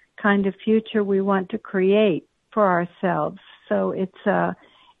kind of future we want to create for ourselves. So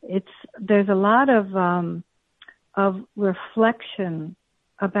there's a lot of reflection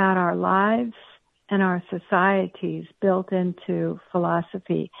about our lives and our societies built into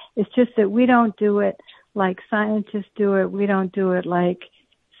philosophy. It's just that we don't do it like scientists do it. We don't do it like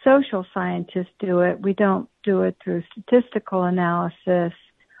social scientists do it. We don't do it through statistical analysis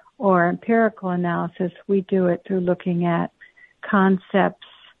or empirical analysis. We do it through looking at concepts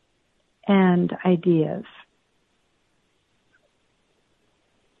and ideas.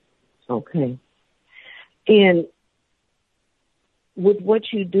 Okay. And with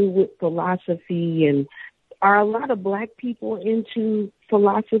what you do with philosophy, and are a lot of black people into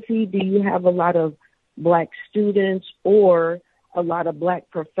philosophy? Do you have a lot of black students or a lot of black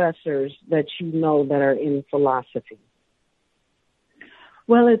professors that you know that are in philosophy?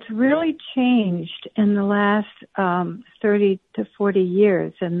 Well, it's really changed in the last 30 to 40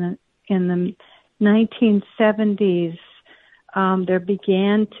 years. In the 1970s, there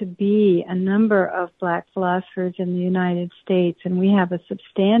began to be a number of black philosophers in the United States, and we have a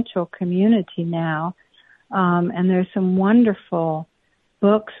substantial community now. And there's some wonderful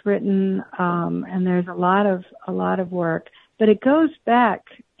books written, and there's a lot of work. But it goes back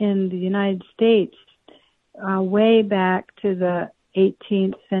in the United States, way back to the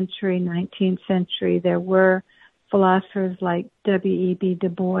 18th century, 19th century. There were philosophers like W.E.B. Du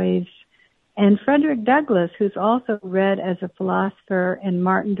Bois and Frederick Douglass, who's also read as a philosopher, and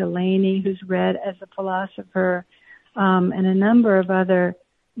Martin Delany, who's read as a philosopher, and a number of other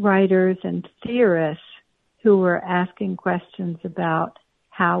writers and theorists who were asking questions about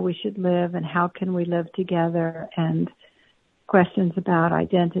how we should live and how can we live together, and questions about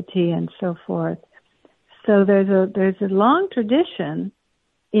identity and so forth. So there's a long tradition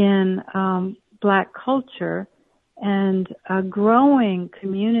in black culture and a growing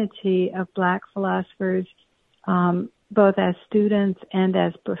community of black philosophers, both as students and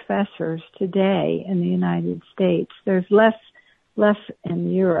as professors today in the United States. There's less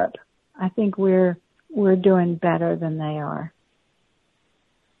in Europe. I think we're we're doing better than they are.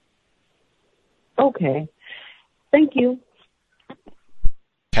 Okay. Thank you.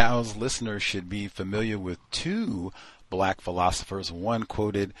 Cal's listeners should be familiar with two black philosophers, one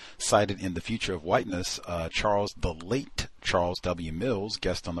cited in The Future of Whiteness, the late Charles W. Mills,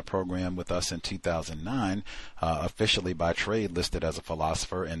 guest on the program with us in 2009, officially by trade listed as a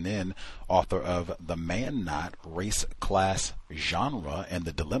philosopher, and then author of The Man Not, Race, Class, Genre, and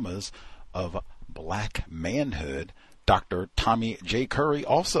the Dilemmas of Black Manhood, Dr. Tommy J. Curry,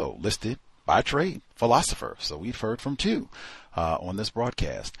 also listed by trade philosopher. So we've heard from two on this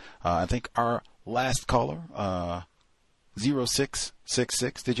broadcast. I think our last caller,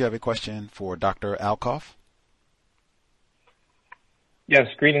 0666, did you have a question for Dr. Alcoff? Yes,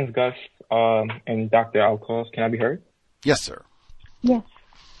 greetings, Gus, and Dr. Alcoff. Can I be heard? Yes, sir. Yes.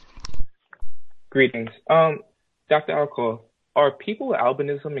 Greetings. Dr. Alcoff, are people with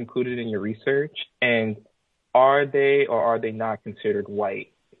albinism included in your research, and are they or are they not considered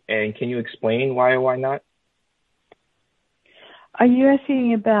white? And can you explain why or why not? Are you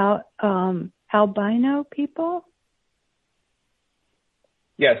asking about albino people?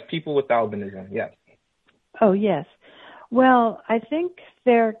 Yes, people with albinism, yes. Oh, yes. Well, I think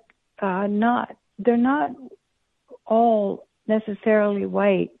they're not all necessarily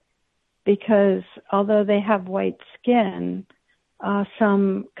white, because although they have white skin,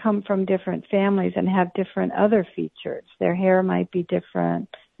 some come from different families and have different other features. Their hair might be different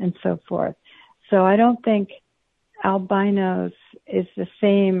and so forth. So I don't think albinos is the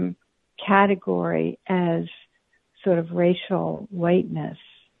same category as sort of racial whiteness.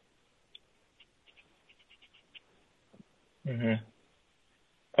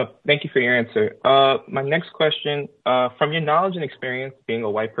 Mm-hmm. Thank you for your answer. My next question, from your knowledge and experience being a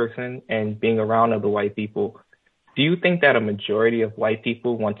white person and being around other white people, do you think that a majority of white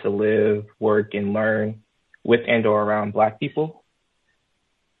people want to live, work, and learn with and or around black people?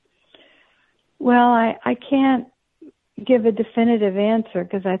 Well, I can't give a definitive answer,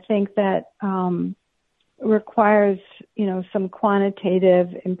 because I think that requires, some quantitative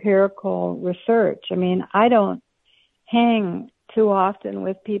empirical research. I mean, I don't hang too often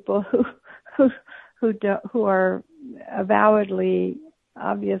with people who are avowedly,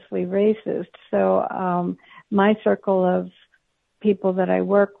 obviously racist. So my circle of people that I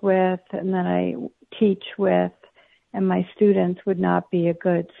work with and that I teach with and my students would not be a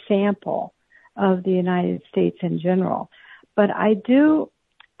good sample of the United States in general. But I do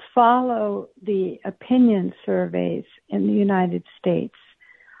follow the opinion surveys in the United States.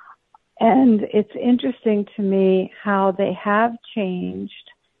 And it's interesting to me how they have changed.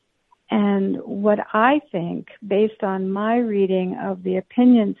 And what I think, based on my reading of the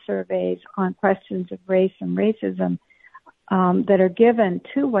opinion surveys on questions of race and racism that are given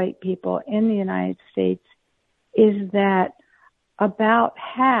to white people in the United States, is that about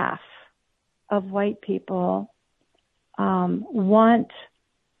half of white people want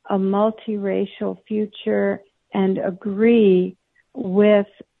a multiracial future and agree with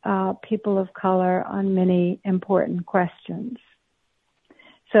people of color on many important questions.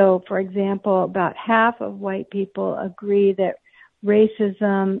 So, for example, about half of white people agree that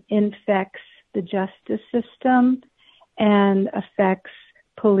racism infects the justice system and affects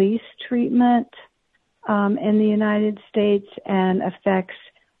police treatment in the United States and affects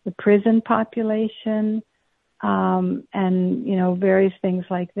the prison population and, various things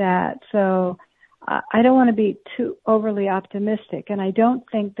like that. So I don't want to be too overly optimistic, and I don't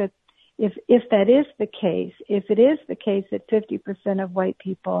think that if that is the case, if it is the case that 50% of white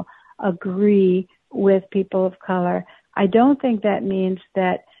people agree with people of color, I don't think that means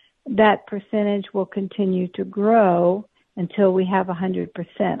that that percentage will continue to grow until we have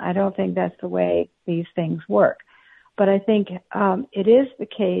 100%. I don't think that's the way these things work. But I think it is the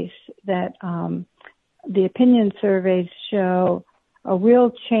case that the opinion surveys show a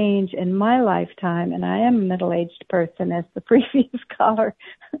real change in my lifetime, and I am a middle-aged person, as the previous caller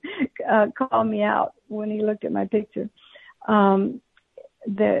called me out when he looked at my picture.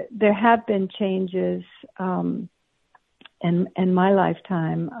 There have been changes in my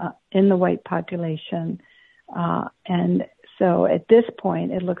lifetime in the white population, and so at this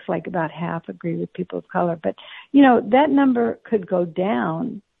point, it looks like about half agree with people of color. But, that number could go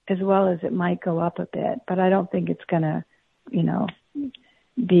down as well as it might go up a bit, but I don't think it's going to,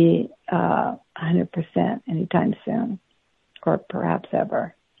 be 100% anytime soon, or perhaps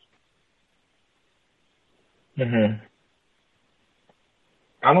ever. Mm-hmm.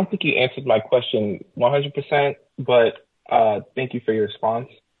 I don't think you answered my question 100%, but thank you for your response.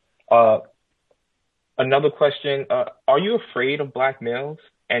 Another question, are you afraid of black males?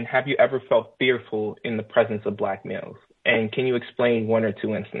 And have you ever felt fearful in the presence of Black males? And can you explain one or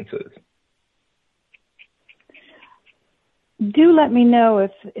two instances? Do let me know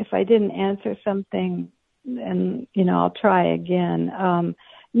if I didn't answer something, and I'll try again.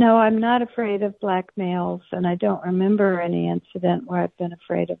 No, I'm not afraid of Black males, and I don't remember any incident where I've been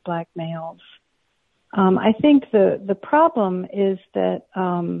afraid of Black males. I think the problem is that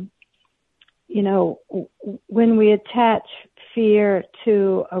when we attach fear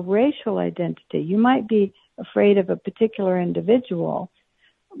to a racial identity, you might be afraid of a particular individual,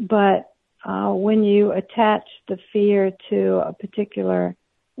 but when you attach the fear to a particular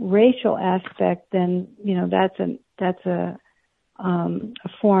racial aspect, then that's a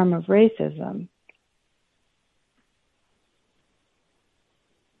form of racism.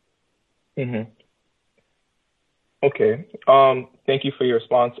 Mm-hmm. Okay. Thank you for your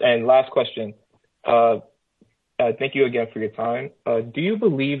response. And last question. Thank you again for your time. Do you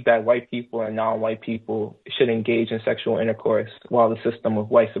believe that white people and non-white people should engage in sexual intercourse while the system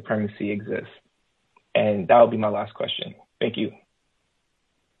of white supremacy exists? And that will be my last question. Thank you.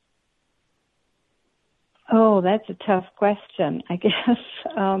 Oh, that's a tough question, I guess.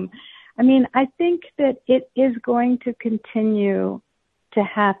 I think that it is going to continue to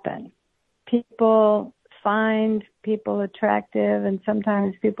happen. People find people attractive, and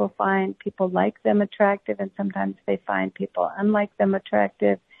sometimes people find people like them attractive, and sometimes they find people unlike them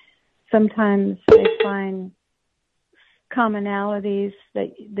attractive. Sometimes they find commonalities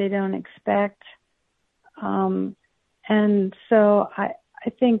that they don't expect. And so I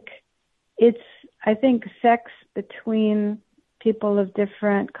think sex between people of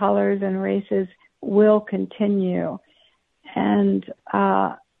different colors and races will continue. And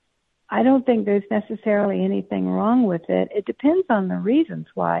I don't think there's necessarily anything wrong with it. It depends on the reasons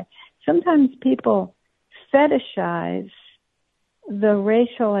why. Sometimes people fetishize the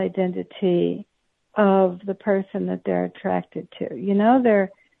racial identity of the person that they're attracted to.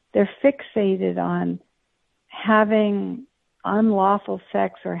 They're fixated on having unlawful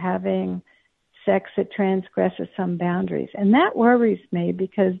sex or having sex that transgresses some boundaries. And that worries me,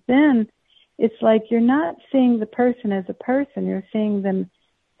 because then it's like you're not seeing the person as a person, you're seeing them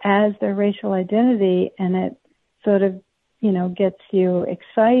as their racial identity, and it sort of, gets you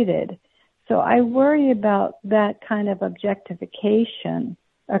excited. So I worry about that kind of objectification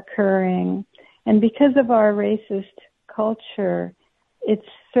occurring. And because of our racist culture, it's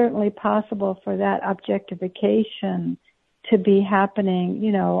certainly possible for that objectification to be happening,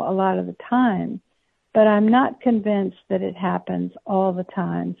 a lot of the time. But I'm not convinced that it happens all the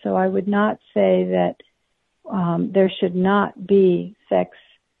time. So I would not say that there should not be sex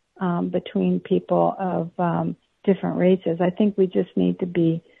between people of different races. I think we just need to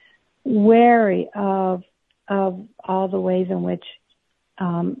be wary of all the ways in which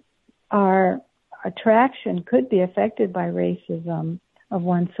our attraction could be affected by racism of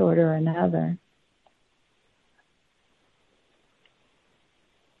one sort or another.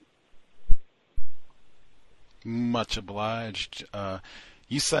 Much obliged.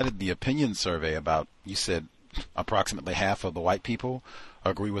 You cited the opinion survey you said approximately half of the white people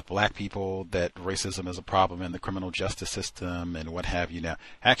agree with Black people that racism is a problem in the criminal justice system and what have you. Now,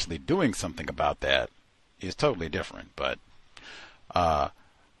 actually doing something about that is totally different. But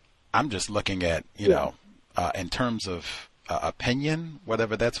I'm just looking at, in terms of opinion,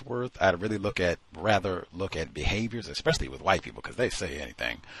 whatever that's worth, I'd really rather look at behaviors, especially with white people, because they say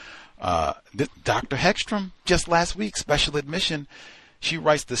anything. Dr. Heckstrom, just last week, special admission, she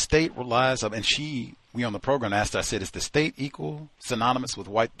writes the state relies on, and we on the program asked her, I said, is the state synonymous with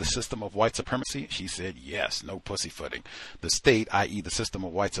the system of white supremacy? She said, yes, no pussyfooting. The state, i.e. the system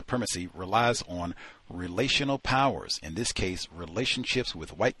of white supremacy, relies on relational powers, in this case, relationships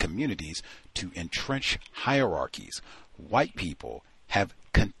with white communities, to entrench hierarchies. White people have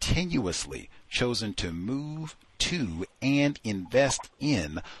continuously chosen to move to and invest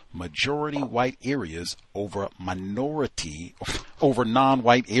in majority white areas over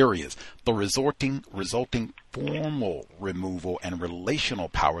non-white areas. The resulting formal removal and relational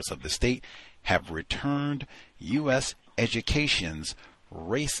powers of the state have returned U.S. education's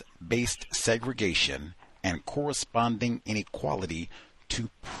race-based segregation and corresponding inequality to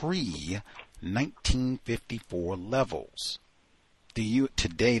pre-1954 levels.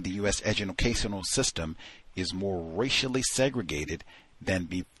 Today, the U.S. educational system is more racially segregated than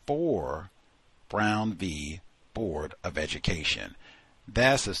before Brown v. Board of Education.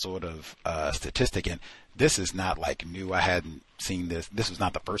 That's a sort of statistic, and this is not like new. I hadn't seen this. This was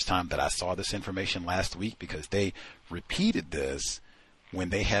not the first time that I saw this information last week, because they repeated this when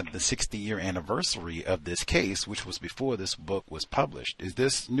they had the 60-year anniversary of this case, which was before this book was published. Is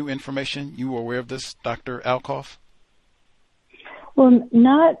this new information? You were aware of this, Dr. Alcoff? Well,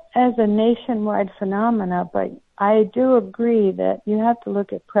 not as a nationwide phenomena, but I do agree that you have to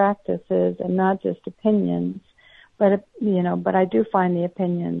look at practices and not just opinions. But, but I do find the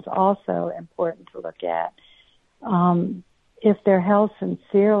opinions also important to look at. If they're held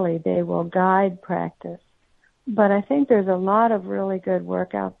sincerely, they will guide practice. But I think there's a lot of really good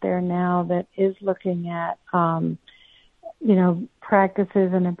work out there now that is looking at,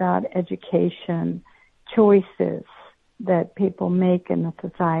 practices and about education, choices that people make in the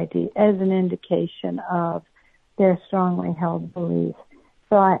society as an indication of their strongly held beliefs.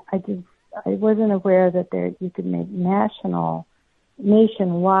 So I wasn't aware that you could make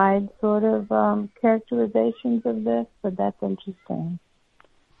nationwide sort of characterizations of this, but that's interesting.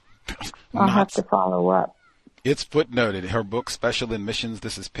 I'll have to follow up. It's footnoted. Her book, Special Admissions,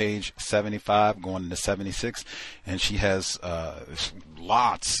 this is page 75 going into 76, and she has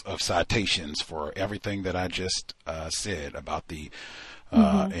lots of citations for everything that I just said about the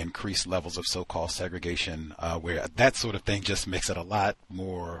increased levels of so-called segregation, where that sort of thing just makes it a lot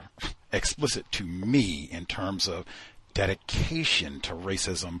more explicit to me in terms of dedication to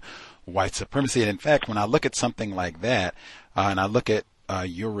racism, white supremacy. And in fact, when I look at something like that, and I look at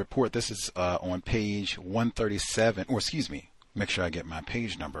your report, this is on page 137, or excuse me, make sure I get my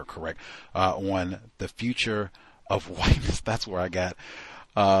page number correct, on the future of whiteness. That's where I got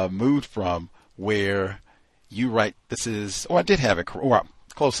moved from, where you write, I did have it, or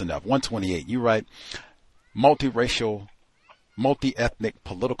close enough, 128. You write, multiracial, multi-ethnic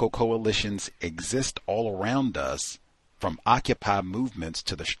political coalitions exist all around us, from Occupy movements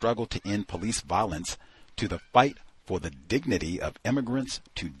to the struggle to end police violence to the fight for the dignity of immigrants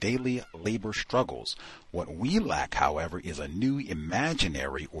to daily labor struggles. What we lack, however, is a new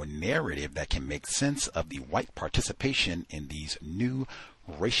imaginary or narrative that can make sense of the white participation in these new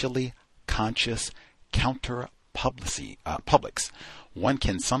racially conscious counter-publics. One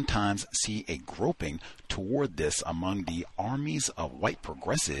can sometimes see a groping toward this among the armies of white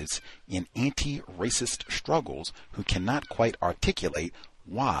progressives in anti-racist struggles who cannot quite articulate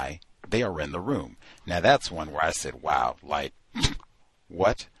why they are in the room. Now that's one where I said, wow, like,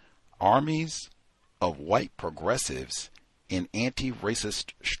 what? Armies of white progressives in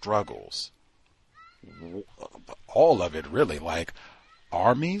anti-racist struggles. All of it, really. Like,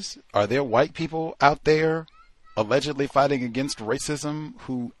 armies? Are there white people out there allegedly fighting against racism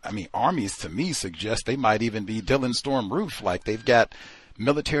armies to me suggest they might even be Dylan Storm Roof, like they've got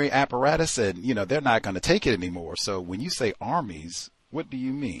military apparatus and, they're not going to take it anymore. So when you say armies, what do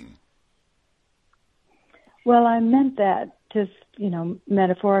you mean? Well, I meant that just,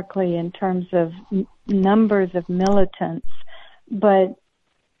 metaphorically in terms of numbers of militants, but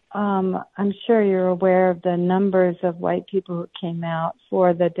I'm sure you're aware of the numbers of white people who came out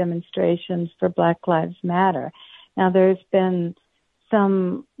for the demonstrations for Black Lives Matter. Now, there's been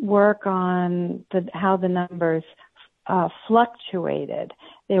some work on how the numbers fluctuated.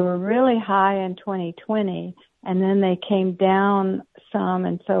 They were really high in 2020, and then they came down some,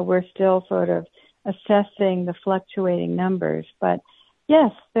 and so we're still sort of assessing the fluctuating numbers. But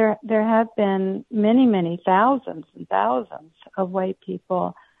yes, there have been many, many thousands and thousands of white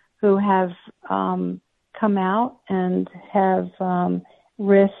people who have come out and have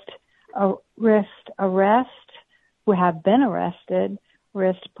risked arrest, who have been arrested,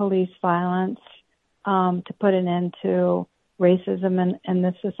 risked police violence to put an end to racism in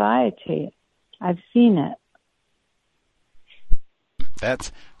the society. I've seen it.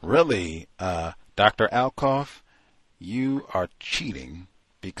 That's really, Dr. Alcoff, you are cheating,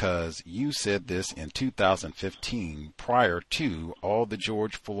 because you said this in 2015 prior to all the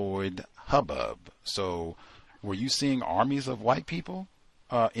George Floyd hubbub. So were you seeing armies of white people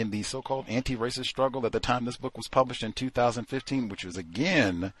in the so-called anti-racist struggle at the time this book was published in 2015, which was,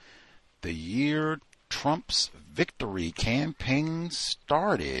 again, the year Trump's victory campaign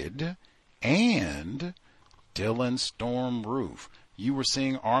started, and Dylan Storm Roof? You were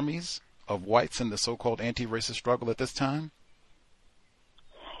seeing armies of whites in the so-called anti-racist struggle at this time?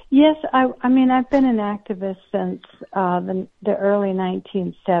 Yes, I've been an activist since the early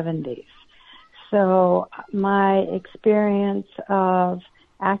 1970s. So my experience of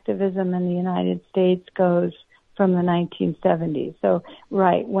activism in the United States goes from the 1970s. So,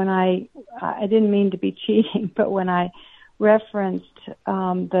 right, when I didn't mean to be cheating, but when I referenced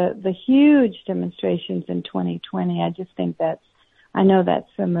the huge demonstrations in 2020, I just think I know that's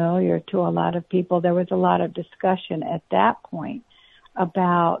familiar to a lot of people. There was a lot of discussion at that point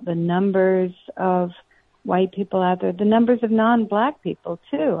about the numbers of white people out there, the numbers of non-black people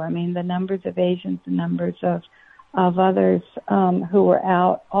too. I mean, the numbers of Asians, the numbers of others who were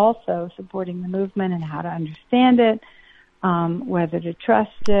out also supporting the movement and how to understand it, whether to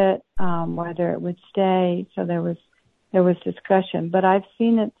trust it, whether it would stay. So there was discussion, but I've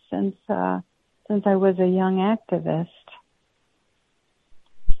seen it since I was a young activist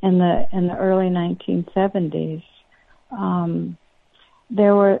in the early 1970s.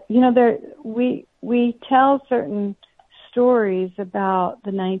 We tell certain stories about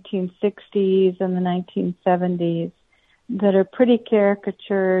the 1960s and the 1970s that are pretty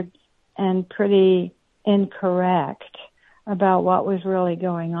caricatured and pretty incorrect about what was really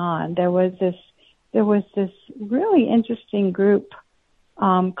going on. There was this really interesting group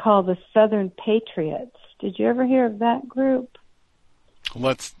called the Southern Patriots. Did you ever hear of that group?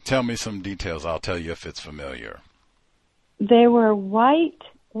 Tell me some details. I'll tell you if it's familiar. They were white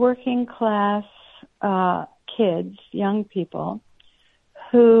working class kids, young people,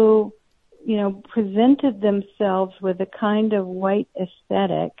 who, presented themselves with a kind of white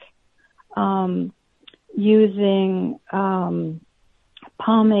aesthetic, using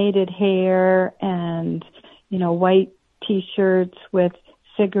pomaded hair and, white T-shirts with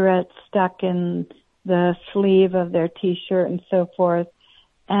cigarettes stuck in the sleeve of their T-shirt and so forth.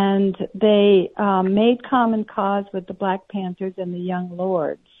 And they made common cause with the Black Panthers and the Young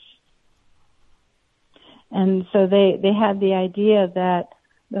Lords. And so they had the idea that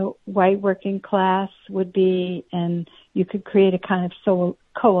the white working class would be, and you could create a kind of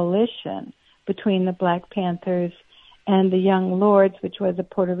coalition between the Black Panthers and the Young Lords, which was a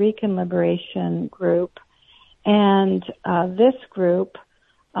Puerto Rican liberation group. And this group,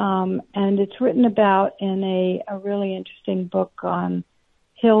 and it's written about in a really interesting book on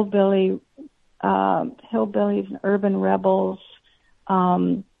hillbillies and urban rebels,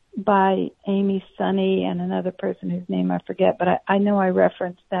 by Amy Sunny and another person whose name I forget, but I know I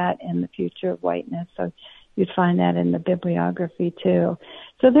referenced that in The Future of Whiteness, so you'd find that in the bibliography too.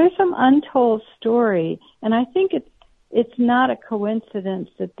 So there's some untold story, and I think it's not a coincidence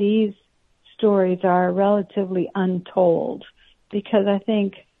that these stories are relatively untold, because I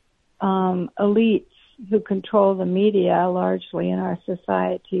think elites who control the media largely in our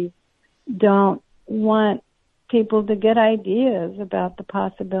society don't want people to get ideas about the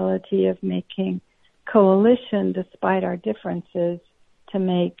possibility of making coalition despite our differences to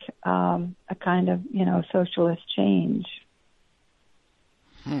make a kind of, socialist change.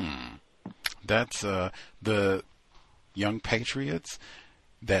 That's the Young Patriots.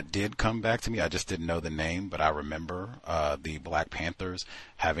 That did come back to me. I just didn't know the name, but I remember the Black Panthers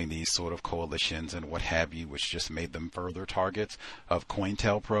having these sort of coalitions and what have you, which just made them further targets of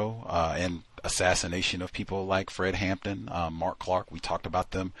COINTELPRO and assassination of people like Fred Hampton, Mark Clark. We talked about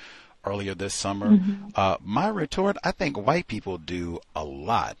them earlier this summer. Mm-hmm. My retort, I think white people do a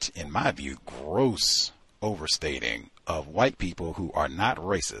lot, in my view, gross overstating of white people who are not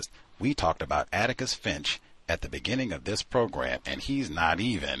racist. We talked about Atticus Finch at the beginning of this program, and he's not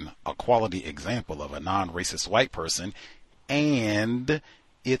even a quality example of a non-racist white person, and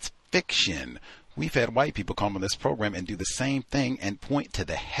it's fiction. We've had white people come on this program and do the same thing and point to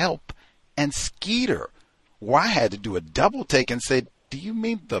The Help and Skeeter, where I had to do a double take and say, do you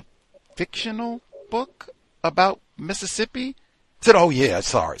mean the fictional book about Mississippi? I said, oh yeah,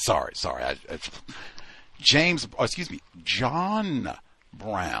 sorry. John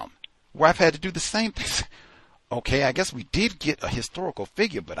Brown, where I've had to do the same thing. Okay, I guess we did get a historical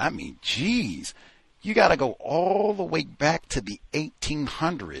figure, but I mean, geez, you got to go all the way back to the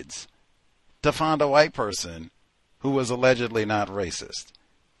 1800s to find a white person who was allegedly not racist.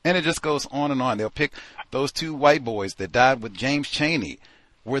 And it just goes on and on. They'll pick those two white boys that died with James Chaney,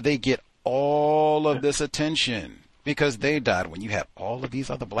 where they get all of this attention because they died. When you had all of these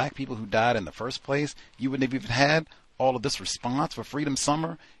other black people who died in the first place, you wouldn't have even had all of this response for Freedom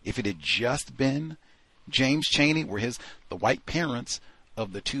Summer if it had just been James Chaney, were the white parents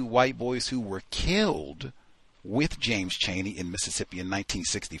of the two white boys who were killed with James Chaney in Mississippi in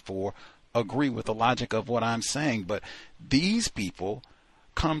 1964, agree with the logic of what I'm saying. But these people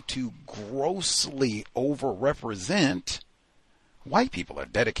come to grossly overrepresent white people are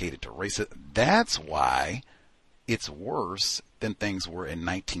dedicated to racism. That's why it's worse than things were in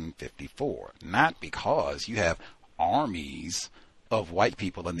 1954. Not because you have armies of white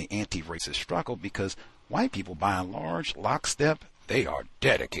people in the anti-racist struggle, because white people, by and large, lockstep, they are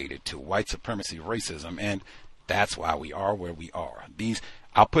dedicated to white supremacy racism, and that's why we are where we are.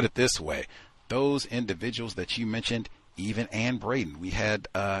 I'll put it this way, those individuals that you mentioned, even Ann Braden, we had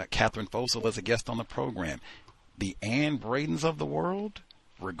Catherine Fossil as a guest on the program. The Ann Bradens of the world,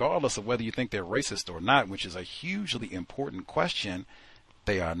 regardless of whether you think they're racist or not, which is a hugely important question,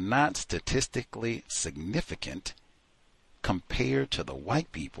 they are not statistically significant compared to the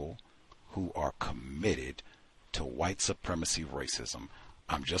white people who are committed to white supremacy racism.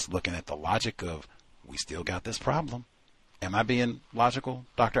 I'm just looking at the logic of, we still got this problem. Am I being logical,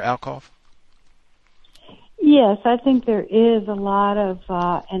 Dr. Alcoff? Yes, I think there is a lot of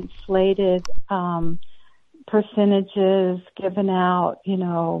inflated percentages given out,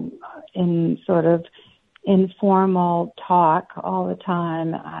 in sort of informal talk all the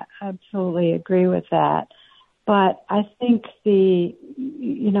time. I absolutely agree with that. But I think I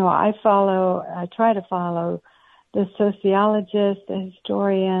try to follow the sociologists, the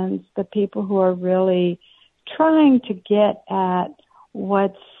historians, the people who are really trying to get at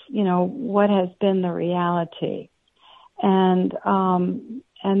what has been the reality. And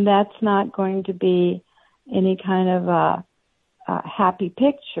that's not going to be any kind of a happy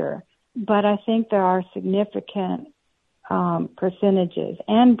picture. But I think there are significant percentages.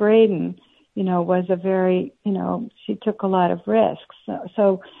 Anne Braden, was a very, she took a lot of risks.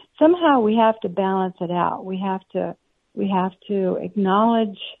 So somehow we have to balance it out. We have to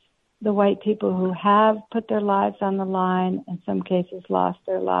acknowledge the white people who have put their lives on the line, in some cases lost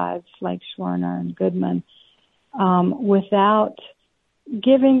their lives, like Schwerner and Goodman, without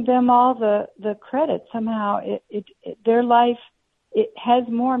giving them all the credit. Somehow their life, it has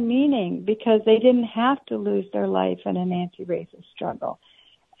more meaning because they didn't have to lose their life in an anti-racist struggle.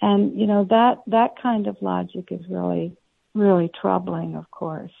 And, that kind of logic is really, really troubling, of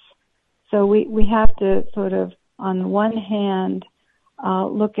course. So we have to sort of, on one hand,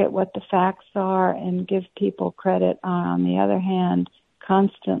 look at what the facts are and give people credit. On the other hand,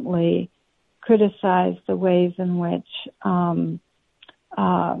 constantly criticize the ways in which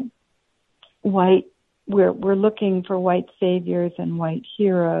we're looking for white saviors and white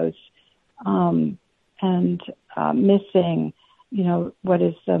heroes, and missing, what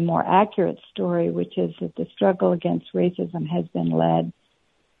is the more accurate story, which is that the struggle against racism has been led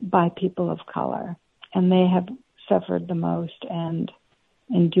by people of color, and they have suffered the most and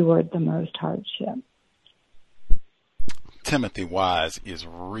endured the most hardship. Timothy Wise is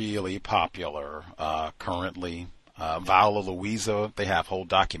really popular currently. Viola Louisa, they have whole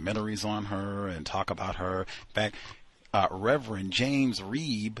documentaries on her and talk about her. In fact, Reverend James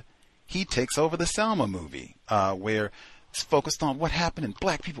Reeb, he takes over the Selma movie, where it's focused on what happened in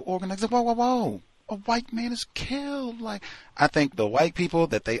black people organizing. Whoa. A white man is killed. I think the white people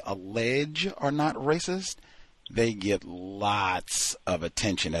that they allege are not racist, they get lots of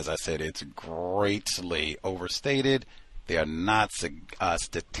attention. As I said, it's greatly overstated. They are not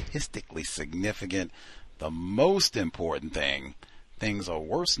statistically significant. The most important thing, things are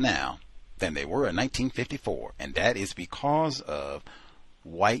worse now than they were in 1954, and that is because of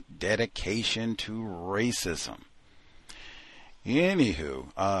white dedication to racism.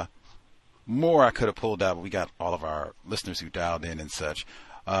 Anywho, more I could have pulled out, but we got all of our listeners who dialed in and such.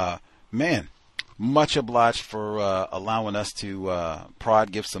 Much obliged for allowing us to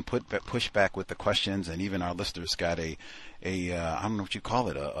give some pushback with the questions, and even our listeners got a I don't know what you call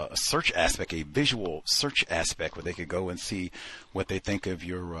it, a search aspect, a visual search aspect where they could go and see what they think of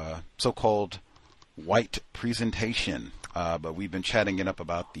your so-called white presentation. But we've been chatting it up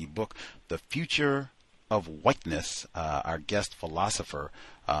about the book, The Future of Whiteness. Our guest philosopher,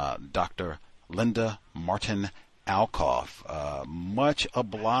 Dr. Linda Martin Alcoff. Much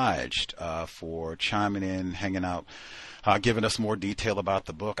obliged for chiming in, hanging out, giving us more detail about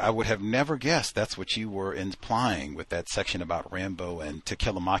the book. I would have never guessed that's what you were implying with that section about Rambo and To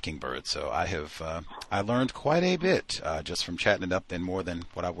Kill a Mockingbird. So I learned quite a bit just from chatting it up, than more than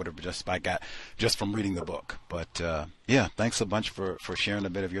what I would have got just from reading the book. But thanks a bunch for sharing a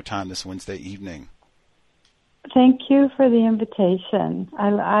bit of your time this Wednesday evening. Thank you for the invitation.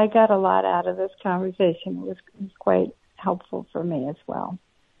 I got a lot out of this conversation. It was quite helpful for me as well.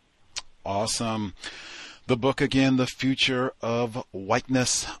 Awesome. The book again, The Future of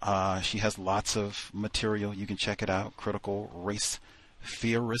Whiteness. She has lots of material. You can check it out. Critical race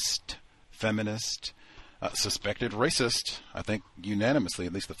theorist, feminist, suspected racist, I think unanimously,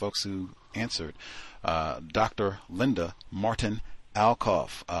 at least the folks who answered. Dr. Linda Martin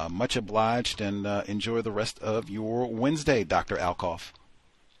Alcoff. Much obliged, and enjoy the rest of your Wednesday, Dr. Alcoff.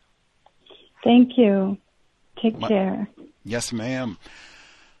 Thank you. Take care. Yes, ma'am.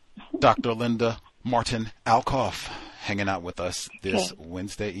 Dr. Linda Martin Alcoff hanging out with us this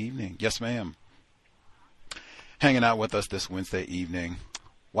Wednesday evening. Yes, ma'am. Hanging out with us this Wednesday evening.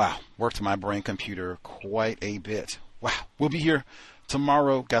 Wow. Worked my brain computer quite a bit. Wow. We'll be here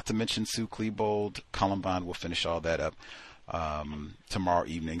tomorrow. Got to mention Sue Klebold, Columbine. We'll finish all that up. tomorrow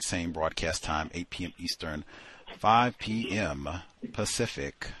evening, same broadcast time, 8 p.m. Eastern, 5 p.m.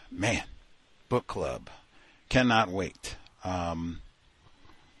 Pacific. Man, book club. Cannot wait. Wow.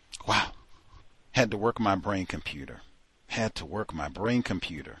 Had to work my brain computer.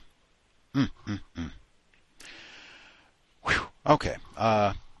 Whew. Okay.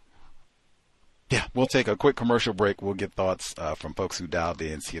 Yeah, we'll take a quick commercial break. We'll get thoughts from folks who dialed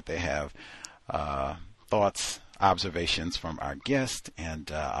in, see if they have thoughts, observations from our guest,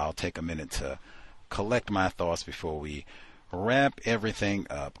 and I'll take a minute to collect my thoughts before we wrap everything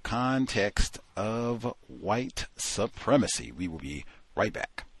up. Context of white supremacy. We will be right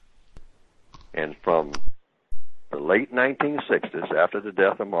back. And from the late 1960s, after the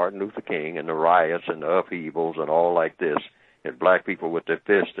death of Martin Luther King and the riots and the upheavals and all like this, and black people with their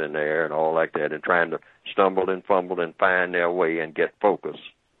fists in the air and all like that, and trying to stumble and fumble and find their way and get focus,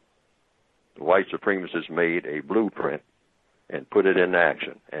 the white supremacists made a blueprint and put it into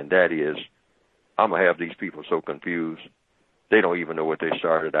action. And that is, I'm going to have these people so confused, they don't even know what they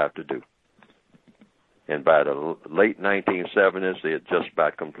started out to do. And by the late 1970s, they had just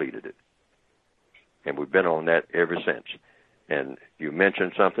about completed it. And we've been on that ever since. And you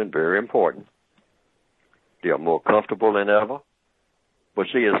mentioned something very important. They are more comfortable than ever. But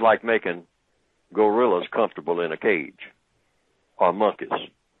see, it's like making gorillas comfortable in a cage, or monkeys,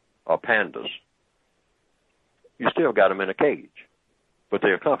 or pandas. You still got them in a cage, but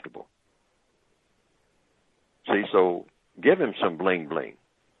they're comfortable. See, so give him some bling bling.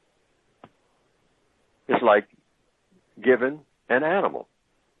 It's like giving an animal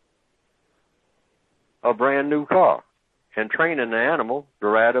a brand new car and training the animal to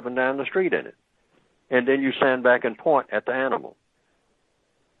ride up and down the street in it. And then you stand back and point at the animal.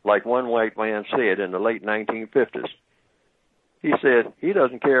 Like one white man said in the late 1950s. He said he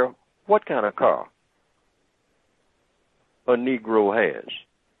doesn't care what kind of car a Negro has.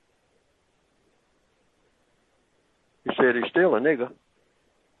 He said he's still a nigger.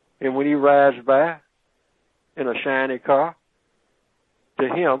 And when he rides by in a shiny car, to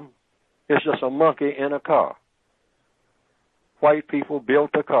him, it's just a monkey in a car. White people built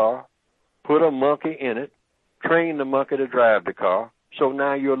a car, put a monkey in it, trained the monkey to drive the car, so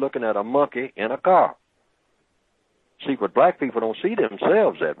now you're looking at a monkey in a car. See, but black people don't see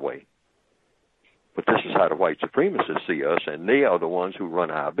themselves that way. But this is how the white supremacists see us, and they are the ones who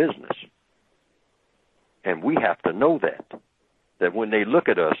run our business. And we have to know that when they look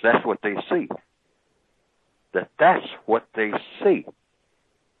at us, that's what they see. That's what they see.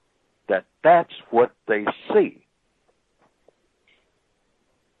 That's what they see.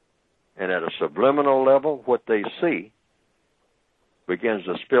 And at a subliminal level, what they see begins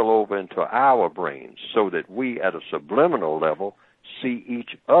to spill over into our brains so that we, at a subliminal level, see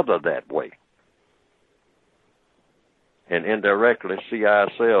each other that way. And indirectly see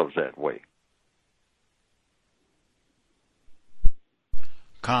ourselves that way.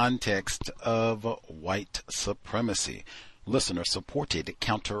 Context of white supremacy. Listener-supported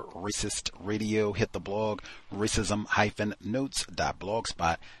counter-racist radio. Hit the blog,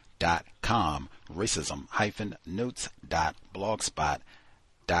 racism-notes.blogspot.com.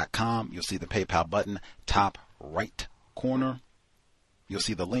 Racism-notes.blogspot.com. You'll see the PayPal button, top right corner. You'll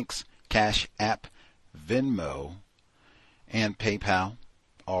see the links, Cash App, Venmo, and PayPal,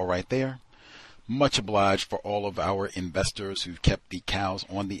 all right there. Much obliged for all of our investors who've kept the cows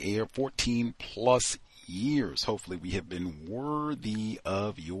on the air 14 plus years. Hopefully we have been worthy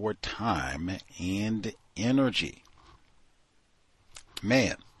of your time and energy.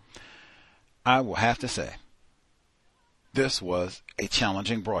 Man, I will have to say, this was a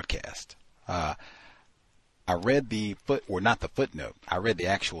challenging broadcast. I read not the footnote, I read the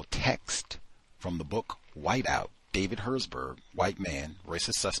actual text from the book Whiteout, David Herzberg, White Man,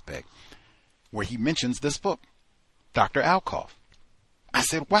 Racist Suspect, where he mentions this book, Dr. Alcoff. I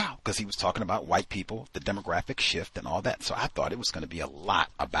said, wow, because he was talking about white people, the demographic shift and all that. So I thought it was going to be a lot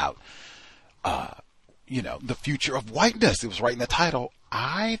about, the future of whiteness. It was right in the title.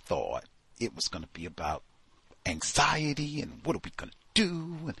 I thought it was going to be about anxiety and what are we going to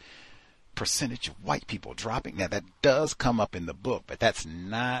do and percentage of white people dropping. Now, that does come up in the book, but that's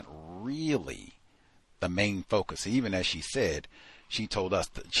not really the main focus. Even as she said, she told us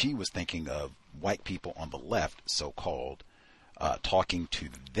that she was thinking of white people on the left, so-called, talking to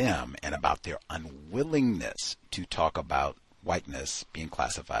them and about their unwillingness to talk about whiteness being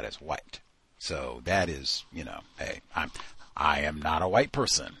classified as white. So that is, hey, I am not a white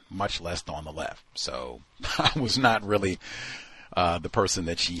person, much less on the left. So I was not really the person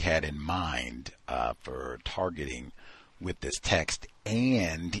that she had in mind for targeting with this text.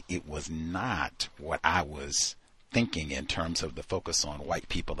 And it was not what I was thinking in terms of the focus on white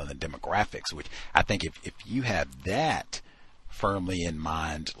people and the demographics, which I think if you have that firmly in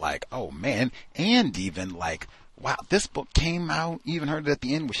mind, like, oh man, and even like, wow, this book came out, you even heard it at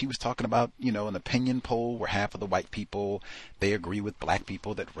the end where she was talking about, an opinion poll where half of the white people, they agree with black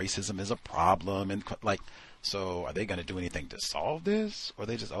people that racism is a problem. And like, so are they going to do anything to solve this? Or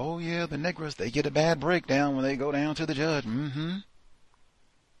they just, oh yeah, the Negroes, they get a bad breakdown when they go down to the judge. Mm-hmm.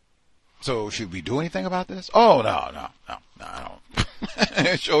 So should we do anything about this? Oh, no, I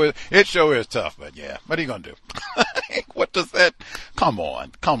don't. It sure is tough, but yeah, what are you going to do? What does that, come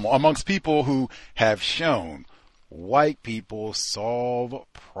on, amongst people who have shown white people solve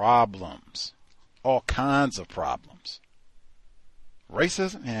problems, all kinds of problems.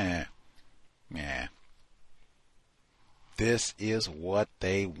 Racism? Yeah. This is what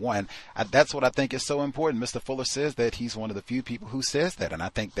they want. That's what I think is so important. Mr. Fuller says that he's one of the few people who says that, and I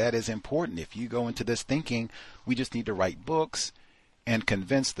think that is important. If you go into this thinking, we just need to write books and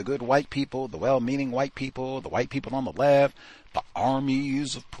convince the good white people, the well-meaning white people, the white people on the left, the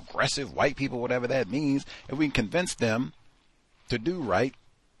armies of progressive white people, whatever that means, if we can convince them to do right,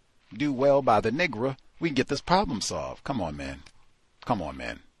 do well by the Negro, we can get this problem solved. Come on, man.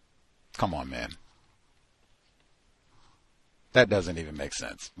 That doesn't even make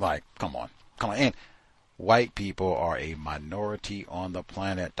sense. Like, come on. And white people are a minority on the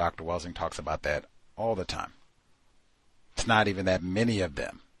planet. Dr. Welsing talks about that all the time. It's not even that many of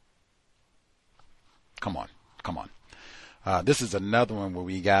them. Come on. This is another one where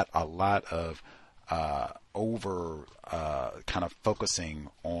we got a lot of kind of focusing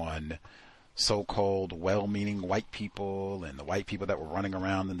on so-called well-meaning white people and the white people that were running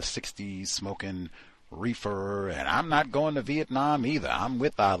around in the 60s smoking reefer, and I'm not going to Vietnam either. I'm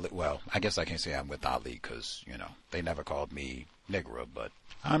with Ali. Well, I guess I can't say I'm with Ali because, they never called me Negro, but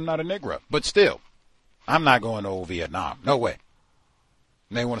I'm not a Negro. But still, I'm not going to old Vietnam. No way.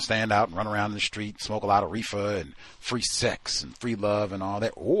 And they want to stand out and run around in the street, smoke a lot of reefer and free sex and free love and all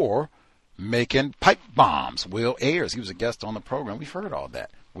that, or making pipe bombs. Will Ayers, he was a guest on the program. We've heard all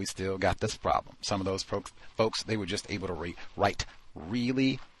that. We still got this problem. Some of those folks, they were just able to write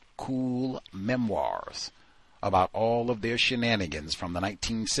really cool memoirs about all of their shenanigans from the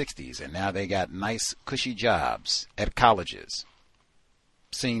 1960s, and now they got nice, cushy jobs at colleges.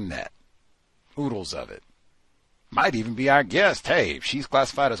 Seen that. Oodles of it. Might even be our guest. Hey, if she's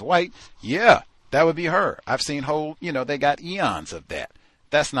classified as white, yeah, that would be her. I've seen they got eons of that.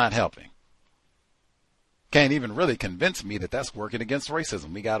 That's not helping. Can't even really convince me that that's working against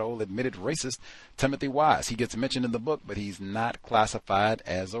racism. We got old admitted racist Timothy Wise. He gets mentioned in the book, but he's not classified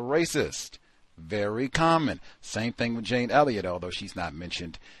as a racist. Very common. Same thing with Jane Elliott, although she's not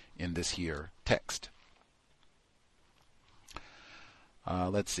mentioned in this here text.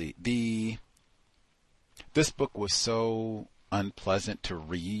 Let's see. This book was so unpleasant to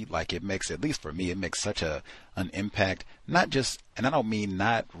read. Like, it makes, at least for me, it makes such an impact. Not just, and I don't mean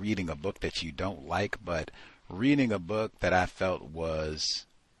not reading a book that you don't like, but reading a book that I felt was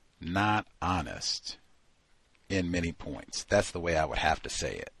not honest in many points. That's the way I would have to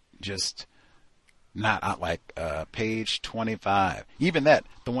say it. Just not like page 25. Even that,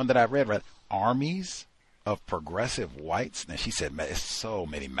 the one that I read, Armies of Progressive Whites. And she said, there's so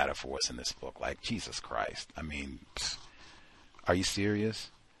many metaphors in this book. Like, Jesus Christ. I mean, are you serious?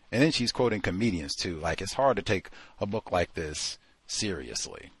 And then she's quoting comedians too. Like, it's hard to take a book like this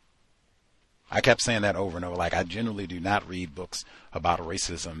seriously. I kept saying that over and over. Like, I generally do not read books about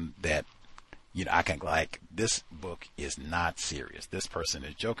racism that, I can, like, this book is not serious. This person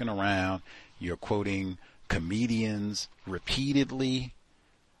is joking around. You're quoting comedians repeatedly.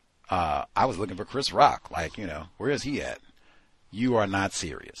 I was looking for Chris Rock. Like, where is he at? You are not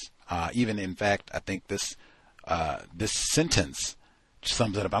serious. Even, in fact, I think this sentence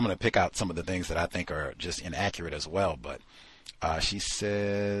sums it up. I'm going to pick out some of the things that I think are just inaccurate as well. But she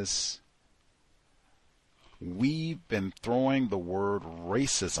says, we've been throwing the word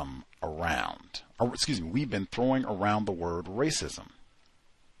racism around. We've been throwing around the word racism.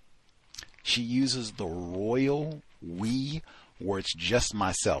 She uses the royal we, where it's just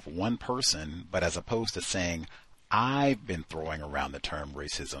myself, one person, but as opposed to saying, I've been throwing around the term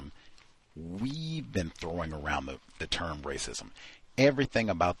racism, we've been throwing around the term racism. Everything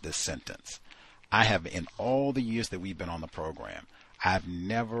about this sentence, I have, in all the years that we've been on the program, I've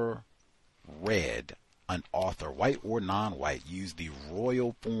never read an author, white or non-white, use the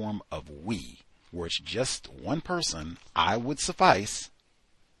royal form of we, where it's just one person, I would suffice.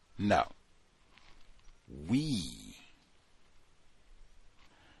 No. We.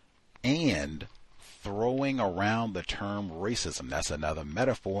 And throwing around the term racism, that's another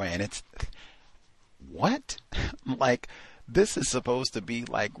metaphor, and it's what? Like, this is supposed to be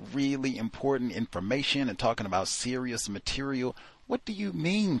like really important information and talking about serious material. What do you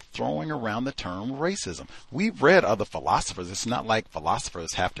mean throwing around the term racism? We've read other philosophers. It's not like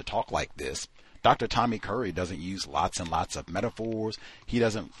philosophers have to talk like this. Dr. Tommy Curry doesn't use lots and lots of metaphors. He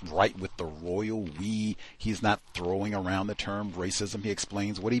doesn't write with the royal we. He's not throwing around the term racism. He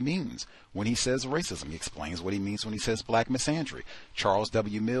explains what he means when he says racism. He explains what he means when he says black misandry. Charles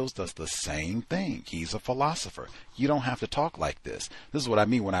W. Mills does the same thing. He's a philosopher. You don't have to talk like this. This is what I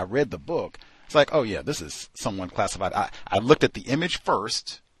mean when I read the book. It's like, oh yeah, this is someone classified. I looked at the image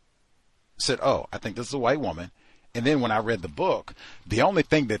first, said, oh, I think this is a white woman. And then when I read the book, the only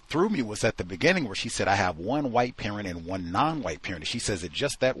thing that threw me was at the beginning where she said, I have one white parent and one non-white parent. She says it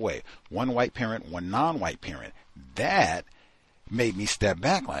just that way. One white parent, one non-white parent. That made me step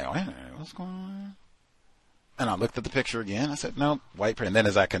back like, oh, what's going on? And I looked at the picture again. I said, nope, white parent. And then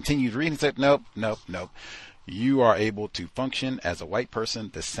as I continued reading, I said, nope. You are able to function as a white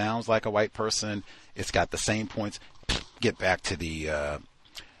person. This sounds like a white person. It's got the same points. Get back to the,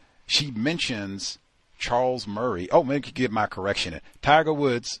 she mentions Charles Murray. Oh, maybe you give my correction. Tiger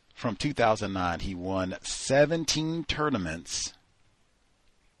Woods from 2009. He won 17 tournaments,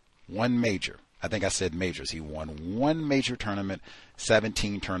 one major. I think I said majors. He won one major tournament,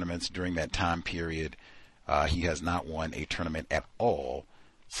 17 tournaments during that time period. He has not won a tournament at all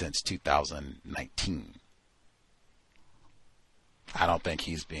since 2019. I don't think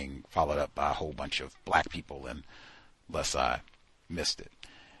he's being followed up by a whole bunch of black people unless I missed it.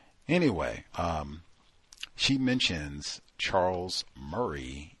 Anyway, she mentions Charles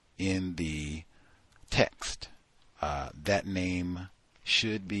Murray in the text. That name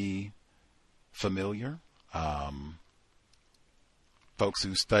should be familiar. Folks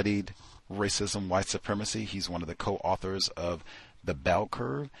who studied racism, white supremacy, he's one of the co-authors of The Bell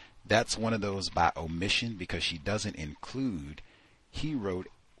Curve. That's one of those by omission because she doesn't include. He wrote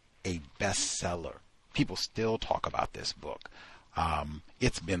a bestseller. People still talk about this book.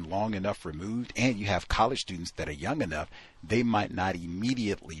 It's been long enough removed, and you have college students that are young enough, they might not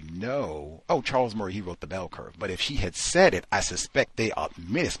immediately know, oh, Charles Murray, he wrote The Bell Curve. But if she had said it, I suspect they are,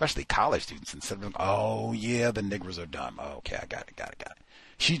 especially college students, instead of, oh, yeah, the niggers are dumb. Oh, okay, I got it.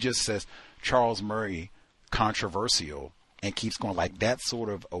 She just says, Charles Murray, controversial, and keeps going like that sort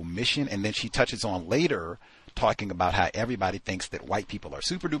of omission, and then she touches on later talking about how everybody thinks that white people are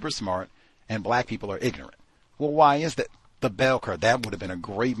super duper smart and black people are ignorant. Well, why is that? The bell curve, that would have been a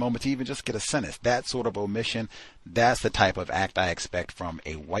great moment to even just get a sentence. That sort of omission, that's the type of act I expect from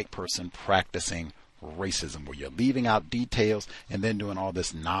a white person practicing racism, where you're leaving out details and then doing all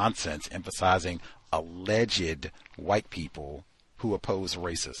this nonsense emphasizing alleged white people who oppose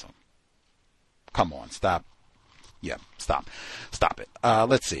racism. Come on, stop. Yeah, stop it.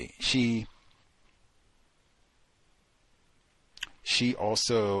 Let's see. She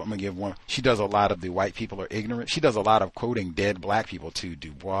also, I'm going to give one, she does a lot of the white people are ignorant. She does a lot of quoting dead black people too,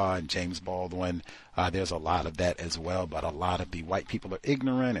 Du Bois and James Baldwin. There's a lot of that as well, but a lot of the white people are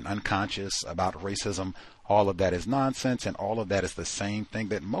ignorant and unconscious about racism. All of that is nonsense, and all of that is the same thing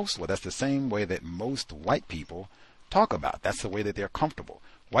that that's the same way that most white people talk about. That's the way that they're comfortable.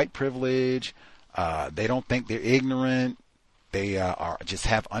 White privilege, they don't think they're ignorant. They are just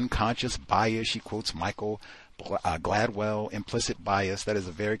have unconscious bias. She quotes Michael Gladwell, implicit bias. That is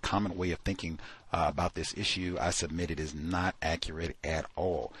a very common way of thinking about this issue. I submit it is not accurate at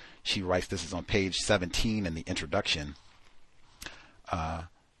all. She writes, this is on page 17 in the introduction,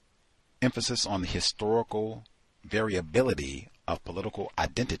 emphasis on the historical variability of political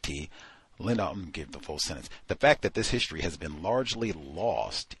identity. Linda, I'm going to give the full sentence. The fact that this history has been largely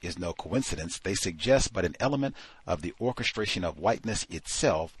lost is no coincidence. They suggest but an element of the orchestration of whiteness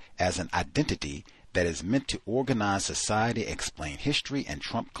itself as an identity that is meant to organize society, explain history, and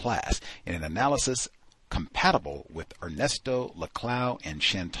trump class in an analysis compatible with Ernesto Laclau and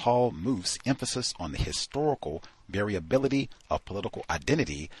Chantal Mouffe's emphasis on the historical variability of political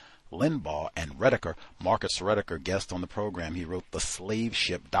identity. Limbaugh and Rediker, Marcus Rediker, guest on the program, he wrote The Slave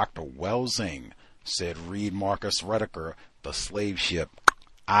Ship. Dr. Welsing said, read Marcus Rediker, The Slave Ship.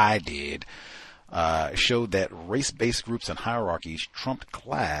 I did. Showed that race-based groups and hierarchies trumped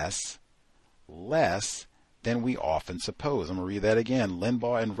class less than we often suppose. I'm going to read that again.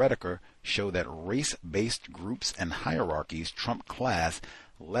 Limbaugh and Rediker show that race-based groups and hierarchies trump class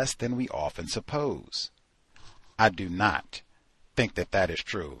less than we often suppose. I do not think that that is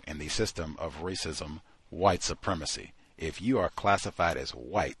true in the system of racism, white supremacy. If you are classified as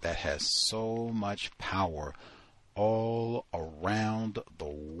white, that has so much power all around the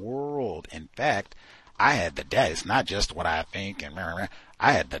world. In fact, I had the data. It's not just what I think. And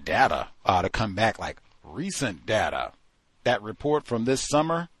I had the data to come back, like recent data. That report from this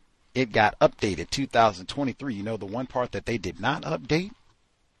summer, it got updated 2023. You know the one part that they did not update?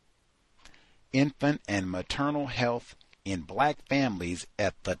 Infant and maternal health in black families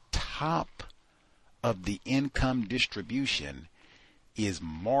at the top of the income distribution is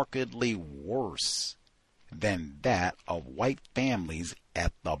markedly worse than that of white families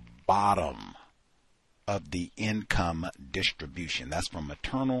at the bottom of the income distribution. That's from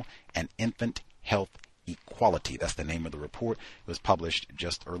Maternal and Infant Health Equality. That's the name of the report. It was published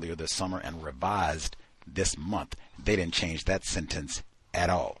just earlier this summer and revised this month. They didn't change that sentence at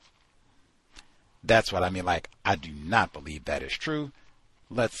all. That's what I mean. Like, I do not believe that is true.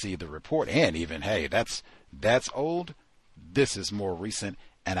 Let's see the report. And even, hey, that's old. This is more recent.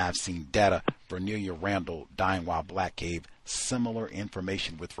 And I've seen data. Vernelia Randall, Dying While Black, gave similar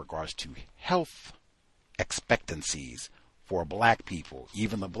information with regards to health expectancies for black people.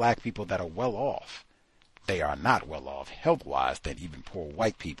 Even the black people that are well off, they are not well off health-wise than even poor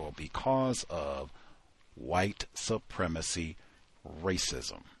white people because of white supremacy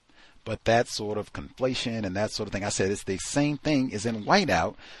racism. But that sort of conflation and that sort of thing, I said it's the same thing as in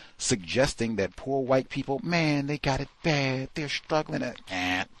whiteout, suggesting that poor white people, man, they got it bad. They're struggling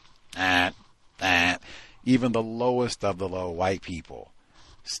even the lowest of the low white people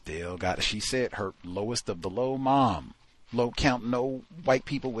still got, she said, her lowest of the low mom, low count, no white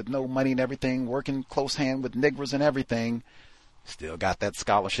people with no money and everything, working close hand with niggers and everything, still got that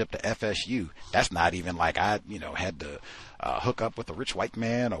scholarship to FSU. That's not even like I, had to hook up with a rich white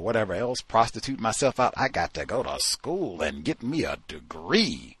man or whatever else, prostitute myself out. I got to go to school and get me a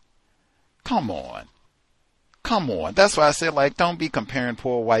degree. Come on. That's why I said, like, don't be comparing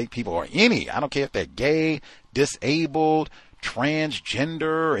poor white people or any. I don't care if they're gay, disabled, transgender,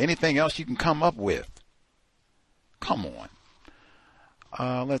 or anything else you can come up with. Come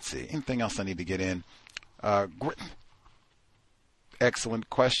on. Let's see. Anything else I need to get in? Excellent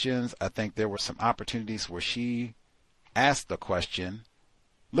questions. I think there were some opportunities where she asked the question.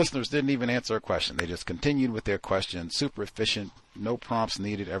 Listeners didn't even answer a question. They just continued with their question. Super efficient. No prompts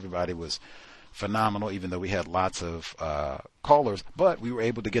needed. Everybody was phenomenal, even though we had lots of callers. But we were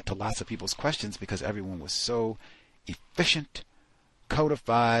able to get to lots of people's questions because everyone was so efficient,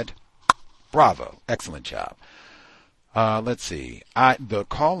 codified. Bravo. Excellent job. Let's see. The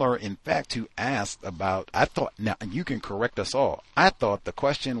caller, in fact, who asked about, I thought, now you can correct us all. I thought the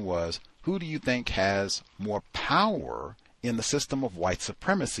question was, who do you think has more power in the system of white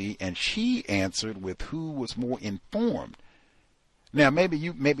supremacy? And she answered with who was more informed. Now,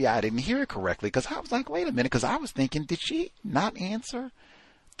 maybe I didn't hear it correctly because I was like, wait a minute, because I was thinking, did she not answer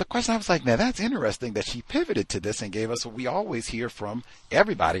the question? I was like, now that's interesting that she pivoted to this and gave us what we always hear from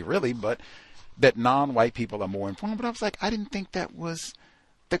everybody, really, but that non-white people are more informed. But I was like, I didn't think that was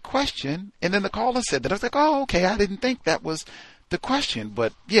the question. And then the caller said that. I was like, oh, okay, I didn't think that was the question.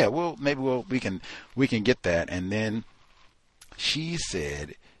 But yeah, we can get that. And then she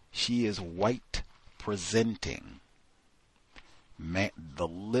said she is white presenting. Man, the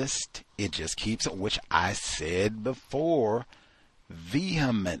list, it just keeps it, which I said before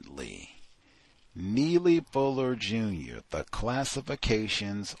vehemently. Neely Fuller Jr., the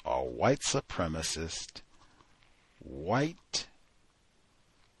classifications are white supremacist, white,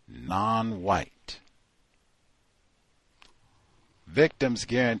 non-white. Victims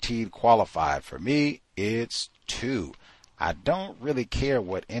guaranteed qualified. For me, it's 2. I don't really care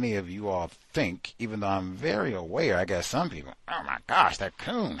what any of you all think, even though I'm very aware. I guess some people, oh my gosh, that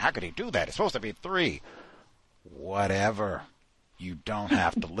coon, how could he do that? It's supposed to be 3. Whatever. You don't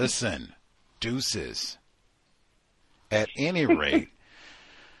have to listen. Deuces. At any rate,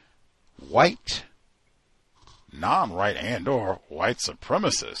 white, non-white and or white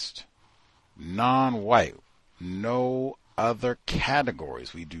supremacist, non-white, no other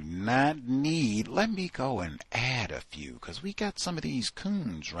categories. We do not need, let me go and add a few, because we got some of these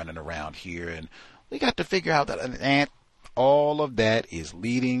coons running around here, and we got to figure out that, and all of that is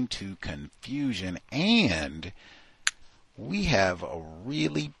leading to confusion, and we have a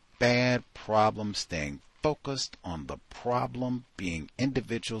really bad problem staying focused on the problem being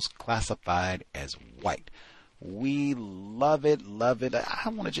individuals classified as white. We love it. I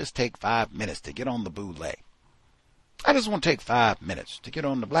want to just take 5 minutes to get on the boule. I just want to take 5 minutes to get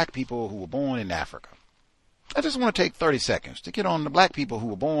on the black people who were born in Africa. I just want to take 30 seconds to get on the black people who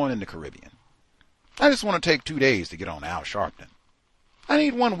were born in the Caribbean. I just want to take 2 days to get on Al Sharpton. I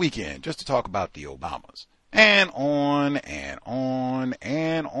need 1 weekend just to talk about the Obamas. And on and on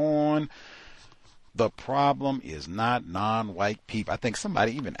and on. The problem is not non-white people. I think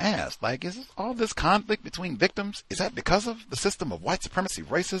somebody even asked, like, is all this conflict between victims, is that because of the system of white supremacy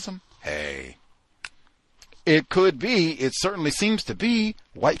racism? Hey, it could be. It certainly seems to be.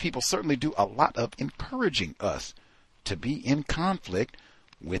 White people certainly do a lot of encouraging us to be in conflict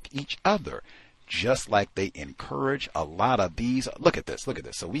with each other, just like they encourage a lot of these. Look at this.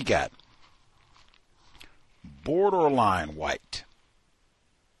 So we got borderline white,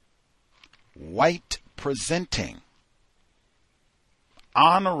 white presenting,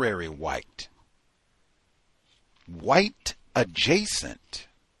 honorary white, white adjacent,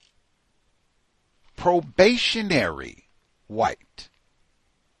 probationary white.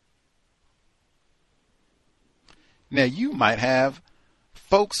 Now you might have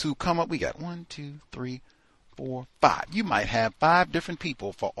folks who come up, we got 1, 2, 3, 4, 5. You might have 5 different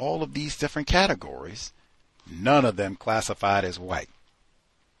people for all of these different categories, none of them classified as white.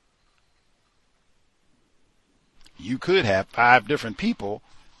 You could have 5 different people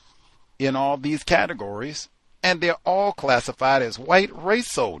in all these categories, and they're all classified as white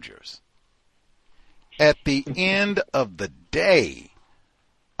race soldiers. At the end of the day,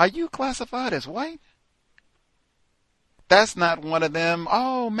 are you classified as white? That's not one of them,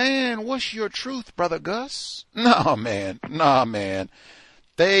 oh man, what's your truth, Brother Gus? No, man.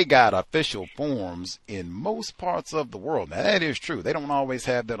 They got official forms in most parts of the world. Now, that is true. They don't always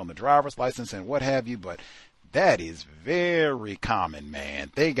have that on the driver's license and what have you, but that is very common,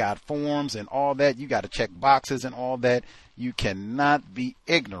 man. They got forms and all that. You got to check boxes and all that. You cannot be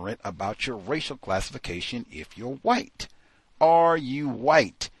ignorant about your racial classification if you're white. Are you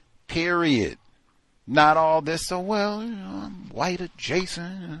white? Period. Not all this, so well, I'm white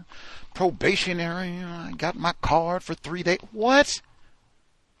adjacent, probationary, I got my card for 3 days.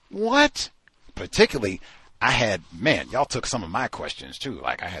 What? Particularly, I had, man, y'all took some of my questions too.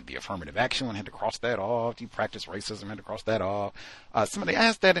 Like I had the affirmative action one, had to cross that off. Do you practice racism? Had to cross that off. Somebody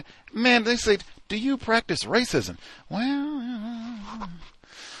asked that, man, they said, do you practice racism? Well,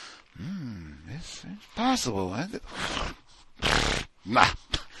 it's possible. Nah.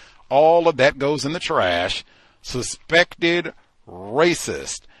 All of that goes in the trash. Suspected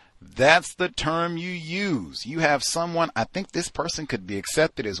racist. That's the term you use. You have someone, I think this person could be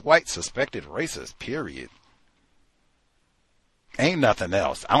accepted as white, suspected racist, period. Ain't nothing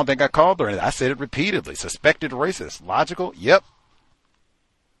else. I don't think I called her anything. I said it repeatedly. Suspected racist. Logical? Yep.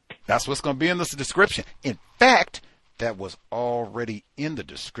 That's what's going to be in this description. In fact, that was already in the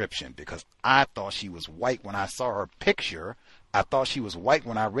description because I thought she was white when I saw her picture. I thought she was white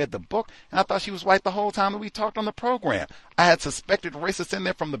when I read the book, and I thought she was white the whole time that we talked on the program. I had suspected racist in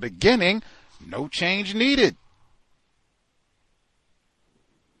there from the beginning. No change needed.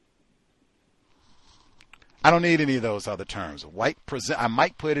 I don't need any of those other terms. White I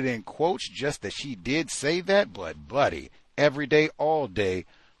might put it in quotes just that she did say that, but buddy, every day, all day,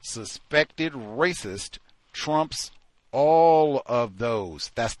 suspected racist trumps all of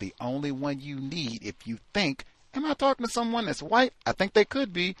those. That's the only one you need if you think, am I talking to someone that's white? I think they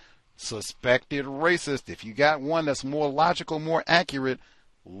could be. Suspected racist. If you got one that's more logical, more accurate,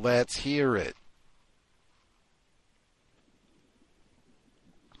 let's hear it.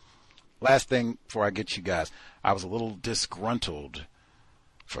 Last thing before I get you guys. I was a little disgruntled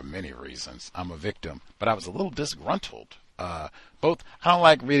for many reasons. I'm a victim, but I was a little disgruntled. I don't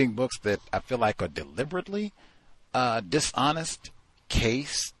like reading books that I feel like are deliberately dishonest.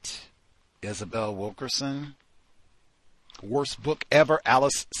 Cased, Isabel Wilkerson. Worst book ever,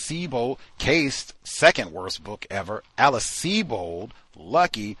 Alice Sebold. Cased, second worst book ever. Alice Sebold,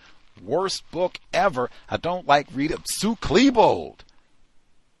 Lucky, worst book ever. I don't like reading Sue Klebold.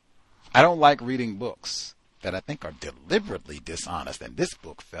 I don't like reading books that I think are deliberately dishonest, and this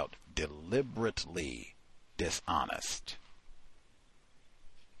book felt deliberately dishonest.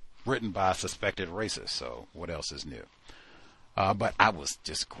 Written by a suspected racist, so what else is new? But I was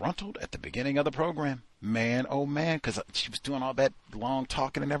disgruntled at the beginning of the program. Man, oh man, because she was doing all that long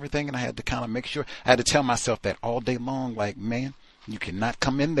talking and everything, and I had to kind of make sure. I had to tell myself that all day long, like, man, you cannot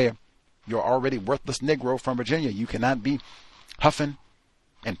come in there. You're already worthless Negro from Virginia. You cannot be huffing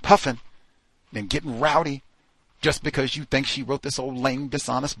and puffing and getting rowdy just because you think she wrote this old lame,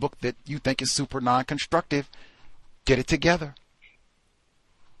 dishonest book that you think is super non-constructive. Get it together.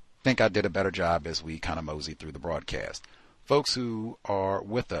 Think I did a better job as we kind of mosey through the broadcast. Folks who are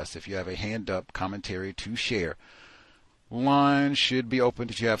with us, if you have a hand up commentary to share, line should be open.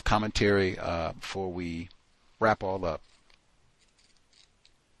 Did you have commentary before we wrap all up?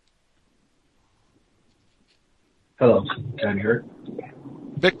 Hello, can you hear?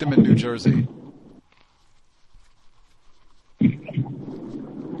 Victim in New Jersey.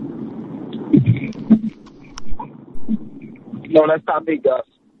 No, that's not me, Gus.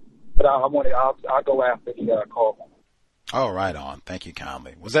 But I'll go after the call. Oh, right on. Thank you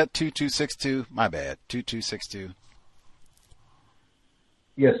kindly. Was that 2262? My bad. 2262.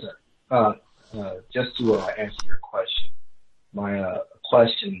 Yes, sir. Just to answer your question, my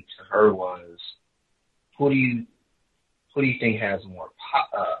question to her was, who do you think has more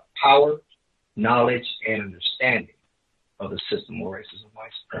power, knowledge, and understanding of the system of racism and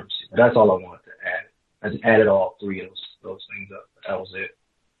white supremacy? But that's all I wanted to add. I just added all three of those things up. But that was it.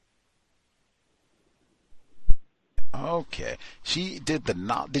 Okay. She did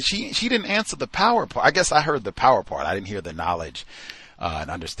she didn't answer the power part. I guess I heard the power part. I didn't hear the knowledge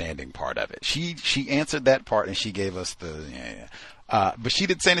and understanding part of it. She answered that part and she gave us the, but she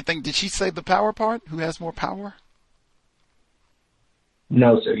didn't say anything. Did she say the power part? Who has more power?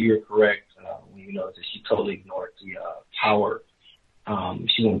 No, sir, you're correct. You know that she totally ignored the power.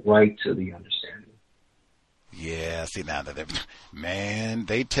 She went right to the understanding. Yeah, see now that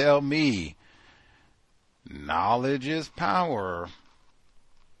they tell me knowledge is power.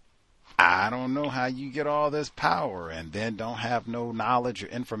 I don't know how you get all this power and then don't have no knowledge or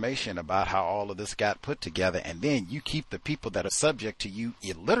information about how all of this got put together, and then you keep the people that are subject to you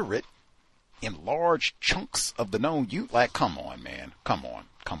illiterate in large chunks of the known youth. Like, come on, man. Come on.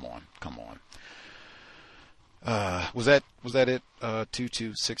 Was that it?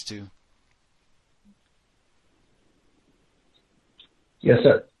 2262? Yes,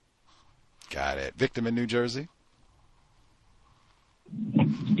 sir. Got it. Victim in New Jersey?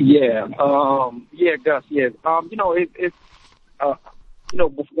 Yeah. Gus. Yeah. When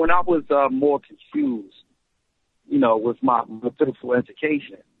I was more confused, with my pitiful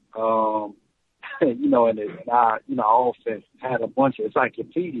education, and I often had a bunch of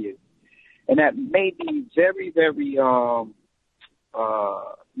encyclopedias, and that made me very, very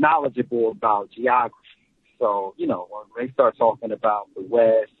knowledgeable about geography. So, when they start talking about the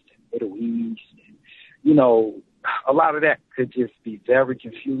West and Middle East, and, a lot of that could just be very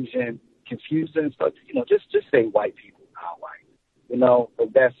confusing. But, just say white people, not white.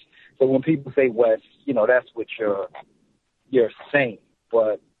 But so when people say West, that's what you're saying.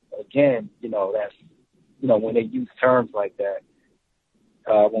 But again, that's, when they use terms like that,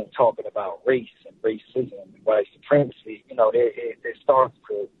 when talking about race and racism and white supremacy, it starts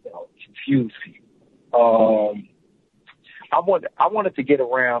to, confuse people. I wanted to get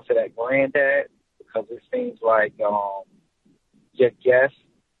around to that granddad because it seems like your guests,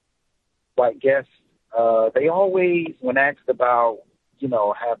 white guests, they always, when asked about,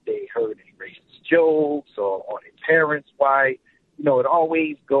 have they heard any racist jokes or are their parents white, it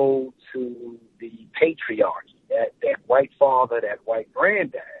always goes to the patriarchy, that white father, that white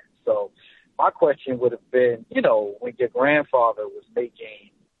granddad. So my question would have been, when your grandfather was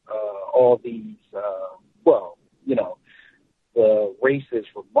making all these, the racist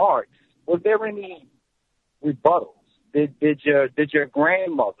remarks, was there any rebuttals? Did your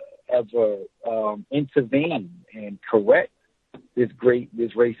grandmother ever intervene and correct this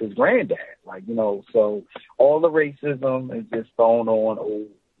racist granddad? So all the racism is just thrown on old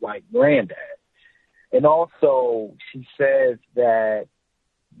white granddad. And also, she says that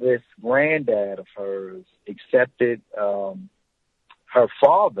this granddad of hers accepted her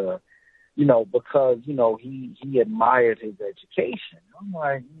father, because, he admired his education. I'm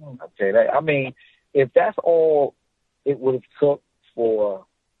like, okay, if that's all it would have took for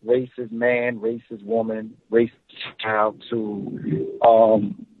racist man, racist woman, racist child to,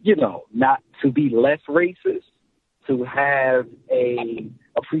 not to be less racist, to have a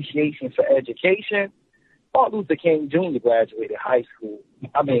appreciation for education. Martin Luther King Jr. graduated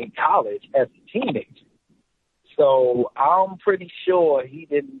college as a teenager. So I'm pretty sure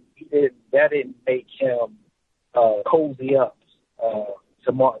that didn't make him cozy up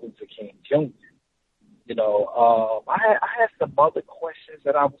to Martin Luther King Jr. I had some other questions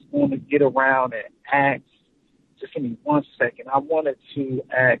that I was going to get around and ask. Just give me 1 second. I wanted to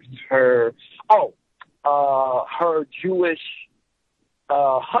ask her, her Jewish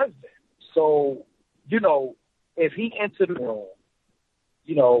husband. So, if he entered the room,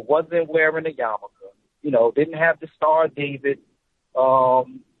 wasn't wearing a yarmulke, didn't have the Star of David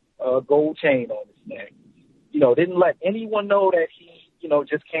gold chain on his neck, didn't let anyone know that he,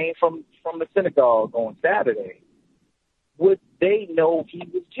 just came from the synagogue on Saturday, would they know he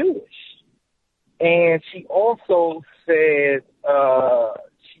was Jewish? And she also said,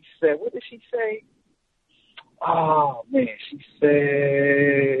 what did she say? Oh, man, she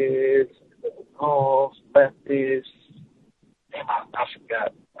said, leftist. I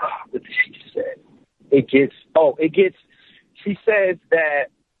forgot. What did she say? She says that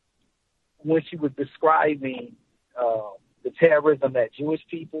when she was describing the terrorism that Jewish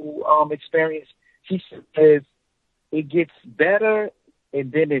people experience. She says it gets better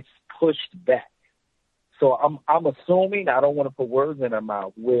and then it's pushed back. So I'm assuming, I don't want to put words in her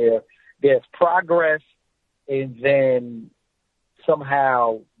mouth, where there's progress and then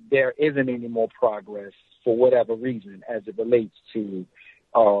somehow there isn't any more progress for whatever reason as it relates to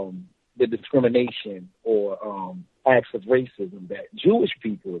the discrimination or acts of racism that Jewish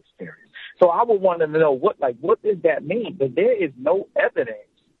people experience. So I would want to know what does that mean? But there is no evidence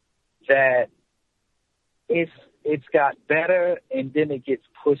that it's got better and then it gets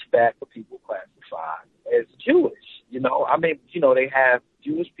pushed back for people classified as Jewish. I mean, they have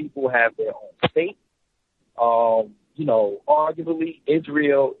Jewish people have their own state. Arguably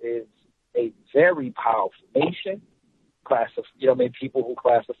Israel is a very powerful nation. People who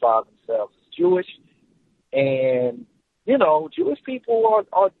classify themselves as Jewish, and Jewish people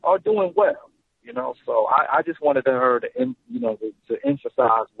are doing well. So I just wanted her to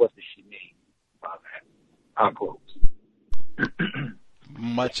emphasize what does she mean by that. I'll close.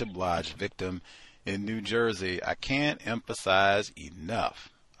 Much obliged, Victim in New Jersey. I can't emphasize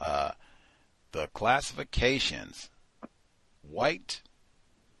enough the classifications: white,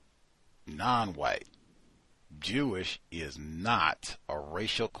 non-white. Jewish is not a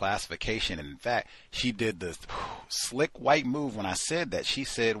racial classification. And in fact, she did this slick white move when I said that. She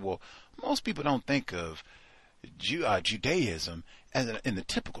said, well, most people don't think of Judaism as in the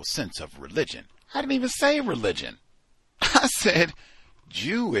typical sense of religion. I didn't even say religion. I said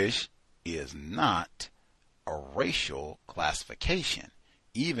Jewish is not a racial classification.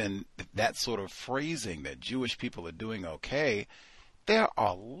 Even that sort of phrasing that Jewish people are doing okay, there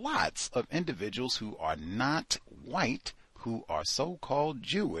are lots of individuals who are not white, who are so-called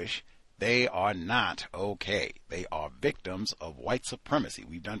Jewish. They are not okay. They are victims of white supremacy.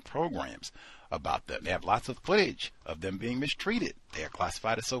 We've done programs about them. They have lots of footage of them being mistreated. They are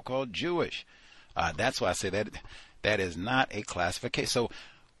classified as so-called Jewish. That's why I say that is not a classification. So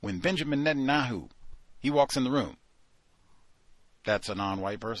when Benjamin Netanyahu, he walks in the room, that's a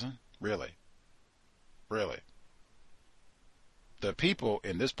non-white person? Really? Really? The people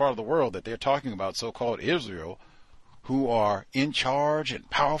in this part of the world that they're talking about, so-called Israel, who are in charge and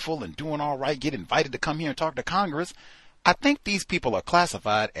powerful and doing all right, get invited to come here and talk to Congress, I think these people are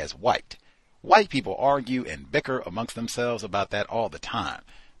classified as white. White people argue and bicker amongst themselves about that all the time.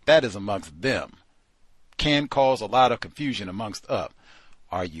 That is amongst them. Can cause a lot of confusion amongst us.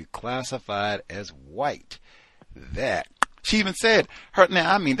 Are you classified as white? That. She even said,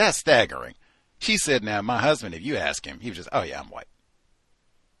 that's staggering. She said, now, my husband, if you ask him, he was just, oh, yeah, I'm white.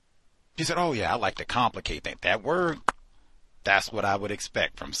 She said, oh, yeah, I like to complicate that. That word, that's what I would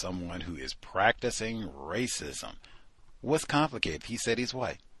expect from someone who is practicing racism. What's complicated? He said he's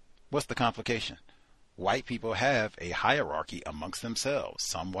white. What's the complication? White people have a hierarchy amongst themselves.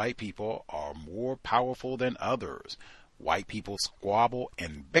 Some white people are more powerful than others. White people squabble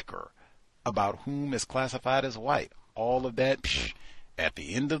and bicker about whom is classified as white. All of that, at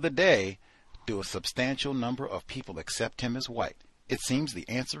the end of the day, do a substantial number of people accept him as white? It seems the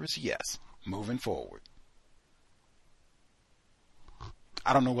answer is yes. Moving forward.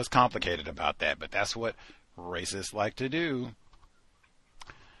 I don't know what's complicated about that, but that's what racists like to do.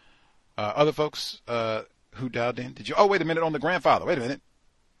 Other folks who dialed in, did you? Oh, wait a minute on the grandfather. Wait a minute.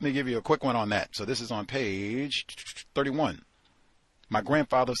 Let me give you a quick one on that. So this is on page 31. My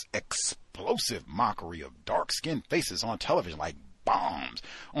grandfather's explosive mockery of dark-skinned faces on television, like bombs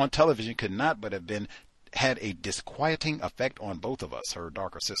on television, could not but have had a disquieting effect on both of us, her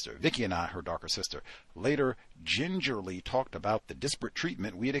darker sister. Vicky and I, her darker sister, later gingerly talked about the disparate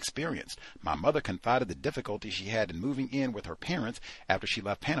treatment we had experienced. My mother confided the difficulty she had in moving in with her parents after she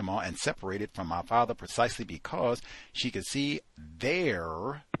left Panama and separated from my father precisely because she could see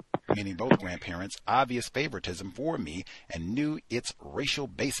their, meaning both grandparents, obvious favoritism for me and knew its racial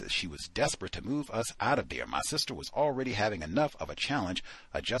basis. She was desperate to move us out of there. My sister was already having enough of a challenge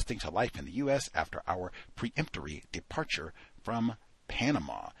adjusting to life in the U.S. after our preemptory departure from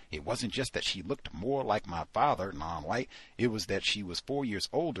Panama. It wasn't just that she looked more like my father, non-white. It was that she was 4 years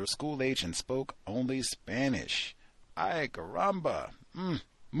older, school-age, and spoke only Spanish. Ay, caramba.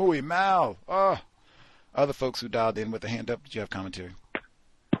 Muy mal. Other folks who dialed in with a hand up, did you have commentary?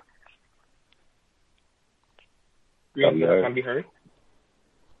 Can be heard?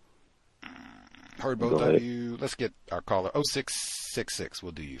 Heard both of you. Let's get our caller. 0666.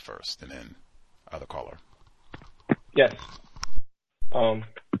 We'll do you first, and then other caller. Yes.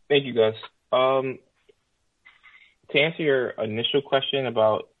 Thank you, guys. To answer your initial question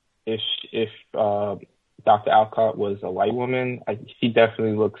about if Dr. Alcoff was a white woman, she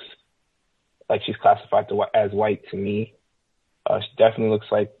definitely looks like she's classified as white to me. She definitely looks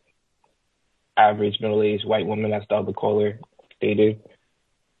like average middle-aged white woman, as the other caller stated.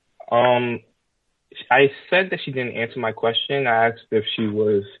 I said that she didn't answer my question. I asked if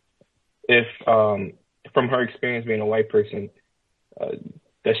from her experience being a white person,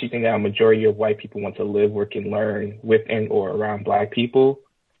 does she think that a majority of white people want to live, work, and learn within or around Black people?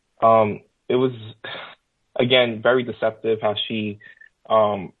 It was, again, very deceptive how she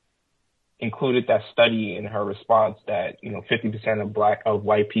included that study in her response that 50% of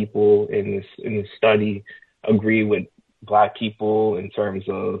white people in this study agree with Black people in terms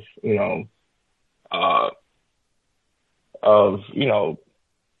of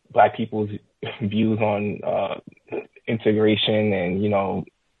Black people's views on integration and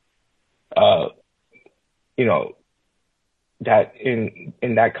that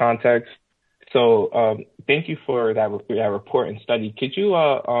in that context. So thank you for that report and study. Could you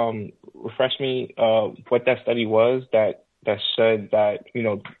refresh me what that study was that said that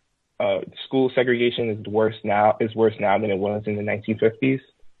school segregation is worse now than it was in the 1950s?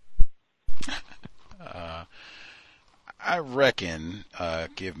 I reckon,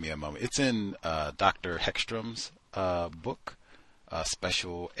 give me a moment. It's in Dr. Heckstrom's book,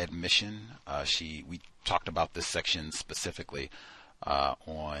 Special Admission. We talked about this section specifically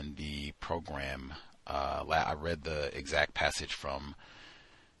on the program. I read the exact passage from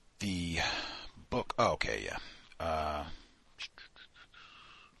the book. Oh, okay, yeah.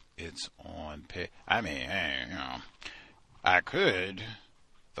 It's on. I could.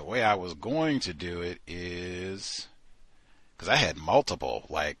 The way I was going to do it is, because I had multiple,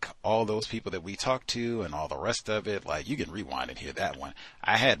 like all those people that we talked to and all the rest of it, like you can rewind and hear that one.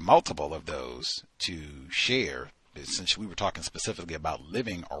 I had multiple of those to share, since we were talking specifically about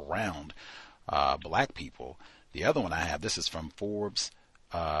living around Black people. The other one I have, this is from Forbes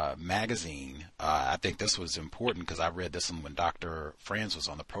magazine. I think this was important because I read this one when Dr. Franz was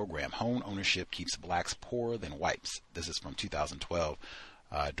on the program. Home ownership keeps Blacks poorer than whites. This is from 2012.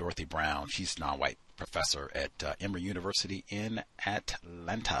 Dorothy Brown, she's non-white professor at Emory University in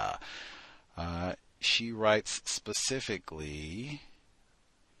Atlanta. She writes specifically,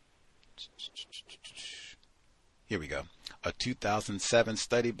 here we go. A 2007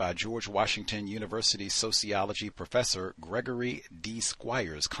 study by George Washington University sociology professor Gregory D.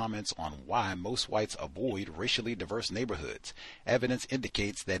 Squires comments on why most whites avoid racially diverse neighborhoods. Evidence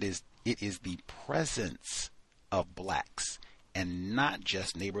indicates that it is the presence of Blacks and not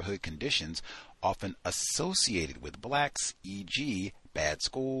just neighborhood conditions often associated with Blacks, e.g., bad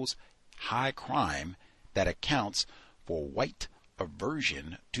schools, high crime, that accounts for white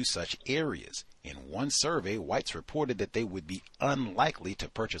aversion to such areas. In one survey, whites reported that they would be unlikely to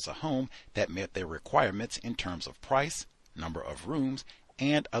purchase a home that met their requirements in terms of price, number of rooms,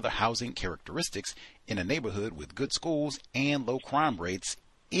 and other housing characteristics in a neighborhood with good schools and low crime rates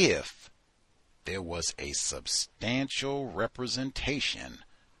if there was a substantial representation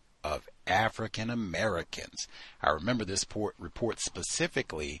of African Americans. I remember this report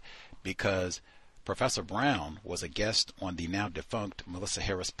specifically because Professor Brown was a guest on the now defunct Melissa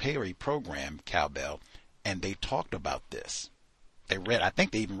Harris Perry program, Cowbell, and they talked about this. I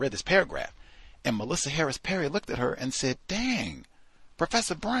think they even read this paragraph. And Melissa Harris Perry looked at her and said, "Dang,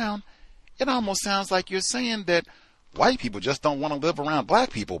 Professor Brown, it almost sounds like you're saying that white people just don't want to live around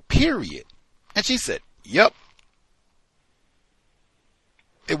Black people, period." And she said, "Yep.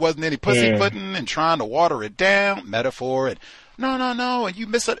 It wasn't any pussyfooting and trying to water it down, metaphor, and no, and you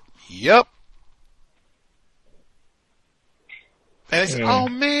miss it. Yep." And they said, "Oh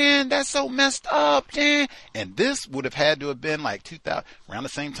man, that's so messed up, man." And this would have had to have been like 2000, around the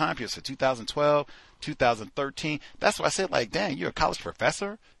same time period, so 2012, 2013. That's why I said, like, dang, you're a college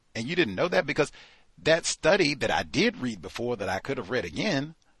professor and you didn't know that? Because that study that I did read before that I could have read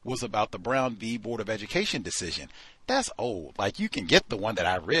again was about the Brown v. Board of Education decision. That's old. Like, you can get the one that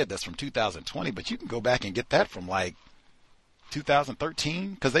I read that's from 2020, but you can go back and get that from like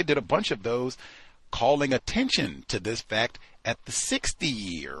 2013, because they did a bunch of those calling attention to this fact at the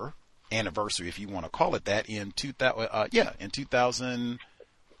 60-year anniversary, if you want to call it that, in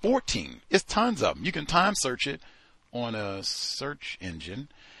 2014. It's tons of them. You can time search it on a search engine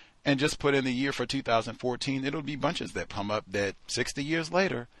and just put in the year for 2014. It'll be bunches that come up that 60 years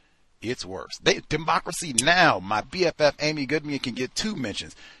later, it's worse. Democracy Now!, my BFF Amy Goodman can get 2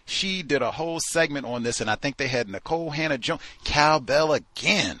 mentions. She did a whole segment on this, and I think they had Nicole Hannah-Jones, Cowbell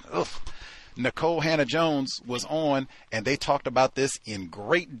again. Ugh. Nicole Hannah-Jones was on, and they talked about this in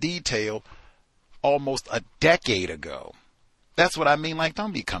great detail almost a decade ago. That's what I mean. Like,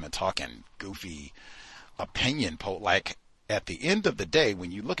 don't be coming talking goofy opinion poll. Like, at the end of the day,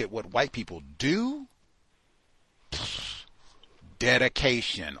 when you look at what white people do,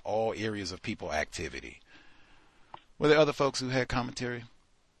 dedication, all areas of people activity. Were there other folks who had commentary?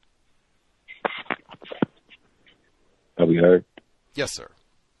 Have we heard? Yes, sir.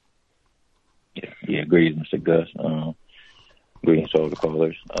 Yeah, greetings, Mr. Gus. Greetings to all the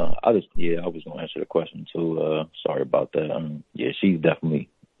callers. I was going to answer the question too. Sorry about that. She definitely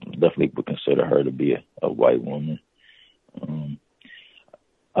would consider her to be a white woman.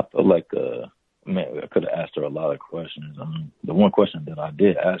 I feel like, I could have asked her a lot of questions. The one question that I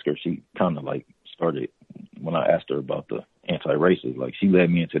did ask her, she kind of like started when I asked her about the anti-racist, like she led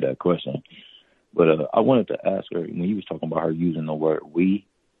me into that question. But I wanted to ask her, when you was talking about her using the word we,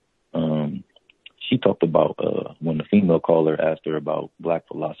 she talked about when the female caller asked her about black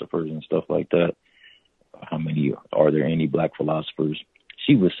philosophers and stuff like that, are there any black philosophers?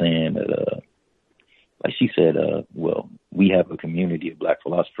 She was saying that, like she said, well, we have a community of black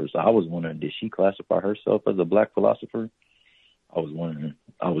philosophers. So I was wondering, did she classify herself as a black philosopher? I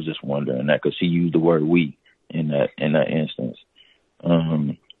was just wondering that because she used the word we in that instance.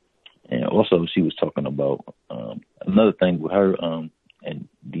 And also she was talking about another thing with her, and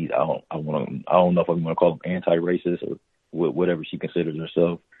these I don't know if I want to call them anti-racist or whatever she considers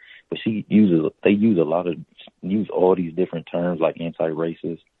herself, but they use all these different terms like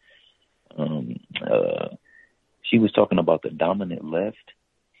anti-racist. She was talking about the dominant left.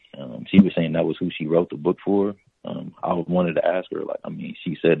 She was saying that was who she wrote the book for. I wanted to ask her,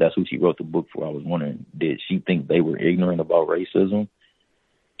 she said that's who she wrote the book for. I was wondering, did she think they were ignorant about racism?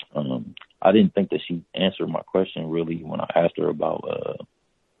 I didn't think that she answered my question really when I asked her about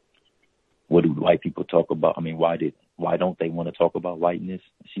what do white people talk about. Why don't they want to talk about whiteness?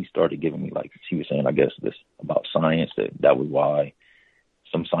 She started giving me she was saying, I guess this about science, that was why,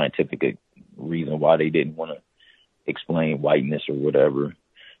 some scientific reason why they didn't want to explain whiteness or whatever.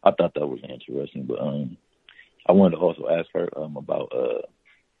 I thought that was interesting, but I wanted to also ask her about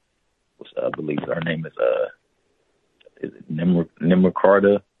I believe her name is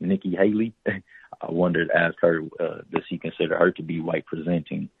Nimrakarta Nikki Haley. I wanted to ask her, does she consider her to be white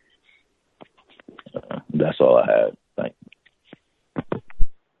presenting? That's all I had. Thanks.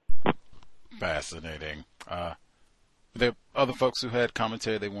 Fascinating. Were there other folks who had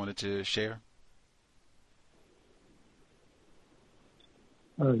commentary they wanted to share?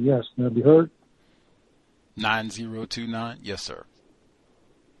 Yes, may I be heard? 9029. Yes, sir.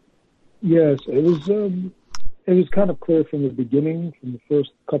 Yes, it was kind of clear from the beginning, from the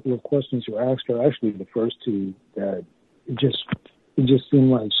first couple of questions you asked her, actually the first two, that it just seemed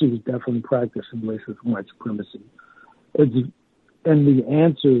like she was definitely practicing racist white supremacy. And the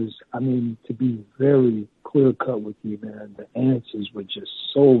answers, to be very clear cut with you, man, the answers were just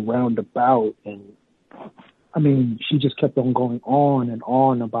so roundabout, and she just kept on going on and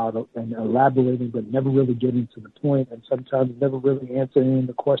on about it and elaborating, but never really getting to the point, and sometimes never really answering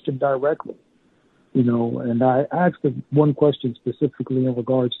the question directly. And I asked her one question specifically in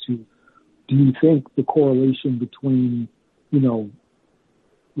regards to, do you think the correlation between,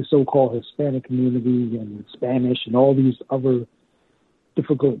 the so-called Hispanic community and Spanish and all these other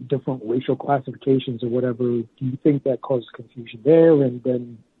different racial classifications or whatever, do you think that causes confusion there? And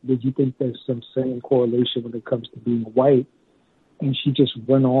then did you think there's some same correlation when it comes to being white? And she just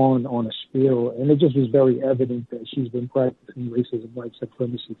went on a spiel, and it just was very evident that she's been practicing racism, white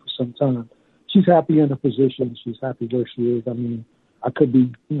supremacy for some time. She's happy in her position. She's happy where she is. I could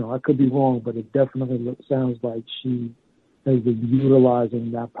be wrong, but it definitely sounds like she has been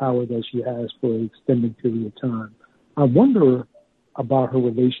utilizing that power that she has for an extended period of time. I wonder about her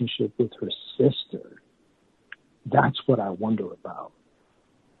relationship with her sister. That's what I wonder about.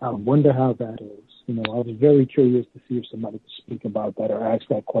 I wonder how that is. I was very curious to see if somebody could speak about that or ask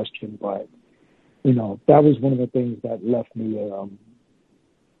that question, but, that was one of the things that left me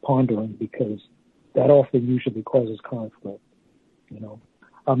pondering, because that often usually causes conflict.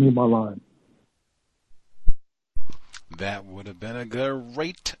 I'll mute my line. That would have been a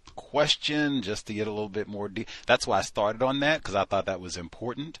great question, just to get a little bit more deep. That's why I started on that, because I thought that was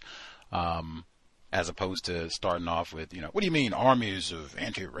important, as opposed to starting off with, what do you mean armies of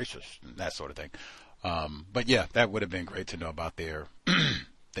anti-racists and that sort of thing. But yeah, that would have been great to know about their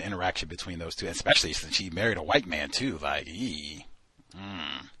the interaction between those two, especially since she married a white man too.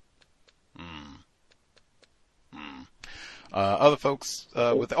 Other folks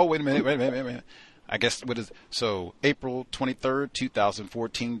with wait a minute. I guess April 23rd,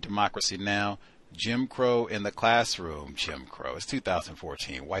 2014, Democracy Now!, Jim Crow in the classroom. Jim Crow. It's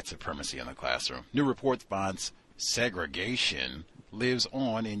 2014. White supremacy in the classroom. New report finds segregation lives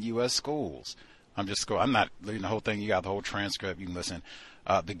on in U.S. schools. I'm not reading the whole thing. You got the whole transcript. You can listen.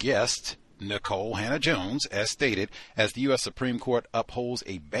 The guest, Nicole Hannah-Jones, as stated, as the U.S. Supreme Court upholds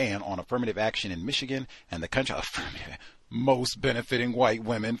a ban on affirmative action in Michigan and the country, most benefiting white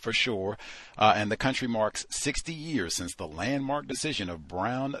women for sure, and the country marks 60 years since the landmark decision of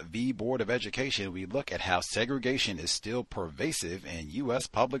Brown v. Board of Education. We look at how segregation is still pervasive in U.S.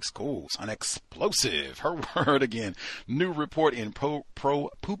 public schools. An explosive, her word again, new report in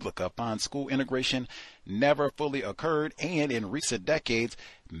ProPublica finds school integration never fully occurred and in recent decades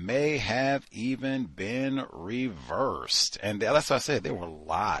may have even been reversed. And that's why I said there were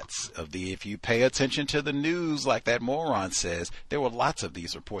lots of if you pay attention to the news, like that moron says, there were lots of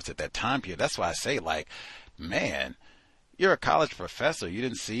these reports at that time period. That's why I say, like, man, you're a college professor. You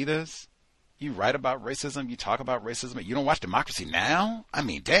didn't see this? You write about racism. You talk about racism. You don't watch Democracy Now? I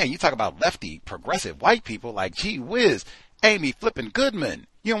mean, dang, you talk about lefty, progressive white people like, gee whiz, Amy Flippin' Goodman.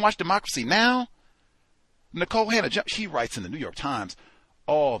 You don't watch Democracy Now? Nicole Hannah-Jones, she writes in the New York Times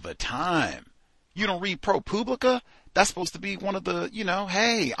all the time. You don't read ProPublica? That's supposed to be one of the,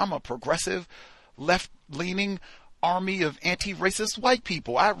 hey, I'm a progressive, left-leaning army of anti-racist white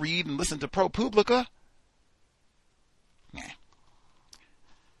people. I read and listen to ProPublica.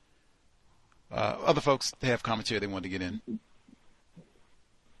 Other folks, they have commentary they want to get in.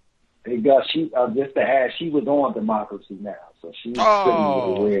 Hey, Gus, she was on Democracy Now, so she's pretty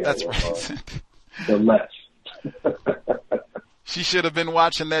aware that's right. The left. She should have been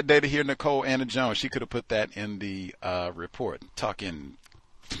watching that day to hear Nicole Hannah-Jones. She could have put that in the report. Talking,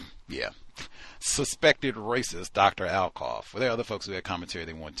 suspected racist Dr. Alcoff. Were there other folks who had commentary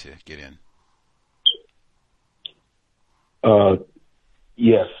they want to get in?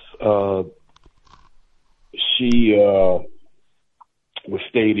 Yes. She was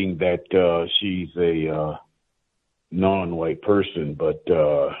stating that she's a non-white person, but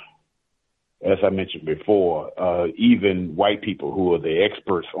as I mentioned before, even white people who are the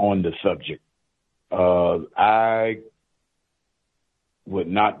experts on the subject, I would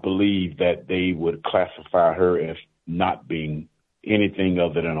not believe that they would classify her as not being anything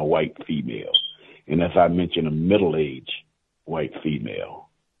other than a white female. And as I mentioned, a middle-aged white female.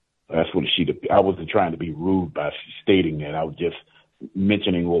 That's what I wasn't trying to be rude by stating that. I was just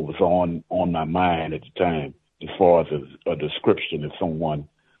mentioning what was on my mind at the time as far as a description if someone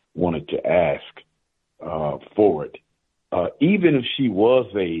wanted to ask for it. Even if she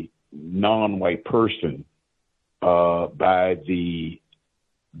was a non-white person, by the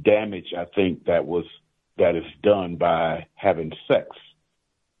damage I think that is done by having sex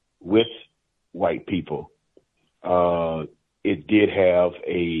with white people, it did have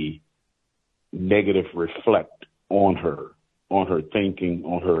a negative reflect on her thinking,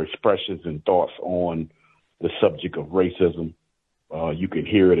 on her expressions and thoughts on the subject of racism. You can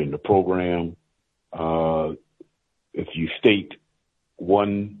hear it in the program. If you state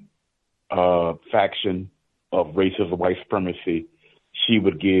one faction of racism, white supremacy, she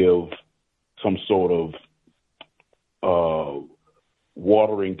would give some sort of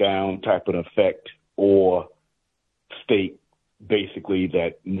watering down type of effect, or state basically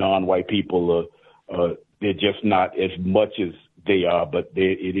that non-white people are they're just not as much as they are, but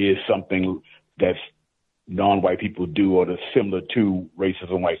it is something that's non-white people do or that's similar to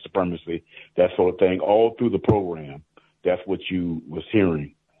racism, white supremacy, that sort of thing. All through the program, that's what you was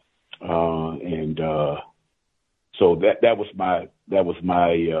hearing, and so that was my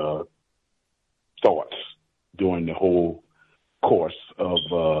thoughts during the whole course of.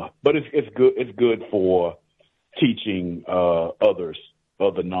 But it's good for teaching other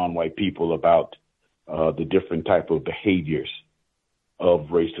non-white people about the different type of behaviors of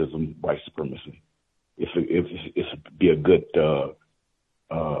racism, white supremacy. It's be a good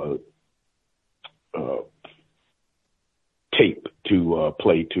tape to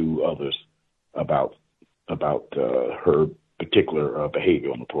play to others about her particular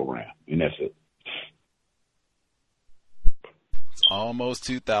behavior on the program, and that's it. It's almost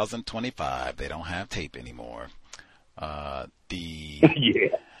 2025. They don't have tape anymore. Yeah.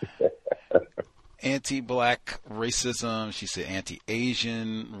 Anti-black racism. She said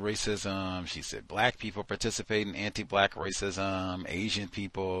anti-Asian racism. She said black people participate in anti-black racism, Asian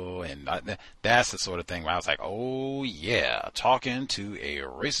people, and that's the sort of thing where I was like, oh yeah, talking to a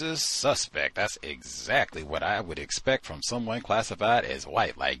racist suspect. That's exactly what I would expect from someone classified as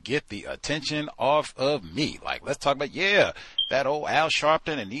white. Like, get the attention off of me. Like, let's talk about, that old Al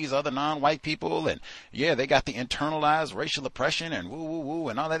Sharpton and these other non-white people, and they got the internalized racial oppression and woo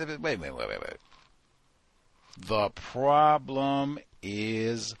and all that. Wait. The problem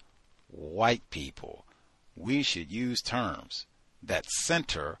is white people. We should use terms that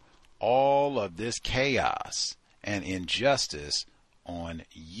center all of this chaos and injustice on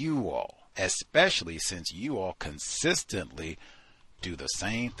you all. especially since you all consistently do the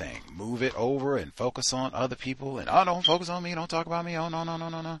same thing. Move it over and focus on other people. And, oh, don't focus on me. Don't talk about me. Oh, no, no, no,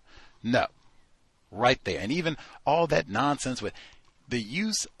 no, no. No. Right there. And even all that nonsense with the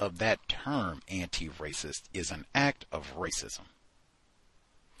use of that term anti-racist is an act of racism.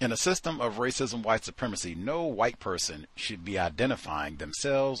 In a system of racism, white supremacy, no white person should be identifying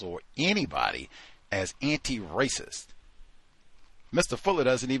themselves or anybody as anti-racist. Mr. Fuller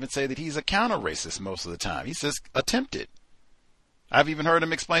doesn't even say that he's a counter-racist most of the time. He says attempted. I've even heard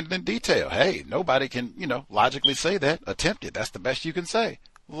him explain it in detail. Hey, nobody can, logically say that. Attempted. That's the best you can say.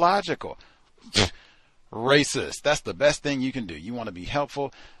 Logical. Racist. That's the best thing you can do. You want to be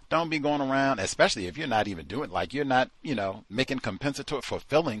helpful. Don't be going around, especially if you're not even doing, like you're not,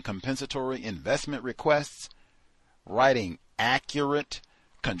 fulfilling compensatory investment requests, writing accurate,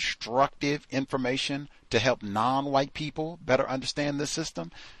 constructive information to help non-white people better understand this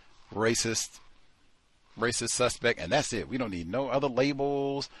system. Racist suspect, and that's it. We don't need no other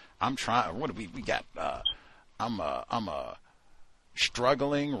labels. I'm trying. What do we got? I'm a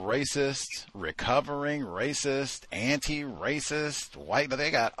struggling racist, recovering racist, anti-racist, white.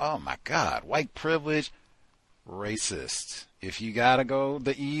 They got, oh my God, white privilege, racist. If you gotta go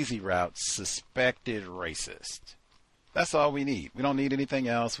the easy route, suspected racist. That's all we need. We don't need anything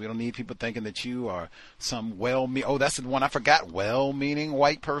else. We don't need people thinking that you are some that's the one I forgot. Well-meaning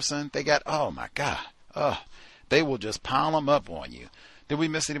white person. They got, oh my God. They will just pile them up on you. Did we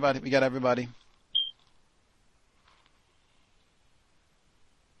miss anybody? We got everybody?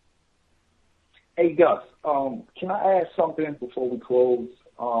 Hey, Gus, can I ask something before we close?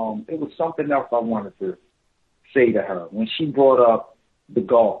 It was something else I wanted to say to her. When she brought up the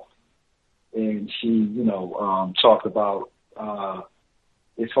golf, and she, talked about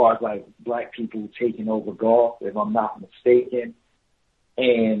as far as like black people taking over golf, if I'm not mistaken,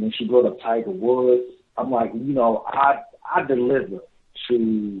 and then she brought up Tiger Woods. I'm like, I deliver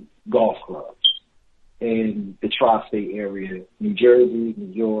to golf clubs in the tri-state area, New Jersey,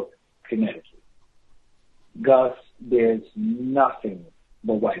 New York, Connecticut. Gus, there's nothing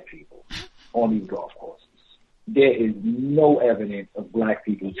but white people on these golf courses. There is no evidence of black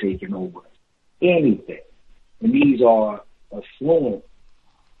people taking over anything. And these are affluent,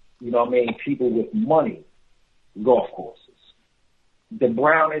 people with money golf courses. The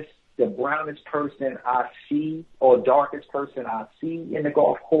brownest person I see, or darkest person I see in the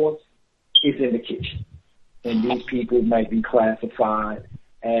golf course is in the kitchen. And these people might be classified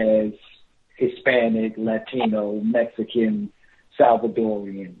as Hispanic, Latino, Mexican,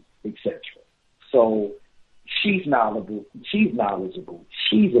 Salvadorian, etc. So she's knowledgeable. She's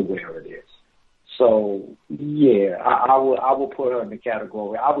aware of this. So yeah, I will put her in the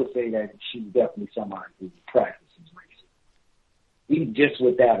category. I would say that she's definitely somebody who practices racism. Even just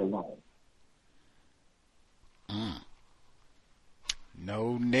with that alone.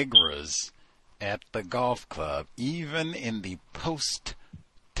 No nigras at the golf club, even in the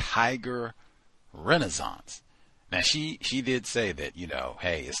post-Tiger Renaissance. Now she did say that,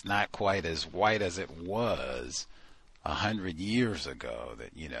 hey, it's not quite as white as it was 100 years ago,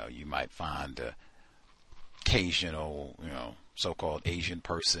 that, you might find a occasional, so-called Asian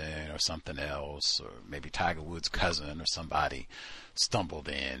person or something else, or maybe Tiger Woods' cousin or somebody stumbled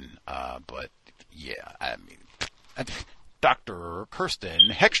in. But yeah, Dr.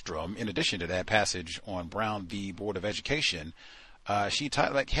 Kirsten Heckstrom, in addition to that passage on Brown v. Board of Education, she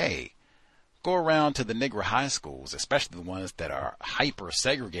taught hey, go around to the Negro high schools, especially the ones that are hyper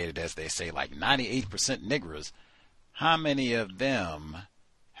segregated, as they say, like 98% Negroes. How many of them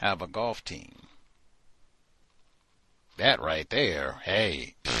have a golf team? That right there,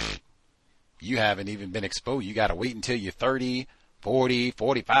 hey, you haven't even been exposed. You got to wait until you're 30, 40,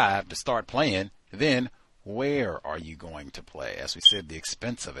 45 to start playing. Then where are you going to play? As we said, the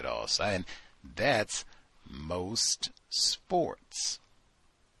expense of it all. And that's most sports,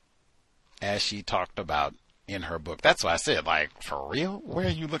 as she talked about in her book. That's why I said, for real? Where are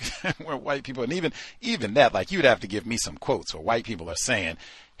you looking at where white people, and even that, you'd have to give me some quotes where white people are saying,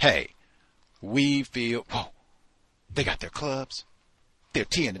 hey, we feel, they got their clubs. They're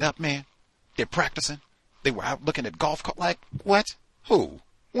teeing it up, man. They're practicing. They were out looking at golf carts. Like, what? Who?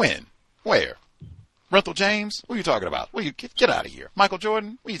 When? Where? Rental James? What are you talking about? Get out of here. Michael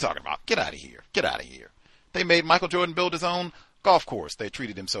Jordan? What are you talking about? Get out of here. Get out of here. They made Michael Jordan build his own golf course. They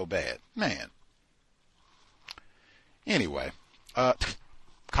treated him so bad. Man. Anyway,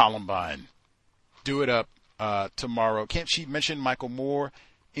 Columbine. Do it up tomorrow. Can't she mention Michael Moore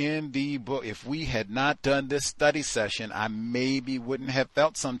in the book? If we had not done this study session, I maybe wouldn't have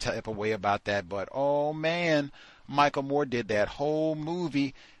felt some type of way about that. But, oh, man, Michael Moore did that whole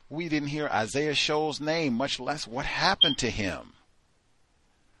movie We didn't hear Isaiah Shoal's name, much less what happened to him.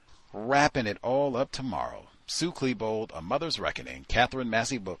 Wrapping it all up tomorrow. Sue Klebold, A Mother's Reckoning, Catherine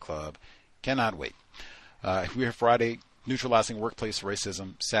Massey Book Club. Cannot wait. We're here Friday, Neutralizing Workplace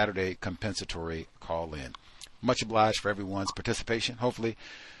Racism. Saturday, Compensatory Call-In. Much obliged for everyone's participation. Hopefully,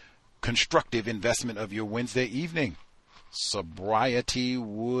 constructive investment of your Wednesday evening. Sobriety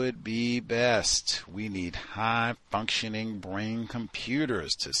would be best. We need high-functioning brain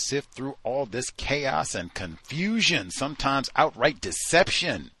computers to sift through all this chaos and confusion, sometimes outright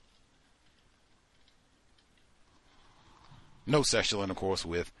deception. No sexual intercourse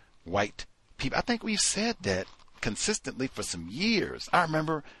with white people. I think we've said that consistently for some years. I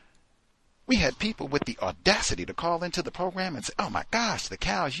remember we had people with the audacity to call into the program and say, oh my gosh, the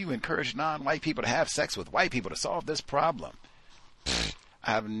cows, you encourage non-white people to have sex with white people to solve this problem.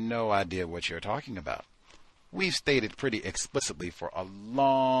 I have no idea what you're talking about. We've stated pretty explicitly for a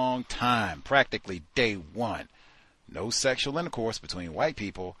long time, practically day one, no sexual intercourse between white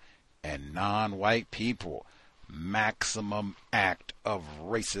people and non-white people. Maximum act of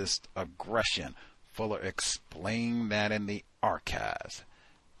racist aggression. Fuller explained that in the archives.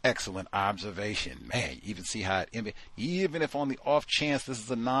 Excellent observation. Man, you even see how even if on the off chance this is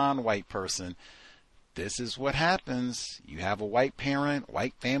a non-white person, this is what happens. You have a white parent,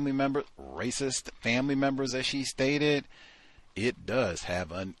 white family member, racist family members, as she stated. It does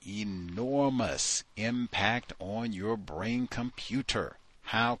have an enormous impact on your brain computer.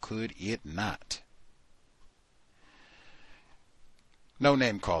 How could it not? No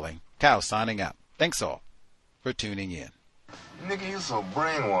name calling. Cow signing out. Thanks all for tuning in. Nigga, you so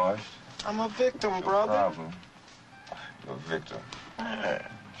brainwashed. I'm a victim, brother. Problem. You're a victim. Yeah.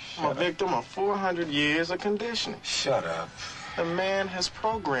 I'm a victim of 400 years of conditioning. Shut up. The man has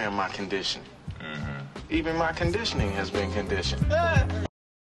programmed my conditioning. Mm-hmm. Even my conditioning has been conditioned.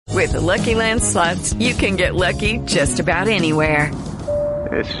 With the Lucky Land Slots, you can get lucky just about anywhere.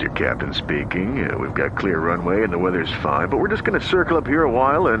 This is your captain speaking. We've got clear runway and the weather's fine, but we're just going to circle up here a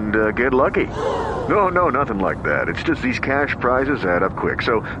while and get lucky. No, nothing like that. It's just these cash prizes add up quick.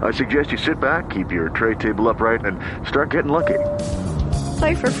 So I suggest you sit back, keep your tray table upright, and start getting lucky.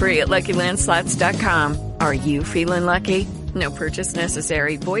 Play for free at LuckyLandSlots.com. Are you feeling lucky? No purchase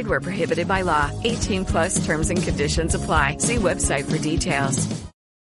necessary. Void where prohibited by law. 18+ terms and conditions apply. See website for details.